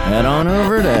listening, head on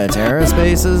over to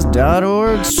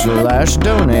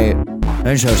TerraSpaces.org/donate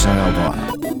and show some help.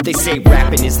 They say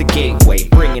rapping is the gateway,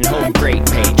 bringing home great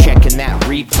pay. Checking that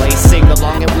replay, sing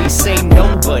along and we say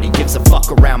nobody gives a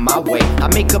fuck around my way. I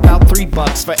make about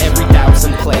 $3 for every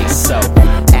 1,000 plays, so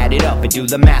add it up and do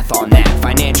the math on that.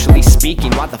 Financially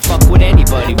speaking, why the fuck would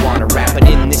anybody wanna rap? But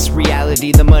in this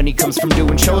reality, the money comes from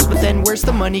doing shows. But then where's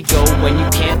the money go when you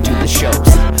can't do the shows?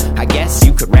 I guess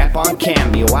you could rap on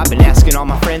Cameo. I've been asking all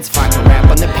my friends if I can rap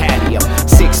on the patio.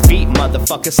 6 feet,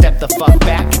 motherfucker, step the fuck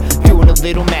back. Doing a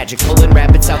little magic, pulling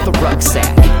rabbits out the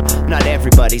rucksack. Not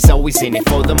everybody's always in it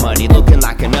for the money. Looking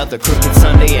like another crooked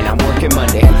Sunday and I'm working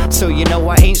Monday. So you know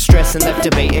I ain't stressing, left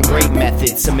debating great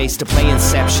methods. Amazed to play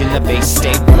Inception, the base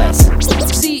stay blessed.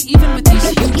 See, even with these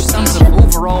huge sums of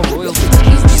overall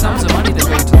royalties, the sums of money that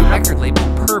go to the record label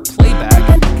per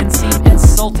playback can seem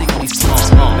insultingly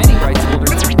small. Many rights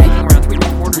holders are making around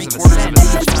 3/4 of a cent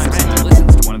each time someone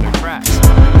listens to one of their tracks,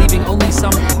 leaving only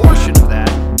some portion of that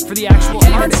for the actual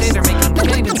artist. Say they're making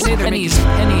pennies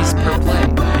per play.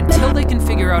 Until they can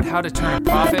figure out how to turn a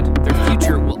profit, their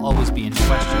future will always be in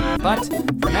question. But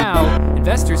for now,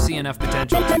 investors see enough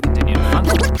potential to continue to fund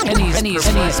them. Pennies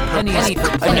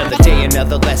per play. Another day,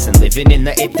 another lesson. Living in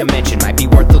the 8th dimension might be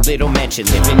worth a little mention.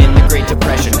 Living in the Great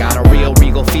Depression, got a real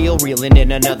regal feel. Reeling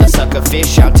in another sucker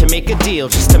fish out to make a deal,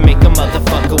 just to make a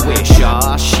motherfucker wish.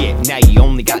 Aw shit, now you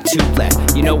only got 2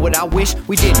 left. You know what I wish?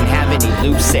 We didn't have any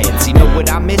loose ends. You know what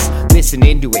I miss?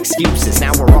 Listening to excuses.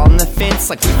 Now we're on the fence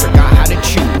like we forgot how to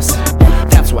choose.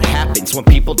 That's what happens when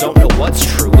people don't know what's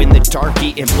true. In the dark,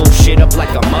 eating bullshit up like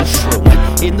a mushroom.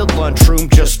 In the lunchroom,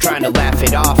 just trying to laugh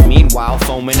it off. Meanwhile,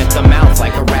 foaming at the mouth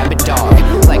like a rabid dog.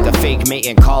 Like a fake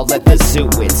mating call at the zoo.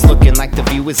 It's looking like the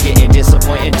view is getting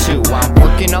disappointed too. I'm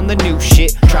working on the new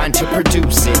shit, trying to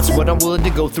produce it. It's what I'm willing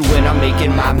to go through when I'm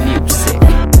making my music.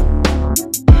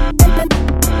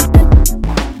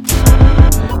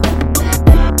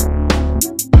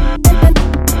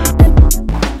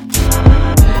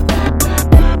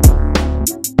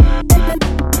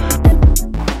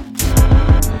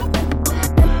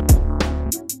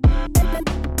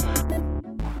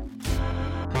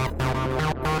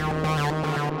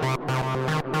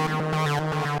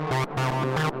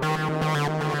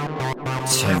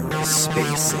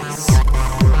 TerraSpaces.